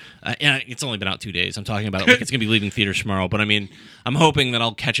before. And it's only been out 2 days. I'm talking about it like it's going to be leaving theaters tomorrow. But I mean, I'm hoping that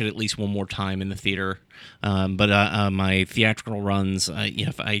I'll catch it at least one more time in the theater. But my theatrical runs,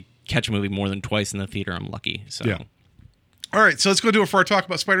 if I catch a movie more than twice in the theater, I'm lucky. So. Yeah. All right, so let's go do it for our talk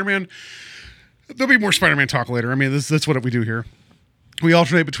about Spider-Man. There'll be more Spider-Man talk later. I mean, that's what we do here. We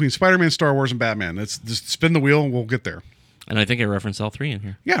alternate between Spider-Man, Star Wars, and Batman. Let's just spin the wheel and we'll get there. And I think I referenced all three in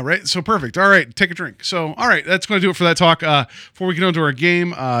here. Yeah, right. So perfect. All right, take a drink. So, all right, that's going to do it for that talk. Before we get on to our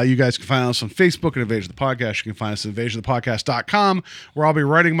game, you guys can find us on Facebook at Invasion of the Podcast. You can find us at invasionofthepodcast.com, where I'll be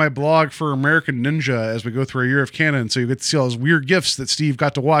writing my blog for American Ninja as we go through a year of canon. So you get to see all those weird gifts that Steve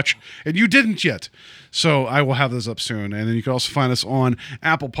got to watch, and you didn't yet. So I will have those up soon. And then you can also find us on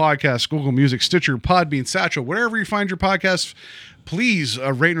Apple Podcasts, Google Music, Stitcher, Podbean, Satchel, wherever you find your podcasts. Please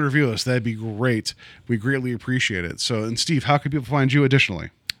rate and review us. That'd be great. We greatly appreciate it. So, and Steve, how can people find you additionally?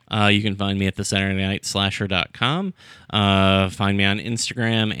 You can find me at theSaturdayNightSlasher.com. Find me on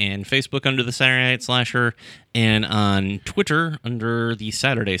Instagram and Facebook under The Saturday Night Slasher, and on Twitter under The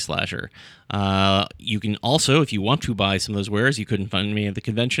Saturday Slasher. You can also, if you want to buy some of those wares, you couldn't find me at the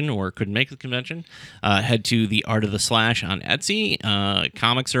convention or couldn't make the convention, head to The Art of the Slash on Etsy.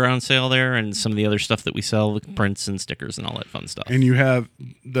 Comics are on sale there, and some of the other stuff that we sell, like prints and stickers and all that fun stuff. And you have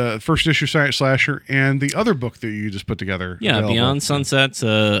the first issue Saturday Night Slasher and the other book that you just put together. Yeah, available. Beyond Sunset's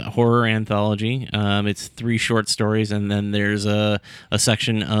a horror anthology. It's 3 short stories, and then there's a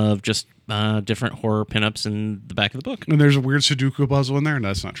section of just different horror pinups in the back of the book. And there's a weird Sudoku puzzle in there, and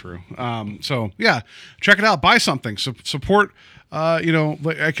that's not true. So yeah, check it out. Buy something. Support.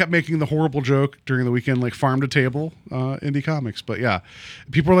 I kept making the horrible joke during the weekend, like farm to table indie comics. But yeah,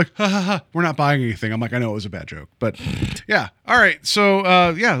 people are like, ha ha ha, we're not buying anything. I'm like, I know it was a bad joke, but yeah. All right, so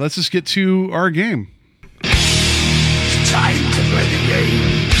let's just get to our game. It's time to play the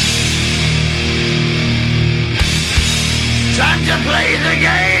game. Time to play the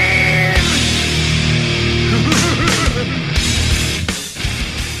game.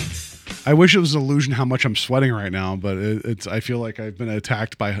 I wish it was an illusion how much I'm sweating right now, but it's. I feel like I've been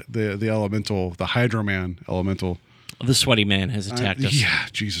attacked by the elemental, the Hydro Man elemental. The sweaty man has attacked us. Yeah,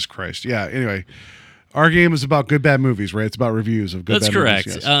 Jesus Christ. Yeah. Anyway, our game is about good bad movies, right? It's about reviews of good That's bad correct.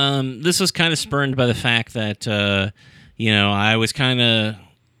 movies. Yes. This was kind of spurned by the fact that I was kind of.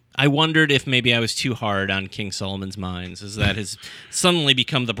 I wondered if maybe I was too hard on King Solomon's Mines, as that has suddenly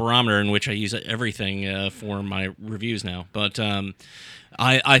become the barometer in which I use everything for my reviews now. But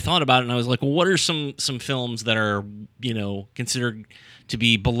I thought about it, and I was like, well, what are some films that are, considered to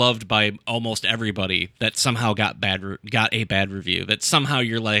be beloved by almost everybody that somehow got a bad review? That somehow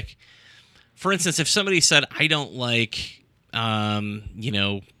you're like, for instance, if somebody said, I don't like, Ghostbusters,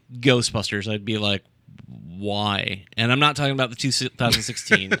 I'd be like, why? And I'm not talking about the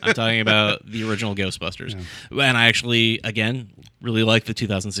 2016. I'm talking about the original Ghostbusters. Yeah. And I actually, again, really like the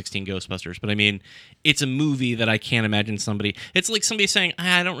 2016 Ghostbusters. But I mean, it's a movie that I can't imagine somebody... It's like somebody saying,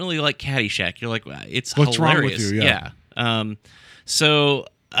 I don't really like Caddyshack. You're like, it's What's hilarious. What's wrong with you? Yeah. So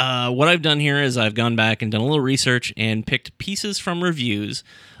what I've done here is I've gone back and done a little research and picked pieces from reviews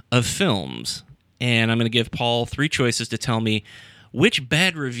of films. And I'm going to give Paul 3 choices to tell me which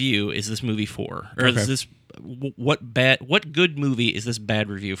bad review is this movie for? Or is this what good movie is this bad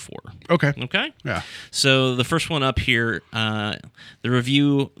review for? Okay. Yeah. So the first one up here, the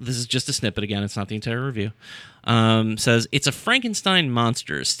review, this is just a snippet again, it's not the entire review, says, it's a Frankenstein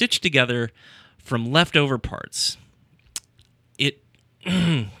monster stitched together from leftover parts.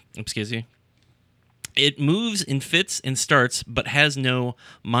 Excuse me. It moves in fits and starts, but has no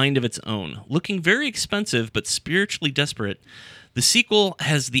mind of its own. Looking very expensive, but spiritually desperate, the sequel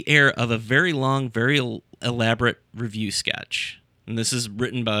has the air of a very long, very elaborate review sketch. And this is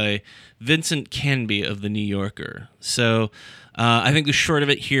written by Vincent Canby of The New Yorker. So I think the short of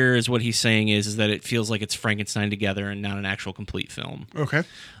it here is what he's saying is that it feels like it's Frankenstein together and not an actual complete film. Okay.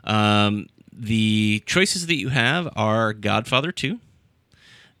 The choices that you have are Godfather 2,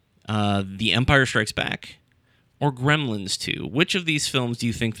 The Empire Strikes Back, or Gremlins 2. Which of these films do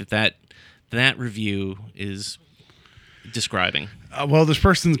you think that review is describing? Well, this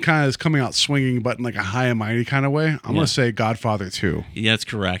person kind of is coming out swinging, but in like a high and mighty kind of way. I'm going to say Godfather 2. Yeah, that's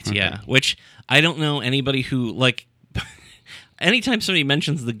correct. Okay. Yeah, which I don't know anybody who like. Anytime somebody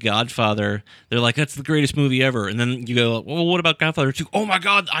mentions The Godfather, they're like, "That's the greatest movie ever," and then you go, "Well, what about Godfather 2? Oh my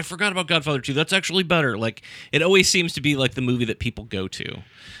God, I forgot about Godfather 2. That's actually better." Like, it always seems to be like the movie that people go to.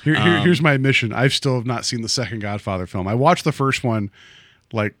 Here's my admission: I still have not seen the second Godfather film. I watched the first one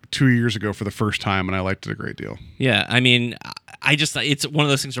like 2 years ago for the first time, and I liked it a great deal. Yeah, I mean, it's one of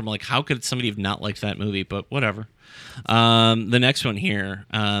those things where I'm like, how could somebody have not liked that movie? But whatever. The next one here,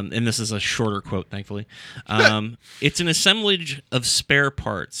 and this is a shorter quote, thankfully. It's an assemblage of spare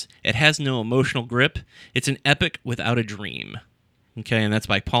parts. It has no emotional grip. It's an epic without a dream. Okay, and that's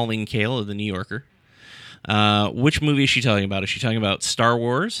by Pauline Kael of The New Yorker. Which movie is she talking about? Is she talking about Star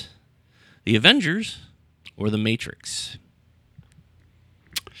Wars, The Avengers, or The Matrix?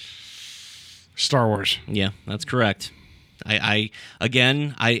 Star Wars. Yeah, that's correct. I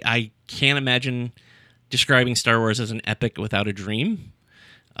can't imagine describing Star Wars as an epic without a dream.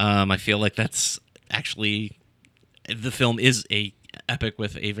 I feel like that's actually the film is a epic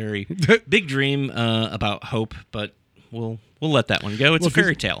with a very big dream about hope, but we'll let that one go. It's a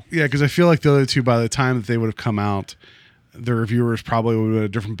fairy tale. Yeah, because I feel like the other two, by the time that they would have come out, the reviewers probably would have been in a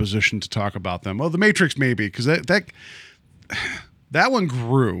different position to talk about them. Well, The Matrix maybe, because that one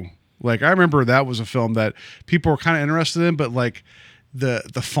grew. Like, I remember that was a film that people were kind of interested in, but like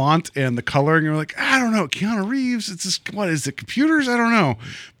the font and the coloring, you're like, I don't know, Keanu Reeves, it's just, what is it, computers? I don't know.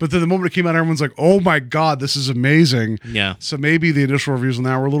 But then the moment it came out, everyone's like, oh my God, this is amazing. Yeah. So maybe the initial reviews on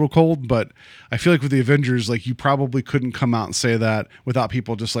that were a little cold, but I feel like with the Avengers, like, you probably couldn't come out and say that without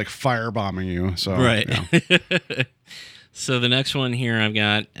people just like firebombing you. So right. Yeah. So the next one here I've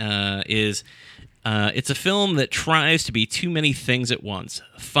got is it's a film that tries to be too many things at once.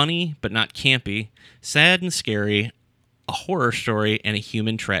 Funny, but not campy. Sad and scary. A horror story and a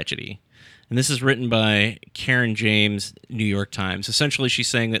human tragedy. And this is written by Karen James, New York Times. Essentially, she's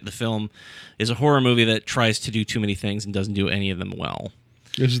saying that the film is a horror movie that tries to do too many things and doesn't do any of them well.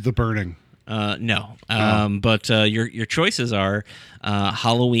 This is The Burning. No. But your choices are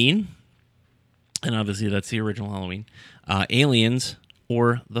Halloween, and obviously that's the original Halloween, Aliens,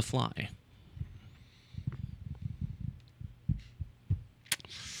 or The Fly.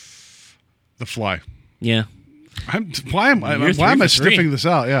 The Fly. Yeah. Why am I sniffing this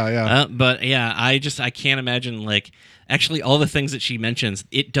out? Yeah. But yeah, I can't imagine, like, actually all the things that she mentions,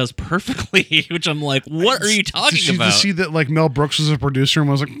 it does perfectly, which I'm like, what are you talking about? Did you see that, like, Mel Brooks was a producer and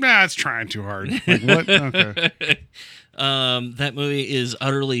was like, nah, it's trying too hard. Like, what? Okay. That movie is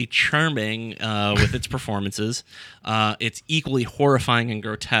utterly charming with its performances. It's equally horrifying and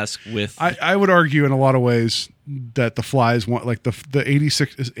grotesque with... I would argue in a lot of ways that The Fly is one, like the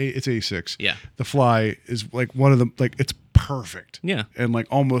 86, it's 86. Yeah. The Fly is like one of the, like, it's perfect. Yeah. In like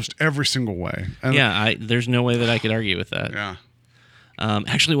almost every single way. And there's no way that I could argue with that. Yeah.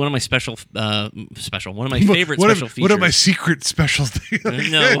 Actually, one of my one of my favorite special features. One of my secret special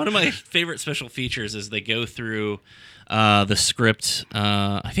things. No, one of my favorite special features is they go through the script.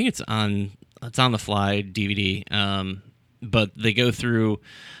 I think it's on The Fly DVD. But they go through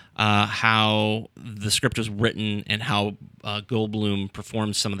how the script was written and how Goldblum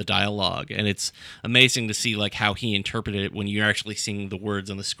performs some of the dialogue, and it's amazing to see like how he interpreted it when you're actually seeing the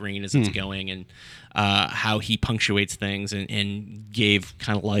words on the screen as it's going, and how he punctuates things and gave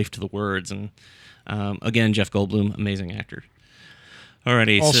kind of life to the words. And again, Jeff Goldblum, amazing actor.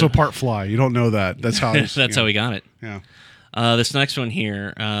 Alrighty, also part fly. You don't know that. That's how. That's how he got it. Yeah. This next one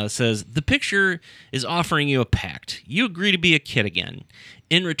here says, the picture is offering you a pact. You agree to be a kid again.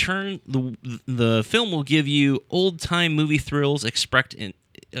 In return, the film will give you old-time movie thrills expressed in...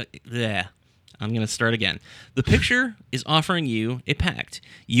 I'm going to start again. The picture is offering you a pact.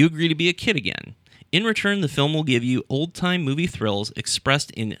 You agree to be a kid again. In return, the film will give you old-time movie thrills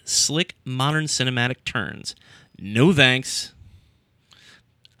expressed in slick, modern cinematic turns. No thanks.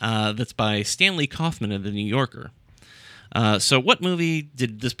 That's by Stanley Kaufman of The New Yorker. So what movie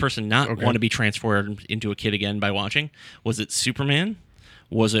did this person not want to be transformed into a kid again by watching? Was it Superman?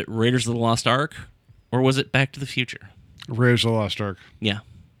 Was it Raiders of the Lost Ark? Or was it Back to the Future? Raiders of the Lost Ark. Yeah.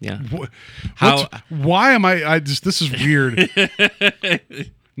 Yeah. Why am I just, this is weird.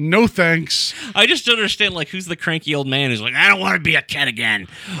 No thanks. I just don't understand, like, who's the cranky old man who's like, I don't want to be a kid again.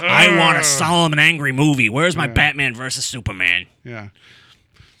 I want a solemn and angry movie. Where's my Batman versus Superman? Yeah.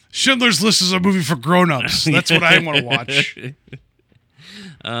 Schindler's List is a movie for grown-ups. That's what I want to watch.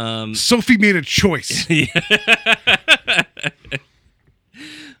 Sophie made a choice.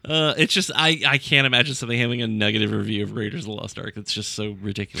 It's just, I can't imagine somebody having a negative review of Raiders of the Lost Ark. It's just so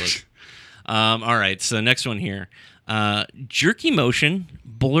ridiculous. All right, so next one here. Jerky motion,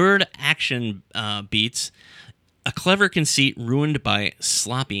 blurred action beats, a clever conceit ruined by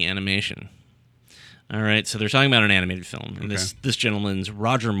sloppy animation. All right, so they're talking about an animated film, and this gentleman's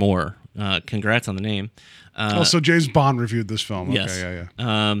Roger Moore. Congrats on the name. Also, James Bond reviewed this film. Yes. Okay,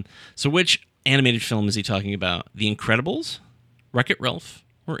 yeah. So which animated film is he talking about? The Incredibles, Wreck-It Ralph,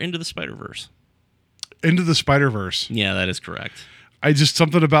 or Into the Spider-Verse? Into the Spider-Verse. Yeah, that is correct. I just,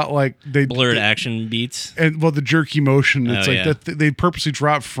 something about, like, blurred action beats. And, well, the jerky motion. It's that they purposely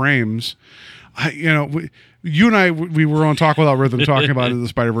drop frames. You and I, we were on Talk Without Rhythm talking about Into the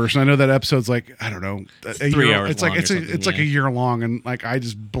Spider-Verse, and I know that episode's like, I don't know, It's 3 hours It's long like it's like a year long, and like I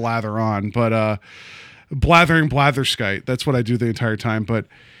just blather on, but blatherskite. That's what I do the entire time. But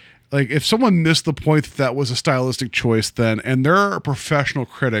like, if someone missed the point that was a stylistic choice, and they're a professional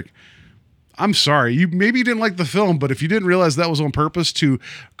critic, I'm sorry. You maybe didn't like the film, but if you didn't realize that was on purpose to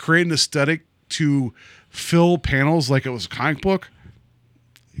create an aesthetic to fill panels like it was a comic book,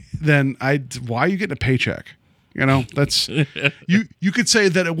 then why are you getting a paycheck? That's you could say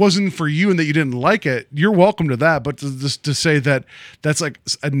that it wasn't for you and that you didn't like it. You're welcome to that, but to say that that's like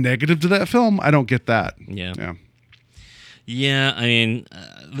a negative to that film, I don't get that. Yeah. I mean,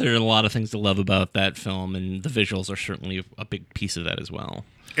 there are a lot of things to love about that film, and the visuals are certainly a big piece of that as well.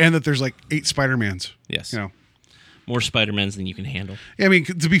 And that there's like 8 Spider-Mans. Yes. More Spider-Mans than you can handle. Yeah, I mean,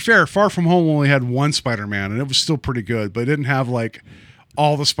 to be fair, Far From Home only had 1 Spider-Man, and it was still pretty good, but it didn't have like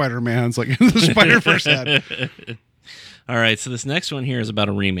all the Spider-Mans like the Spider-Verse had. All right, so this next one here is about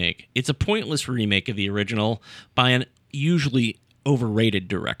a remake. It's a pointless remake of the original by an usually overrated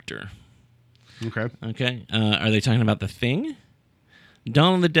director. Okay. Are they talking about The Thing,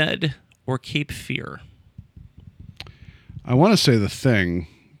 Dawn of the Dead, or Cape Fear? I want to say The Thing,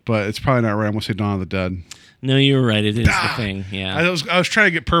 but it's probably not right. I'm going to say Dawn of the Dead. No, you were right. It is The Thing. Yeah. I was trying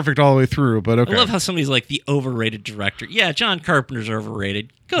to get perfect all the way through, but okay. I love how somebody's like the overrated director. Yeah, John Carpenter's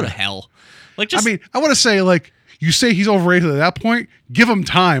overrated. Go to hell. Like, I want to say, like, you say he's overrated at that point, give him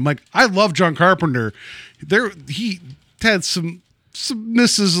time. Like, I love John Carpenter. He had some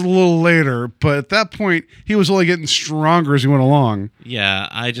misses a little later, but at that point, he was only getting stronger as he went along. Yeah,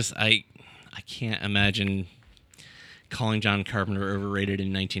 I can't imagine calling John Carpenter overrated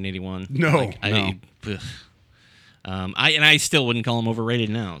in 1981. No, I still wouldn't call him overrated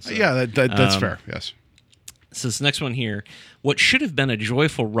now. So. Yeah, that's fair. Yes. So this next one here, what should have been a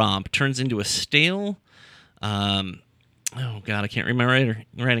joyful romp turns into a stale. Oh God, I can't read my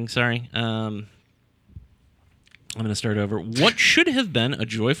writing. Sorry. I'm going to start over. What should have been a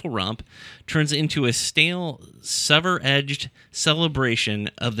joyful romp turns into a stale, sever-edged celebration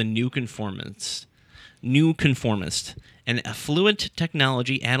of the new conformist, an affluent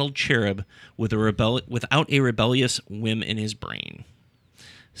technology-addled cherub without a rebellious whim in his brain.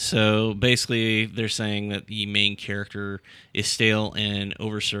 So basically, they're saying that the main character is stale and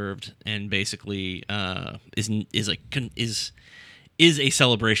overserved, and basically is a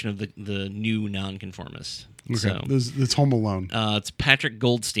celebration of the new nonconformist. Okay, so, it's Home Alone. It's Patrick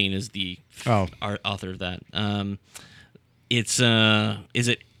Goldstein is the author of that. Is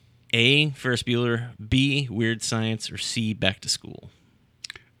it A, Ferris Bueller, B, Weird Science, or C, Back to School?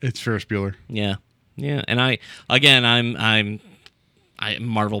 It's Ferris Bueller. Yeah, and I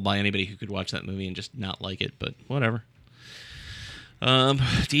marvel by anybody who could watch that movie and just not like it, but whatever. To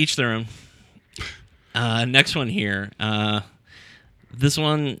each their own. Next one here. This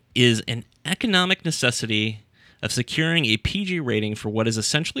one is an economic necessity of securing a PG rating for what is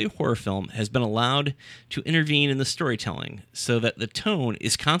essentially a horror film has been allowed to intervene in the storytelling so that the tone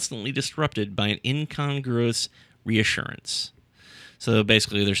is constantly disrupted by an incongruous reassurance. So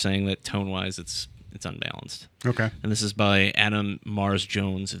basically they're saying that tone-wise it's unbalanced. Okay. And this is by Adam Mars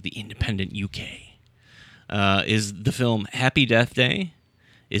Jones of the Independent UK. Is the film Happy Death Day?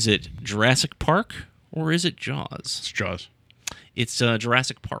 Is it Jurassic Park? Or is it Jaws? It's Jaws. It's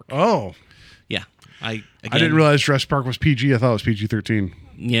Jurassic Park. Oh. Yeah. I didn't realize Jurassic Park was PG. I thought it was PG-13.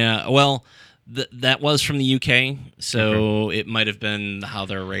 Yeah. Well, that was from the UK, so it might have been how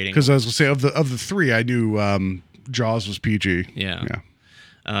they're rating. Because I was going to say, of the three, I knew Jaws was PG. Yeah.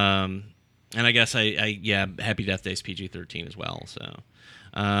 And I guess Happy Death Day is PG-13 as well. So,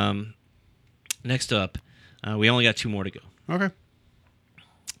 next up, we only got 2 more to go. Okay.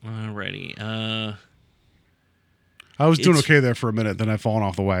 Alrighty. I was doing It's- okay there for a minute, then I've fallen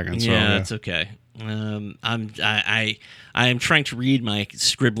off the wagon. So, Yeah, that's okay. I am trying to read my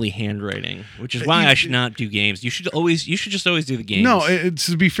scribbly handwriting, which is why I should not do games. You should just always do the games. No,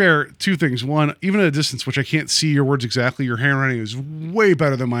 to be fair, two things. One, even at a distance, which I can't see your words exactly, your handwriting is way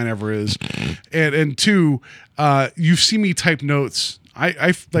better than mine ever is. And two, you've seen me type notes.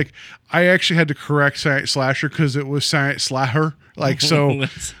 I actually had to correct Slasher because it was Slaher. Like, so,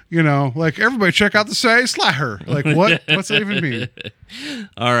 like, everybody check out the Slaher. Like, what's that even mean?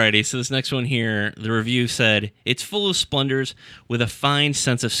 Alrighty, so this next one here, the review said, it's full of splendors with a fine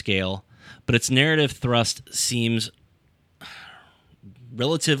sense of scale, but its narrative thrust seems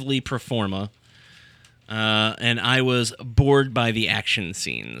relatively pro forma, and I was bored by the action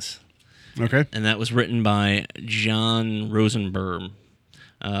scenes. Okay. And that was written by John Rosenberg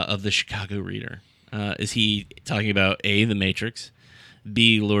of the Chicago Reader. Is he talking about A, The Matrix,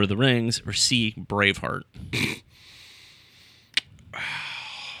 B, Lord of the Rings, or C, Braveheart?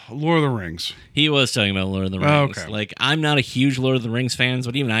 Lord of the Rings. He was talking about Lord of the Rings. Okay. Like, I'm not a huge Lord of the Rings fan,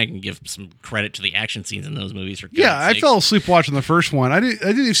 but even I can give some credit to the action scenes in those movies. For Yeah, God's I sake. fell asleep watching the first one. I didn't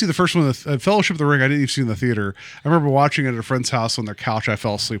even see the first one, Fellowship of the Ring. I didn't even see in the theater. I remember watching it at a friend's house on their couch. I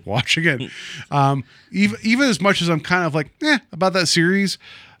fell asleep watching it. Even as much as I'm kind of like, about that series,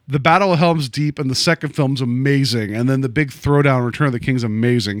 the Battle of Helm's Deep and the second film's amazing, and then the big throwdown, Return of the King's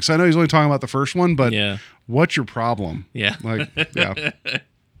amazing. So I know he's only talking about the first one, but what's your problem? Yeah. Like, yeah.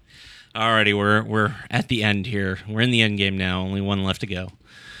 Alrighty, we're at the end here. We're in the end game now. Only one left to go.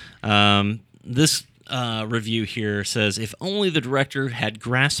 This review here says, if only the director had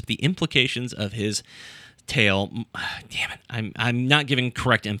grasped the implications of his tale. Damn it, I'm not giving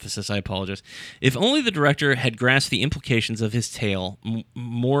correct emphasis. I apologize. If only the director had grasped the implications of his tale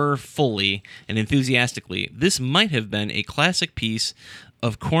more fully and enthusiastically, this might have been a classic piece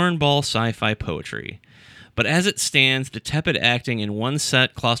of cornball sci-fi poetry. But as it stands, the tepid acting in one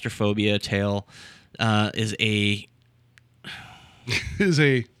set claustrophobia tale is a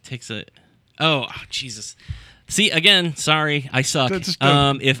Jesus. See, again, sorry, I suck.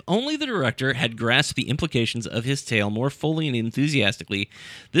 If only the director had grasped the implications of his tale more fully and enthusiastically,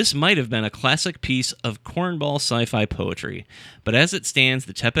 this might have been a classic piece of cornball sci-fi poetry. But as it stands,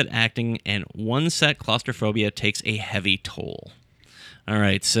 the tepid acting and one set claustrophobia takes a heavy toll. All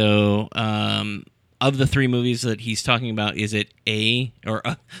right, so of the three movies that he's talking about, is it A, or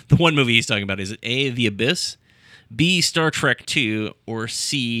the one movie he's talking about, is it A, The Abyss, B, Star Trek II, or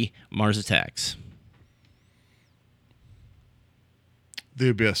C, Mars Attacks? The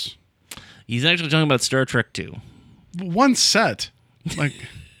Abyss. He's actually talking about Star Trek II. One set. Like,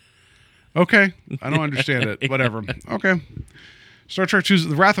 okay. I don't understand it. Whatever. Okay. Star Trek 2's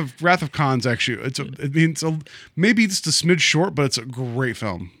The Wrath of Khan's actually, maybe it's a smidge short, but it's a great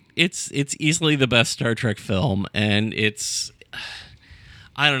film. It's easily the best Star Trek film, and it's,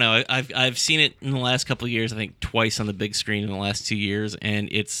 I don't know, I've seen it in the last couple of years, I think twice on the big screen in the last 2 years, and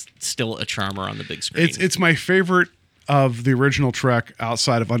it's still a charmer on the big screen. It's my favorite of the original Trek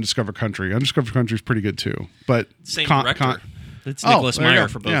outside of Undiscovered Country. Undiscovered Country is pretty good too, but same director. It's Nicholas Meyer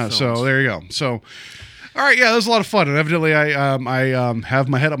for both films. So there you go. So, all right, yeah, that was a lot of fun, and evidently I have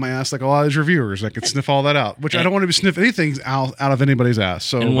my head up my ass like a lot of these reviewers. I could sniff all that out, which I don't want to sniff anything out of anybody's ass.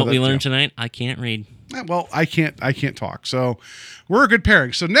 So, and what we learned tonight, I can't read. Well, I can't talk. So we're a good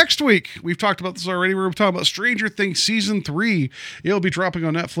pairing. So next week, we've talked about this already. We're talking about Stranger Things Season 3. It'll be dropping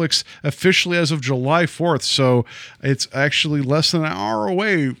on Netflix officially as of July 4th. So it's actually less than an hour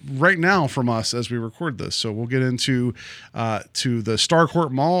away right now from us as we record this. So we'll get into to the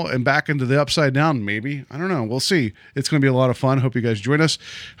Starcourt Mall and back into the Upside Down, maybe. I don't know. We'll see. It's going to be a lot of fun. Hope you guys join us.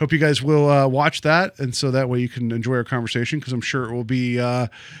 Hope you guys will watch that. And so that way you can enjoy our conversation, because I'm sure it will be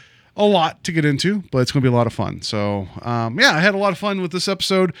a lot to get into, but it's going to be a lot of fun. So, I had a lot of fun with this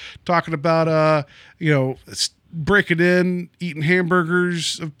episode talking about, breaking in, eating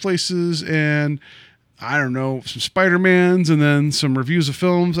hamburgers of places, and I don't know, some Spider-Mans, and then some reviews of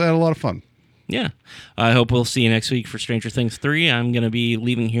films. I had a lot of fun. Yeah. I hope we'll see you next week for Stranger Things 3. I'm going to be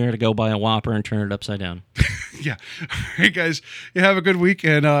leaving here to go buy a Whopper and turn it upside down. Yeah. All right, guys. You have a good week,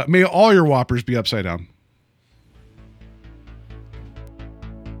 and may all your Whoppers be upside down.